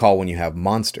 who do you call when you have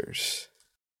monsters?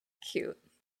 Cute.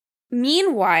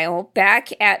 Meanwhile, back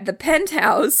at the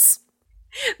penthouse,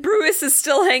 Bruce is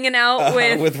still hanging out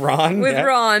with Ron.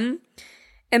 Ron.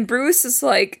 And Bruce is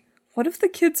like, what if the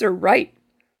kids are right?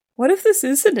 What if this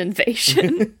is an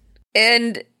invasion?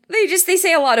 And they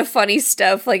say a lot of funny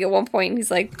stuff. Like at one point,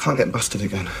 he's like, I can't get busted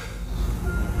again.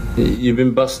 You've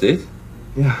been busted?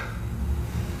 Yeah.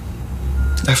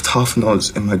 Left half an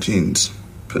Oz in my jeans,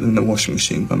 put them in the washing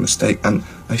machine by mistake, and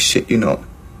I shit you not,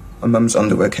 my mum's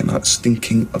underwear came out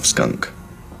stinking of skunk.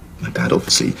 My dad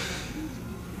obviously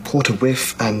caught a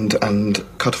whiff and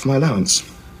cut off my allowance.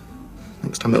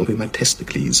 Next time it'll be my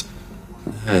testicles.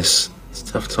 Yes, it's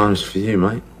tough times for you,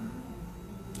 mate.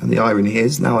 And the irony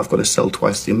is, now I've got to sell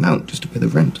twice the amount just to pay the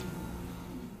rent.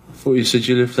 I thought you said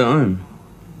you lived at home.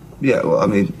 Yeah, well, I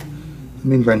mean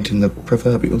rent in the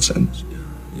proverbial sense.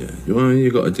 Yeah, well,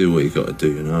 you got to do what you got to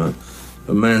do, you know.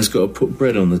 A man's got to put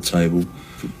bread on the table,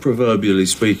 proverbially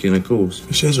speaking, of course.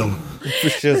 For shizzle. For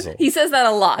shizzle. He says that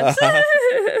a lot.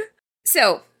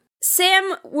 So,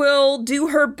 Sam will do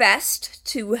her best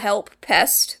to help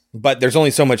Pest. But there's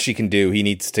only so much she can do. He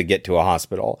needs to get to a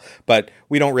hospital. But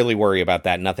we don't really worry about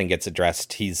that. Nothing gets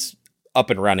addressed. He's up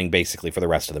and running basically for the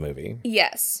rest of the movie.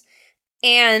 Yes.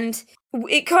 And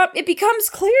it becomes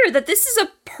clear that this is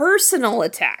a personal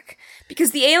attack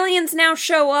because the aliens now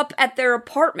show up at their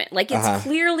apartment. Like, it's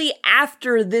clearly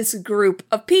after this group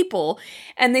of people,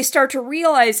 and they start to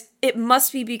realize it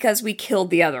must be because we killed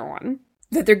the other one,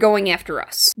 that they're going after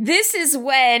us. This is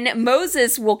when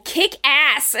Moses will kick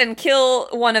ass and kill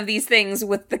one of these things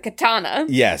with the katana.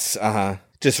 Yes,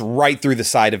 just right through the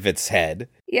side of its head.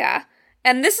 Yeah.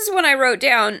 And this is when I wrote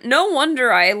down, no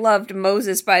wonder I loved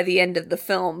Moses by the end of the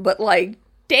film, but like,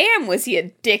 damn, was he a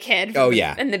dickhead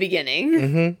in the beginning.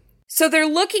 Mm-hmm. So they're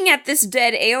looking at this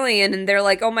dead alien and they're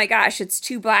like, oh my gosh, it's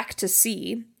too black to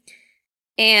see.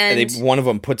 And one of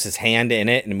them puts his hand in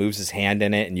it and moves his hand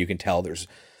in it, and you can tell there's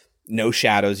no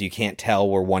shadows. You can't tell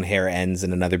where one hair ends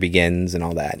and another begins and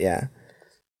all that, yeah.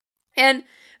 And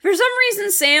for some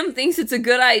reason, Sam thinks it's a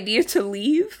good idea to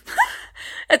leave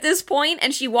at this point,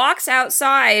 and she walks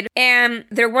outside, and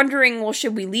they're wondering, well,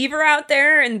 should we leave her out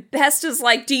there? And Pest is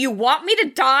like, do you want me to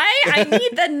die? I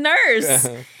need the nurse.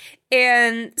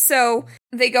 And so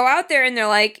they go out there, and they're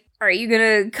like, are you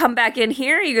going to come back in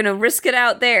here? Are you going to risk it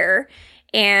out there?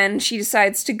 And she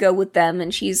decides to go with them,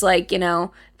 and she's like, you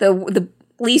know, the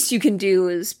least you can do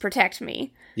is protect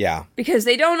me. Yeah. Because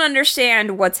they don't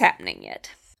understand what's happening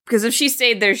yet. Because if she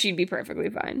stayed there, she'd be perfectly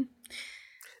fine.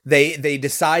 They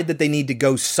decide that they need to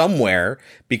go somewhere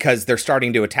because they're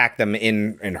starting to attack them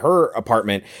in her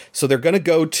apartment. So they're going to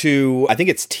go to, I think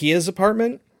it's Tia's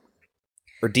apartment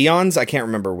or Dion's. I can't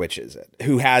remember which is it,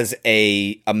 who has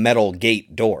a metal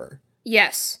gate door.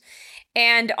 Yes.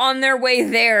 And on their way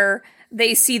there,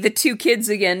 they see the two kids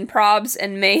again, Probs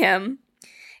and Mayhem.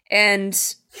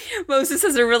 And Moses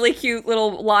has a really cute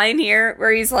little line here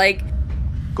where he's like,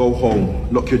 go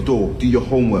home, lock your door, do your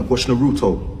homework, watch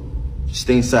Naruto.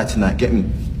 Stay inside tonight, get me?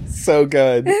 So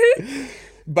good.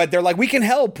 But they're like, we can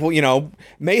help. Well, you know,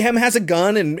 Mayhem has a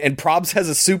gun and Probs has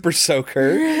a super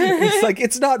soaker. It's like,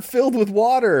 it's not filled with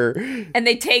water. And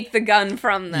they take the gun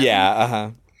from them.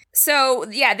 Yeah, So,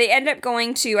 yeah, they end up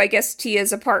going to, I guess,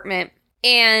 Tia's apartment.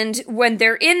 And when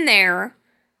they're in there,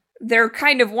 they're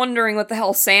kind of wondering what the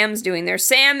hell Sam's doing there.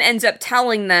 Sam ends up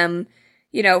telling them,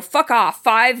 you know, fuck off,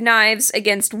 5 knives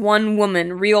against 1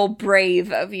 woman, real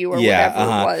brave of you, or whatever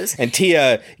it was. And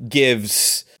Tia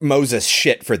gives Moses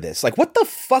shit for this. Like, what the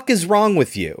fuck is wrong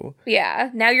with you?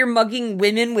 Yeah, now you're mugging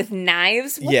women with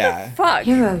knives? What the fuck?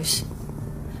 Heroes.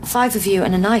 5 of you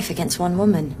and a knife against 1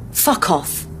 woman. Fuck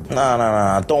off.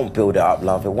 No, don't build it up,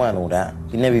 love. It weren't all that.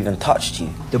 He never even touched you.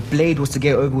 The blade was to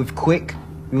get over with quick.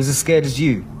 He was as scared as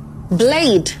you.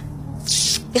 Blade?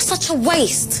 You're such a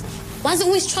waste. Why is it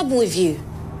always trouble with you?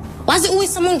 Why is it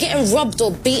always someone getting robbed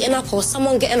or beaten up or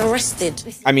someone getting arrested?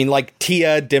 I mean, like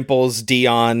Tia, Dimples,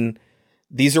 Dion,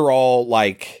 these are all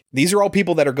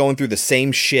people that are going through the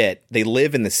same shit. They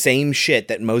live in the same shit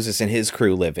that Moses and his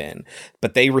crew live in,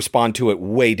 but they respond to it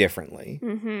way differently.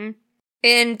 Mm-hmm.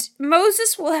 And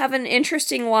Moses will have an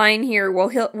interesting line here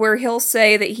where he'll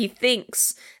say that he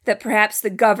thinks that perhaps the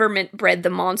government bred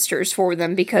the monsters for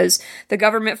them because the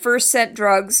government first sent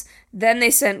drugs, then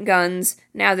they sent guns,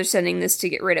 now they're sending this to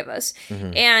get rid of us.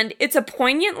 Mm-hmm. And it's a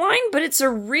poignant line, but it's a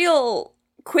real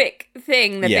quick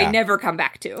thing that they never come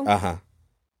back to. Uh-huh.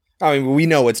 I mean, we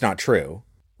know it's not true.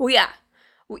 Well, yeah.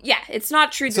 Yeah, it's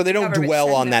not true. So they don't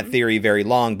dwell on that theory very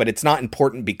long, but it's not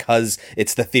important because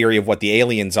it's the theory of what the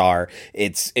aliens are.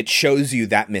 It shows you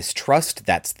that mistrust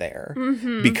that's there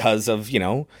because of,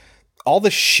 all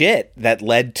the shit that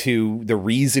led to the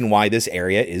reason why this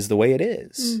area is the way it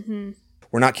is.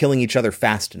 We're not killing each other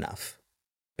fast enough,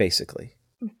 basically.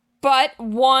 But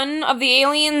one of the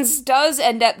aliens does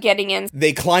end up getting in.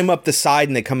 They climb up the side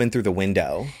and they come in through the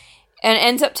window. And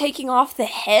ends up taking off the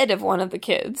head of one of the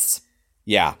kids.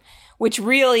 Yeah. Which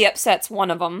really upsets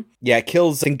one of them. Yeah, it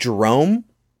kills, I think Jerome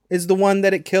is the one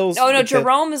that it kills. Oh, no,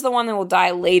 Jerome is the one that will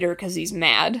die later because he's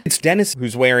mad. It's Dennis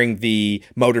who's wearing the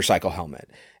motorcycle helmet.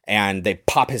 And they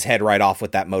pop his head right off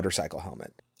with that motorcycle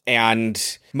helmet.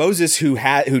 And Moses, who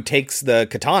takes the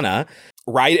katana,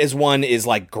 right as one is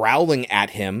like growling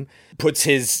at him, puts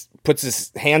his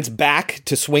hands back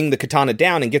to swing the katana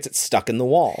down and gets it stuck in the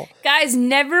wall. Guys,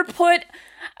 never put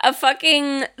a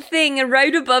fucking thing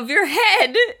right above your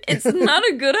head. It's not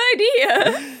a good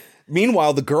idea.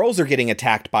 Meanwhile, the girls are getting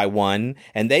attacked by one,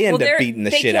 and they end up beating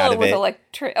the shit out of it.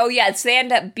 They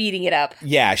end up beating it up.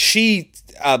 Yeah, Tia,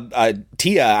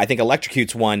 I think,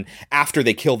 electrocutes one after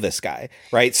they kill this guy,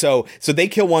 right? So they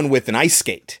kill one with an ice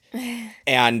skate,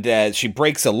 and she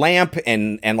breaks a lamp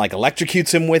and like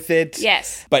electrocutes him with it.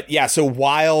 Yes. But yeah, so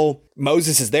while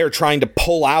Moses is there trying to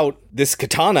pull out this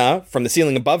katana from the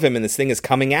ceiling above him, and this thing is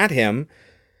coming at him,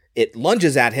 it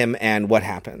lunges at him, and what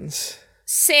happens?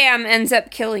 Sam ends up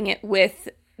killing it with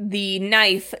the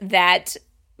knife that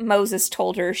Moses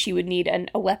told her she would need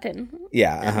a weapon.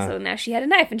 Yeah. So now she had a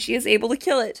knife and she is able to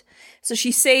kill it. So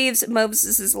she saves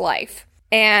Moses' life.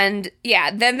 And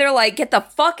yeah, then they're like, get the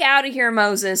fuck out of here,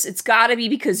 Moses. It's gotta be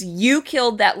because you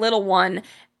killed that little one.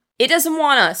 It doesn't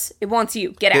want us. It wants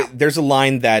you. Get out. There's a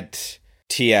line that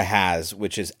Tia has,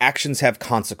 which is actions have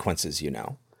consequences,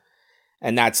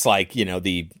 And that's like,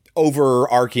 the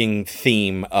overarching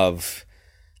theme of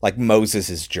like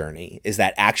Moses's journey is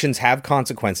that actions have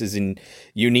consequences, and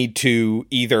you need to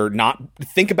either not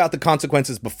think about the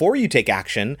consequences before you take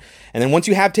action. And then once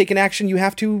you have taken action, you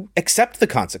have to accept the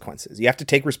consequences. You have to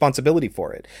take responsibility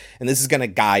for it. And this is going to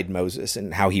guide Moses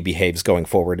and how he behaves going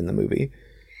forward in the movie.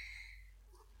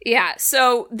 Yeah.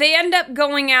 So they end up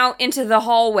going out into the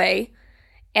hallway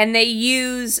and they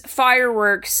use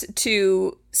fireworks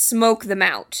to smoke them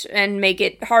out and make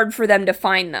it hard for them to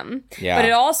find them. Yeah. But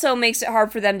it also makes it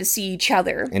hard for them to see each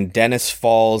other. And Dennis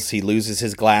falls, he loses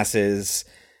his glasses,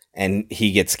 and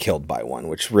he gets killed by one,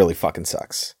 which really fucking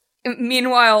sucks.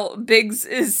 Meanwhile, Biggs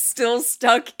is still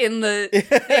stuck in the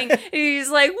thing. He's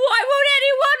like, why won't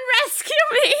anyone rescue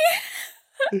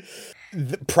me?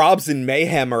 The Probs and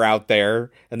Mayhem are out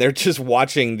there, and they're just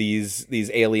watching these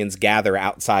aliens gather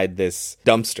outside this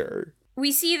dumpster.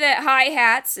 We see that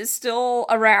Hi-Hats is still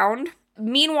around.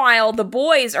 Meanwhile, the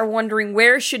boys are wondering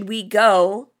where should we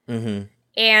go, and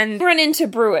run into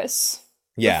Brewis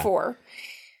before.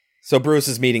 So Brewis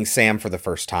is meeting Sam for the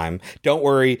first time. Don't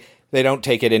worry, they don't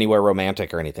take it anywhere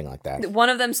romantic or anything like that. One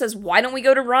of them says, why don't we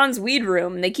go to Ron's weed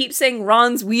room? And they keep saying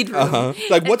Ron's weed room.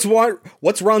 Like,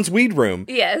 what's Ron's weed room?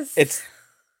 Yes.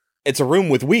 It's a room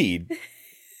with weed.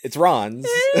 It's Ron's.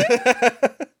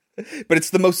 But it's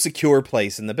the most secure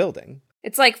place in the building.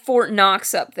 It's like Fort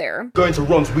Knox up there. Going to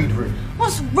Ron's weed room.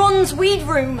 What's Ron's weed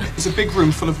room? It's a big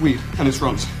room full of weed, and it's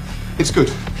Ron's. It's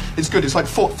good. It's good. It's like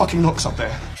Fort fucking Knox up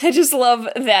there. I just love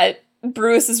that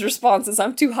Brewis' response is,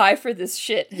 I'm too high for this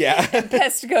shit. Yeah. And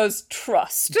Pest goes,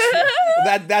 trust.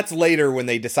 That's later when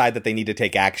they decide that they need to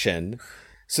take action.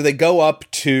 So they go up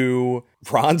to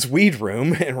Ron's weed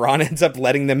room, and Ron ends up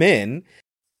letting them in.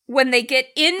 When they get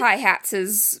in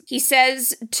Hi-Hats', he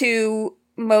says to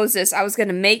Moses, I was going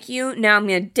to make you, now I'm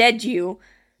going to dead you.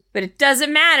 But it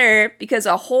doesn't matter because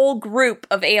a whole group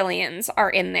of aliens are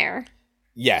in there.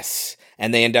 Yes.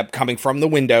 And they end up coming from the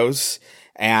windows,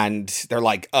 and they're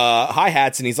like,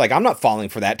 Hi-Hats. And he's like, I'm not falling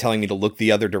for that, telling me to look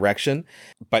the other direction.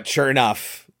 But sure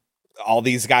enough, all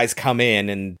these guys come in,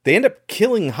 and they end up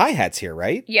killing Hi-Hats here,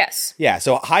 right? Yes. Yeah,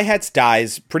 so Hi-Hats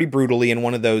dies pretty brutally in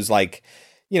one of those, like,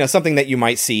 something that you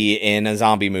might see in a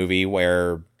zombie movie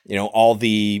where, all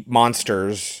the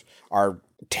monsters are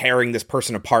tearing this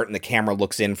person apart and the camera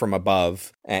looks in from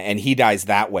above, and he dies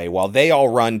that way while they all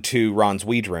run to Ron's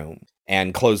weed room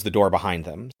and close the door behind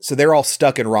them. So they're all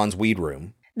stuck in Ron's weed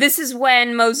room. This is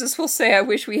when Moses will say, I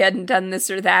wish we hadn't done this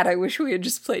or that. I wish we had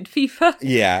just played FIFA.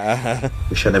 Yeah.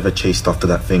 Wish I never chased after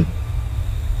that thing.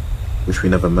 Wish we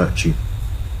never murked you.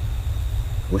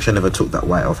 Wish I never took that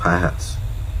white off Hi-Hats.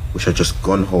 Wish I'd just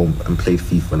gone home and played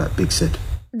FIFA like Big said.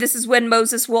 This is when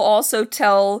Moses will also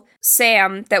tell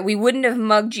Sam that we wouldn't have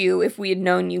mugged you if we had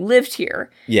known you lived here.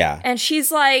 Yeah. And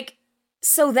she's like,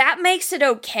 So that makes it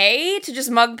okay to just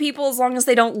mug people as long as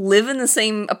they don't live in the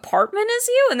same apartment as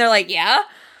you? And they're like, yeah?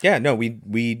 Yeah, no,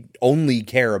 we only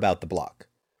care about the block.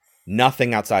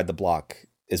 Nothing outside the block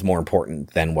is more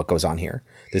important than what goes on here.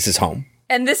 This is home.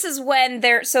 And this is when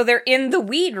they're in the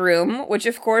weed room, which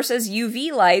of course has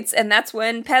UV lights, and that's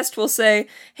when Pest will say,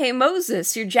 "Hey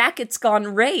Moses, your jacket's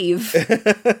gone rave."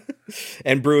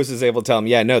 And Bruce is able to tell him,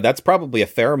 yeah, no, that's probably a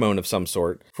pheromone of some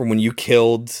sort from when you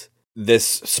killed this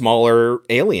smaller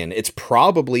alien. It's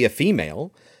probably a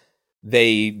female.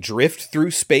 They drift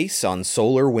through space on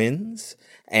solar winds,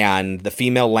 and the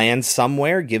female lands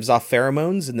somewhere, gives off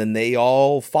pheromones, and then they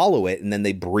all follow it, and then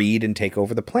they breed and take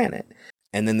over the planet.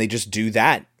 And then they just do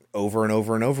that over and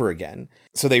over and over again.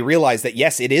 So they realize that,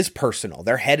 yes, it is personal.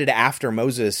 They're headed after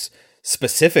Moses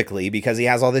specifically because he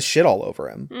has all this shit all over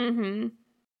him. Mm-hmm.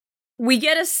 We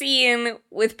get a scene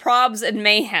with Probs and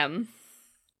Mayhem.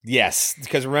 Yes,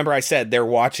 because remember I said they're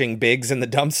watching Biggs in the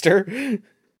dumpster?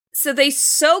 So they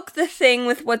soak the thing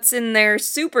with what's in their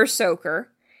super soaker.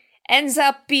 Ends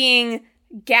up being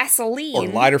gasoline.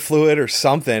 Or lighter fluid or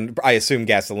something. I assume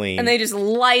gasoline. And they just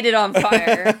light it on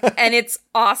fire. And it's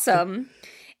awesome.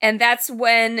 And that's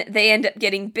when they end up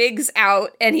getting Biggs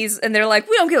out, and they're like,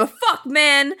 "We don't give a fuck,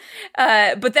 man."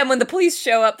 But then when the police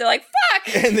show up, they're like,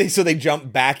 "Fuck!" And so they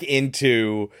jump back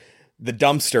into the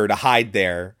dumpster to hide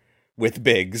there with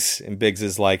Biggs. And Biggs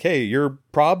is like, "Hey, you're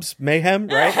Probs Mayhem,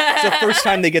 right?" It's the first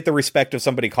time they get the respect of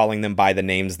somebody calling them by the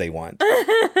names they want.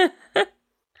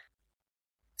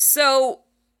 So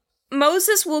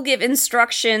Moses will give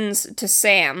instructions to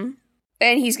Sam,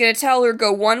 and he's going to tell her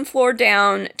go one floor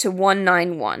down to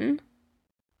 191.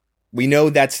 We know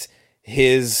that's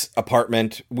his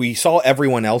apartment. We saw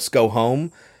everyone else go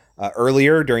home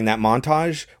earlier during that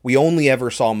montage. We only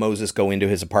ever saw Moses go into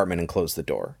his apartment and close the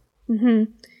door.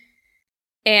 Mm-hmm.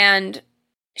 And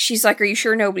she's like, "Are you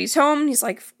sure nobody's home?" He's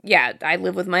like, "Yeah, I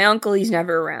live with my uncle. He's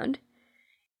never around."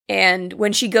 And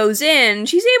when she goes in,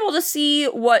 she's able to see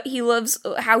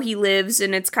how he lives,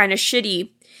 and it's kind of shitty.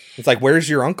 It's like, "Where's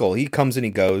your uncle?" He comes and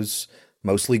he goes,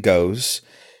 mostly goes.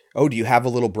 "Oh, do you have a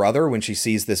little brother?" When she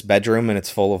sees this bedroom and it's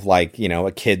full of like, you know,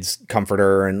 a kid's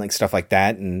comforter and like stuff like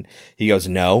that. And he goes,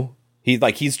 "No." He's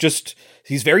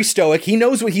very stoic. He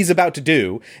knows what he's about to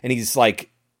do. And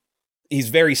he's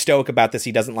very stoic about this.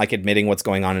 He doesn't like admitting what's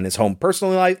going on in his home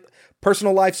personal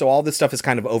life. So all this stuff is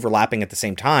kind of overlapping at the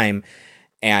same time.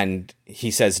 And he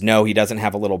says, no, he doesn't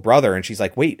have a little brother. And she's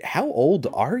like, "Wait, how old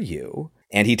are you?"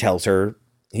 And he tells her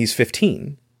he's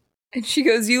 15. And she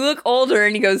goes, "You look older."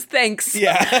 And he goes, "Thanks."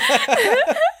 Yeah.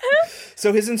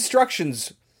 So his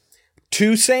instructions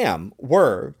to Sam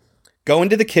were go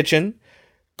into the kitchen,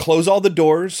 close all the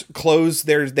doors,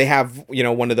 they have, you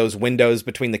know, one of those windows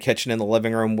between the kitchen and the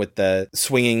living room with the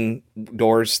swinging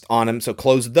doors on them. So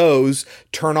close those,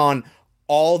 turn on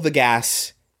all the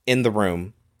gas in the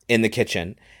room, in the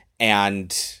kitchen,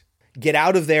 and get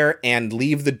out of there and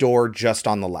leave the door just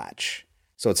on the latch.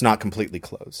 So it's not completely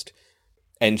closed.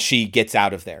 And she gets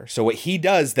out of there. So what he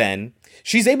does then,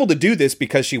 she's able to do this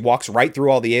because she walks right through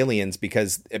all the aliens,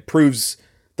 because it proves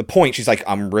the point. She's like,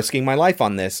 "I'm risking my life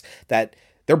on this," that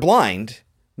they're blind.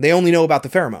 They only know about the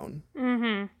pheromone.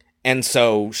 Mm-hmm. And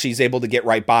so she's able to get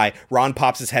right by. Ron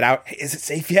pops his head out. "Hey, is it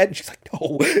safe yet?" And she's like,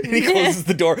 "No." And he closes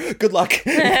the door. "Good luck."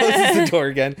 He closes the door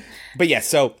again. But yeah,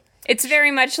 so it's very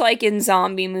much like in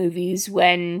zombie movies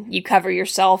when you cover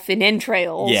yourself in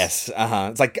entrails. Yes,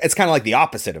 it's kind of like the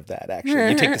opposite of that,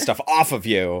 actually. You take the stuff off of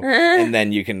you, and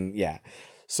then you can, yeah.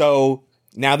 So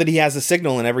now that he has a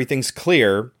signal and everything's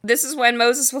clear, this is when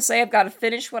Moses will say, "I've got to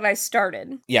finish what I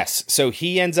started." Yes, so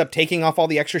he ends up taking off all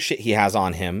the extra shit he has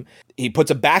on him. He puts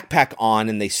a backpack on,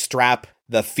 and they strap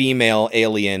the female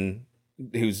alien,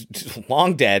 who's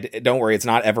long dead, don't worry, it's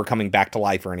not ever coming back to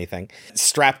life or anything,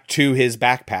 strapped to his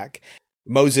backpack.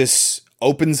 Moses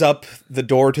opens up the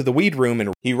door to the weed room,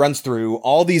 and he runs through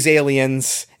all these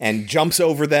aliens and jumps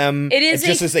over them. It is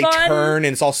just as they turn,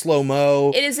 and it's all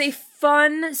slow-mo. It is a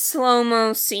fun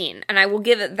slow-mo scene, and I will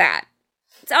give it that.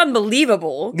 It's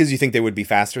unbelievable. Because you think they would be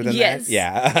faster than that?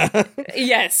 Yeah.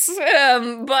 Yes.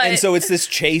 But and so it's this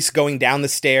chase going down the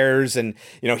stairs, and,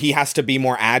 you know, he has to be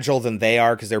more agile than they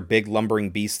are because they're big lumbering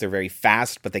beasts. They're very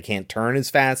fast, but they can't turn as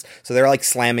fast. So they're like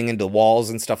slamming into walls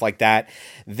and stuff like that.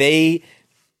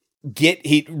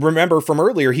 Remember from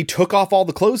earlier, he took off all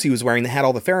the clothes he was wearing that had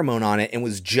all the pheromone on it and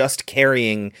was just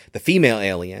carrying the female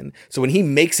alien. So when he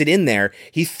makes it in there,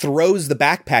 he throws the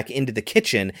backpack into the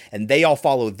kitchen, and they all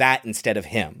follow that instead of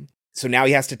him. So now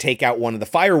he has to take out one of the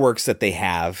fireworks that they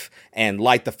have and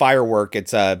light the firework.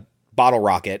 It's a bottle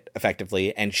rocket,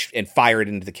 effectively, and fire it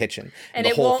into the kitchen. And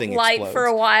the it whole won't thing light explodes. for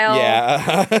a while.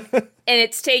 Yeah. And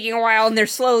it's taking a while, and they're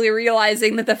slowly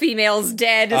realizing that the female's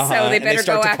dead, so they better and they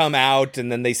start go to come out,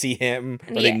 and then they see him,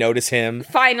 or they notice him.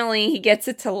 Finally, he gets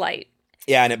it to light.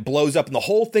 Yeah, and it blows up, and the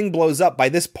whole thing blows up. By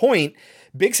this point,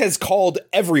 Biggs has called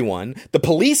everyone. The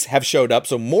police have showed up,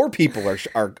 so more people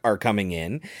are coming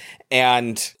in,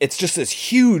 and it's just this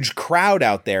huge crowd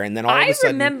out there. And then all of a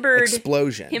sudden,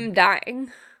 explosion. Him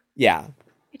dying. Yeah,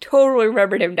 I totally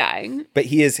remembered him dying. But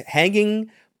he is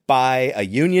hanging by a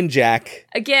Union Jack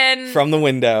again from the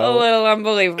window. A little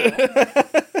unbelievable.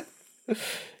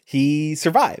 He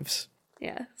survives.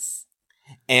 Yes,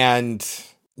 and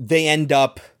they end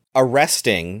up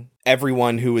arresting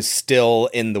everyone who is still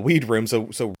in the weed room.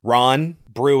 So Ron,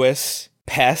 Brewis,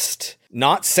 Pest,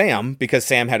 not Sam, because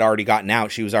Sam had already gotten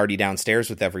out. She was already downstairs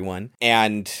with everyone.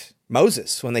 And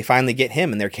Moses, when they finally get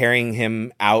him, and they're carrying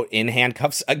him out in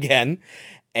handcuffs again.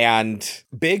 And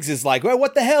Biggs is like, well,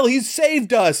 what the hell? He's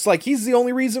saved us. Like, he's the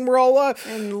only reason we're all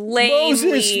and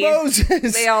lamely,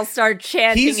 Moses. They all start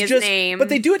chanting his name. But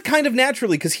they do it kind of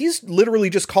naturally, because he's literally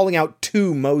just calling out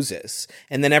to Moses.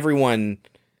 And then everyone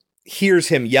hears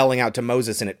him yelling out to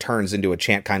Moses, and it turns into a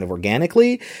chant kind of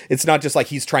organically. It's not just like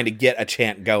he's trying to get a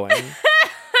chant going.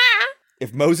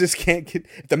 If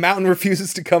the mountain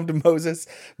refuses to come to Moses,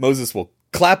 Moses will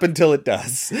clap until it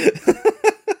does.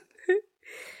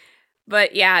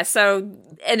 But yeah,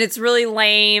 and it's really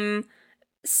lame.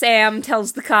 Sam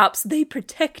tells the cops, they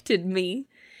protected me.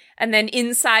 And then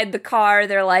inside the car,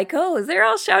 they're like, oh, they're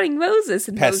all shouting Moses.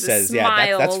 And Pest Moses says, smiles.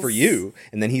 yeah, that's for you.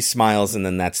 And then he smiles, and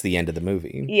then that's the end of the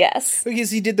movie. Yes. Because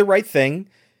he did the right thing.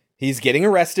 He's getting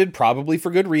arrested, probably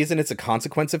for good reason. It's a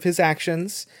consequence of his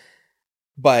actions.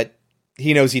 But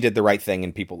he knows he did the right thing,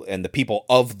 and the people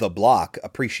of the block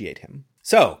appreciate him.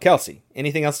 So, Kelsey,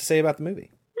 anything else to say about the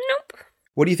movie? Nope.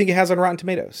 What do you think it has on Rotten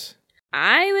Tomatoes?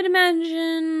 I would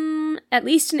imagine at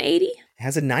least an 80. It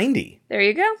has a 90. There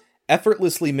you go.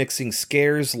 Effortlessly mixing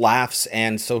scares, laughs,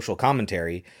 and social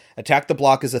commentary, Attack the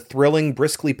Block is a thrilling,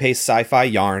 briskly paced sci-fi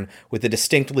yarn with a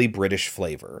distinctly British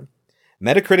flavor.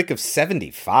 Metacritic of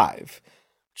 75,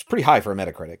 which is pretty high for a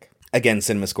Metacritic. Again,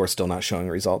 CinemaScore still not showing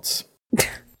results.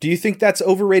 Do you think that's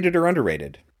overrated or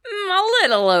underrated? A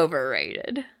little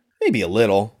overrated. Maybe a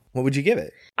little. What would you give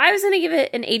it? I was going to give it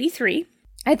an 83.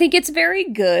 I think it's very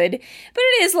good, but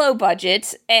it is low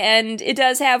budget, and it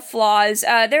does have flaws.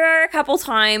 There are a couple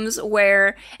times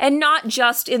where, and not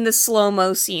just in the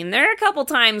slow-mo scene, there are a couple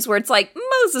times where it's like,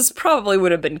 Moses probably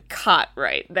would have been cut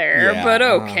right there, but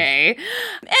okay.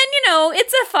 And,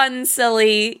 it's a fun,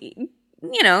 silly,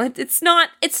 it's not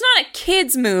a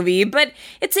kid's movie, but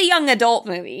it's a young adult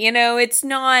movie, it's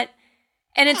not,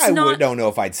 and it's I not... don't know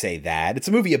if I'd say that. It's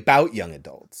a movie about young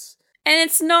adults. And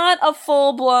it's not a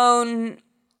full-blown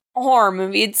horror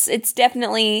movie. It's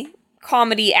definitely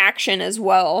comedy action as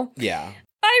well. Yeah.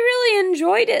 I really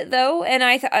enjoyed it, though, and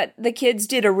I thought the kids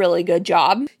did a really good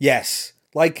job. Yes.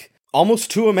 Like, almost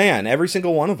to a man. Every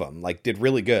single one of them, did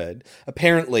really good.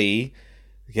 Apparently,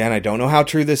 again, I don't know how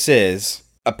true this is.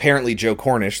 Apparently, Joe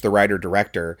Cornish, the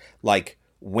writer-director,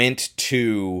 went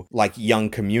to, young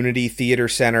community theater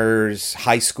centers,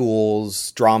 high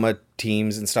schools, drama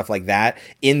teams, and stuff like that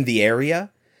in the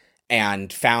area,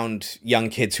 and found young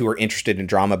kids who are interested in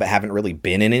drama but haven't really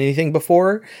been in anything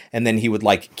before. And then he would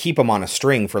keep them on a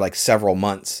string for several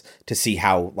months to see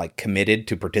how committed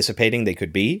to participating they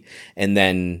could be, and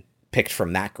then picked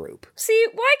from that group. See,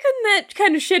 why couldn't that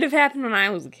kind of shit have happened when I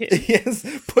was a kid? Yes,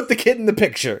 put the kid in the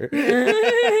picture.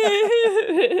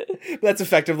 That's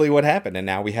effectively what happened, and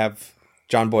now we have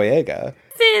John Boyega.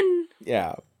 Finn.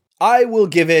 Yeah. I will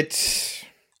give it...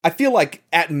 I feel like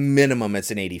at minimum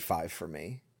it's an 85 for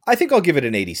me. I think I'll give it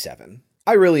an 87.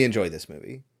 I really enjoy this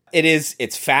movie.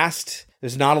 It's fast.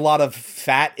 There's not a lot of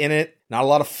fat in it. Not a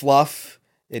lot of fluff.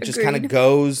 It just kind of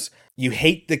goes. You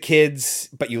hate the kids,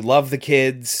 but you love the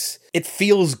kids. It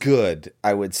feels good,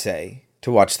 I would say,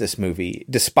 to watch this movie,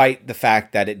 despite the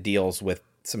fact that it deals with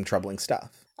some troubling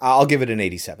stuff. I'll give it an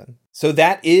 87. So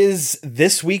that is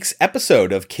this week's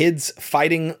episode of Kids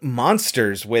Fighting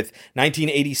Monsters with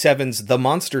 1987's The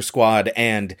Monster Squad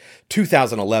and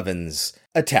 2011's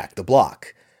Attack the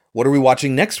Block. What are we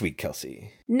watching next week,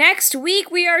 Kelsey? Next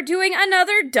week, we are doing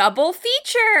another double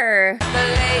feature. The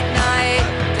late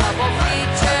night double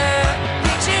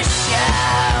feature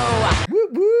show.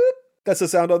 Whoop, whoop. That's the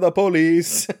sound of the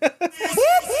police.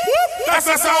 That's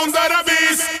the sound of the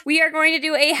beast. We are going to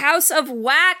do a House of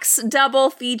Wax double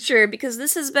feature because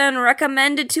this has been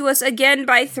recommended to us again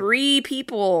by 3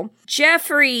 people.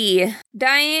 Jeffrey,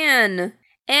 Diane,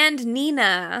 and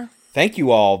Nina. Thank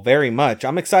you all very much.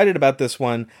 I'm excited about this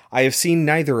one. I have seen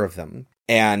neither of them.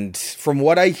 And from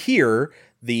what I hear,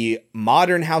 the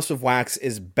modern House of Wax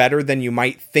is better than you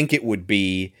might think it would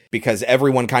be, because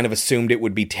everyone kind of assumed it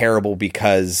would be terrible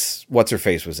because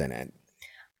What's-Her-Face was in it.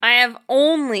 I have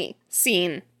only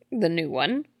seen the new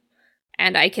one,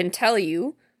 and I can tell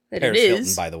you that Paris it is...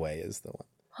 Hilton, by the way, is the one.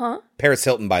 Huh? Paris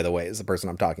Hilton, by the way, is the person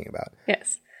I'm talking about.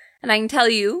 Yes. And I can tell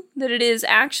you that it is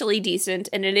actually decent,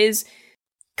 and it is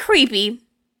creepy.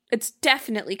 It's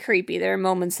definitely creepy. There are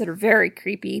moments that are very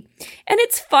creepy. And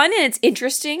it's fun and it's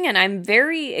interesting, and I'm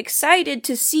very excited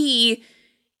to see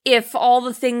if all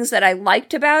the things that I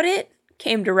liked about it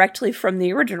came directly from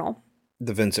the original.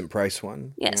 The Vincent Price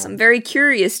one. Yes, I'm very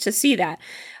curious to see that.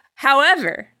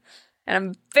 However, and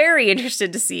I'm very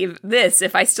interested to see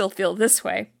if I still feel this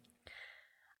way.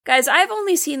 Guys, I've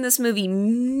only seen this movie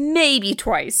maybe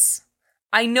twice.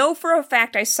 I know for a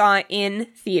fact I saw it in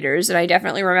theaters, and I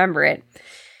definitely remember it.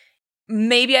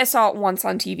 Maybe I saw it once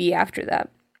on TV after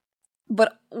that.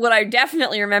 But what I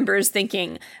definitely remember is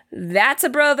thinking, that's a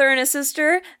brother and a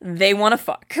sister, they want to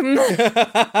fuck.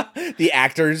 The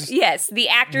actors? Yes, the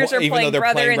actors are Even playing though they're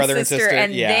brother, playing brother and sister,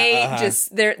 and yeah, they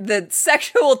just, the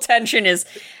sexual tension is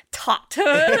taut.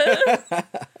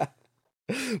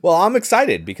 Well, I'm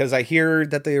excited because I hear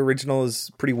that the original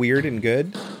is pretty weird and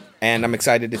good. And I'm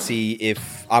excited to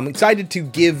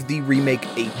give the remake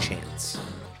a chance.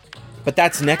 But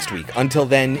that's next week. Until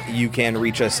then, you can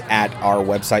reach us at our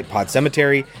website, Pod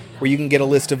Cemetery, where you can get a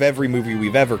list of every movie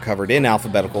we've ever covered in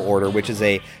alphabetical order, which is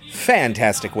a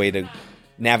fantastic way to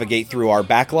navigate through our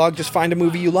backlog. Just find a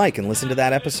movie you like and listen to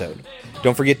that episode.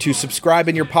 Don't forget to subscribe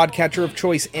in your podcatcher of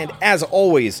choice, and as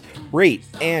always, rate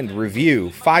and review.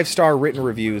 5-star written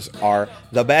reviews are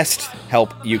the best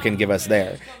help you can give us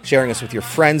there. Sharing us with your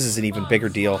friends is an even bigger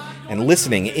deal, and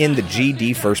listening in the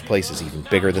GD first place is even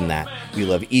bigger than that. We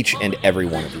love each and every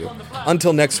one of you.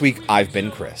 Until next week, I've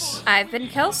been Chris. I've been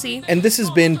Kelsey. And this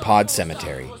has been Pod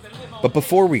Cemetery. But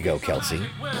before we go, Kelsey,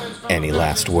 any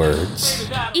last words?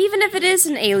 Even if it is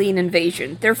an alien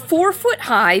invasion, they're 4 foot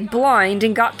high, blind,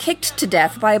 and got kicked to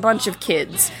death by a bunch of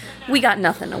kids. We got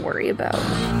nothing to worry about.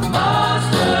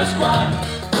 Monster Squad,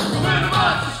 we're the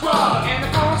Monster Squad, and the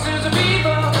forces of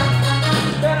evil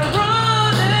better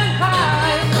run and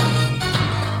hide.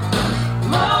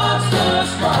 Monster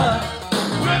Squad,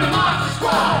 we're the Monster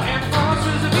Squad, and the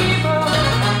forces of evil.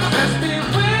 Let's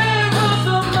beware of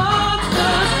the Monster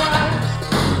Squad.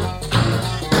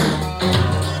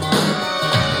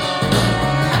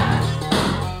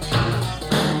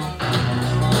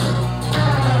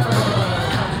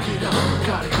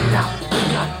 Gotta get out.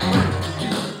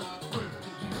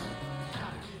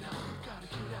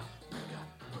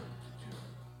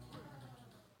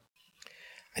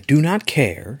 I do not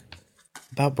care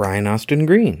about Brian Austin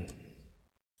Green.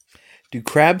 Do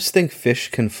crabs think fish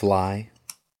can fly?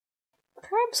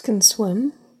 Crabs can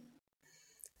swim.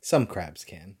 Some crabs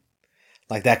can.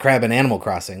 Like that crab in Animal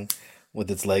Crossing with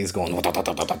its legs going...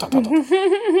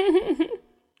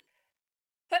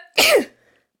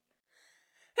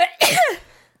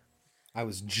 I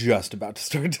was just about to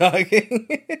start talking.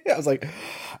 I was like...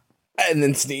 And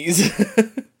then sneeze.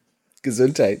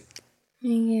 Gesundheit.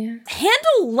 Yeah.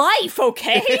 Handle life,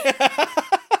 okay?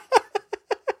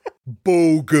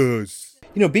 Bogus.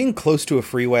 You know, being close to a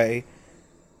freeway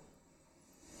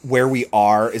where we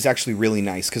are is actually really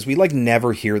nice because we like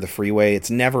never hear the freeway.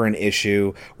 It's never an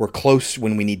issue. We're close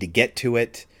when we need to get to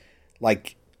it.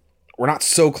 Like, we're not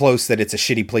so close that it's a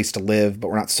shitty place to live, but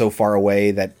we're not so far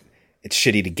away that it's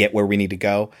shitty to get where we need to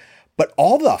go. But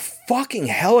all the fucking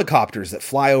helicopters that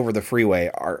fly over the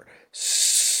freeway are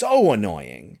so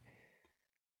annoying.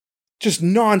 Just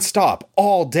nonstop,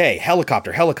 all day.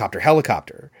 Helicopter, helicopter,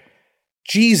 helicopter.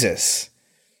 Jesus.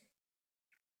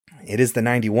 It is the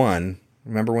 91.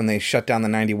 Remember when they shut down the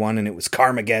 91 and it was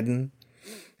Carmageddon?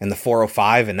 And the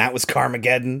 405 and that was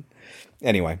Carmageddon?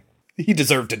 Anyway, he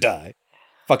deserved to die.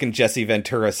 Fucking Jesse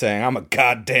Ventura saying, I'm a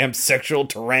goddamn sexual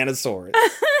tyrannosaurus.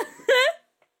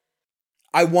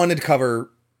 I wanted to cover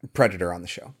Predator on the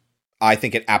show. I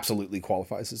think it absolutely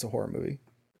qualifies as a horror movie.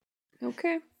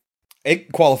 Okay.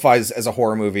 It qualifies as a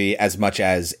horror movie as much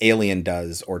as Alien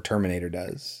does or Terminator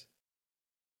does.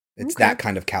 It's that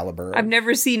kind of caliber. I've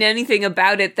never seen anything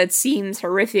about it that seems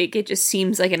horrific. It just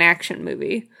seems like an action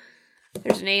movie.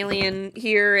 There's an alien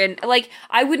here, and like,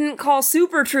 I wouldn't call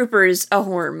Super Troopers a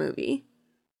horror movie,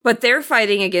 but they're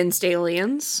fighting against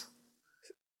aliens.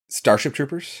 Starship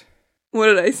Troopers? What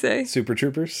did I say? Super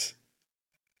Troopers?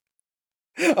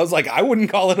 I was like, I wouldn't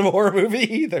call it a horror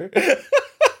movie either.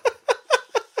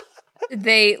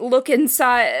 They look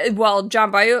inside. Well,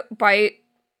 John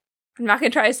I'm not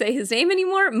going to try to say his name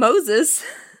anymore. Moses.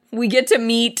 We get to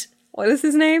meet, what is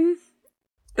his name?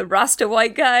 The Rasta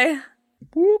white guy.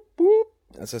 Whoop, whoop.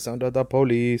 That's the sound of the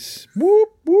police. Whoop,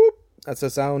 whoop. That's the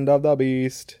sound of the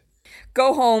beast.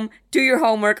 Go home, do your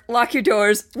homework, lock your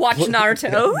doors, watch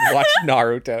Naruto. Watch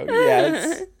Naruto,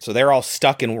 yes. So they're all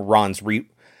stuck in Ron's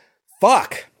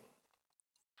Fuck!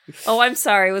 Oh, I'm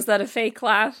sorry. Was that a fake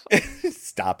laugh?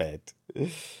 Stop it.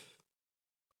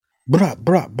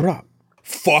 Bruh.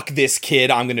 Fuck this kid.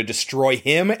 I'm going to destroy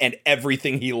him and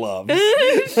everything he loves.